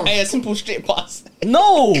marked down. A simple straight pass.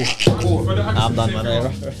 No. I'm done, man.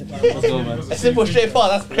 Let's go, man. A simple straight pass.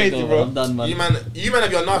 That's crazy, bro. I'm done, man. You man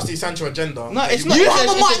have your nasty Sancho agenda. No, it's not. You It's have a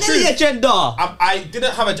it's the Martinelli truth. agenda. I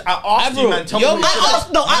didn't have a. I asked you, man. Tell me. Yo, what man, you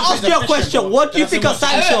think. I asked you a question. What do you think of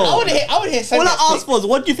Sancho? I want to hear Sancho. All I asked was,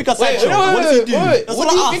 what do you think of Wait, Sancho? What does he do? wait. That's What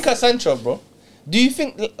all do I you think asked. of Sancho, bro? Do you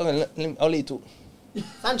think? Okay, I'll let you talk.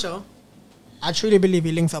 Sancho, I truly believe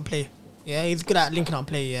he links up play. Yeah, he's good at linking up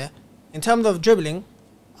play. Yeah, in terms of dribbling,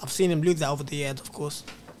 I've seen him lose that over the years. Of course,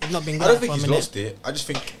 he's not been good I don't at it think for a he's minute. lost it. I just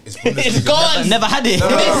think it's It's Bundesliga. gone. Never had it. No,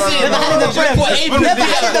 no, no, no, Never no, had it in the Prem. Never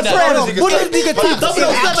had it in the Prem. Bundesliga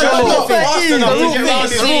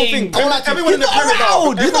team. Everyone in the Premier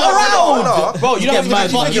Around. He's not around. Bro, you don't have to be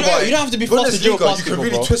mad. fast. You don't have to be fast to dribble Bundesliga, past you can people,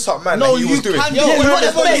 really bro. twist up man No, like he was you doing. can't. Yo, He's what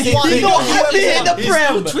the face? He's not happy in the He still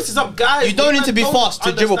Prem. twists up guys. You don't need to be Don't fast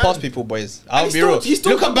to dribble past understand. people, boys. I'll he's be still- real. he's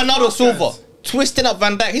still Look at got Bernardo fast Silva guys. twisting up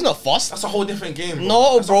Van Dijk. He's not fast. That's a whole different game.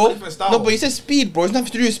 No, That's a whole bro. different style. No, but he said speed, bro. It's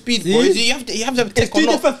nothing to do with speed, bro. See? You have to have It's tech or two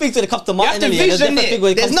not. different things when it comes to You have to Martinelli. and there's vision different it. thing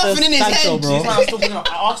when it There's comes to nothing in his Sancho, head. bro. These man are still bringing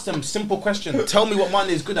up. I asked them simple question. Tell me what Mane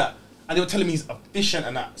is good at, and they were telling me he's efficient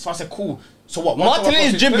and that. So I said, cool. So what?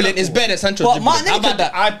 Martinelli's dribbling is better than Sancho's But dribbling. Martinelli How about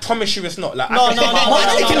that? I promise you, it's not. Like No, I no, no,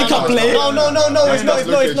 Martinelli can link up play. No,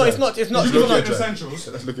 it's not. You Look look at at the Jack. Sancho's,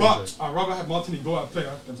 Let's look at but Jack. I'd rather have Martinelli go out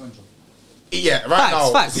player than Sancho. Yeah, right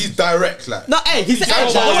now Facts. he's direct like. No, hey, he said.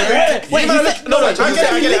 Sancho. Wait, he said. No, I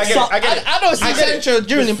get it. I don't see Sancho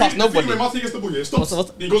dribbling past nobody. When Martinelli gets the ball, yeah, stops.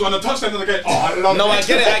 What's- He goes on the touchline and again. Oh, I love No, it. I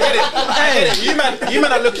get it. You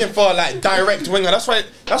man are looking for like direct winger. That's why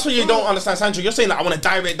you don't understand Sancho. You're saying that I want a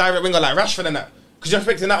direct winger like Rashford and that. Because you're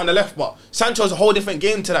expecting that on the left, but Sancho's a whole different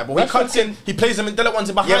game to that. But when he cuts in, he plays them in dead ones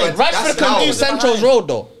in behind. Yeah, but Rashford That's can now. do Sancho's role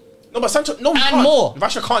though. No, but Sancho, no, he And can't. more.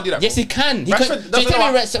 Rashford can't do that. Yes, bro. he can. He Rashford can. So doesn't you tell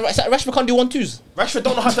me know Rashford can't do 1-2s? Rashford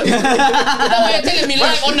don't know how to. That's why you're telling me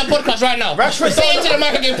live on the podcast right now. Rashford Say don't into the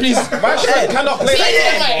mic again, please. Rashford cannot play Say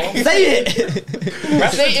it that. into the mic. Say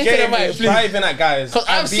it. Say into the Game mic, is please. driving at guys. Because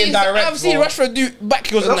and being direct. I've seen bro. Rashford do back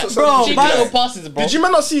heels and that. That's what Cheeky Sancho little did. passes, bro. Did you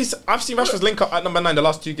man not see? I've seen Rashford's link up at number 9 the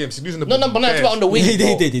last 2 games. He's losing the No, ball. number 9 on the wing. He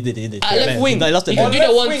bro. did. At left wing. No, he lost it. He can do there.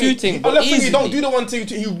 the 1-2 thing. On left wing, easily. you don't do the 1-2.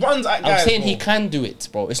 He runs at guys. I'm saying bro. he can do it,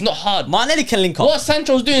 bro. It's not hard. Martinelli can link up. What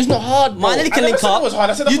Sancho's doing is not hard, bro. Martinelli I can never link said it up. was hard.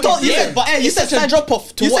 I said that's You what thought he you did. said, but hey, you It's said such a Sancho.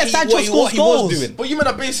 drop-off to You what said he- Sancho what scores he was goals. doing. But you man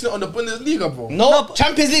are basing it on the Bundesliga, bro. No,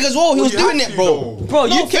 Champions League as well. He was you doing have it, to, bro. though. Bro,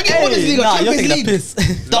 No, you forget can. Bundesliga, Nah, you're Champions taking the League. piss.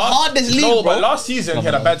 The hardest league, No, bro. but last season he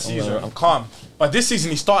had a bad season. I'm calm. But this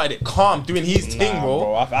season he started it calm, doing his thing,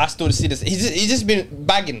 bro. I still see this. He's just been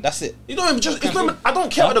bagging. That's it. You don't even just. It's not even, I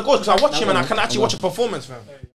don't care about the goals because I watch him and I can actually watch a performance, man.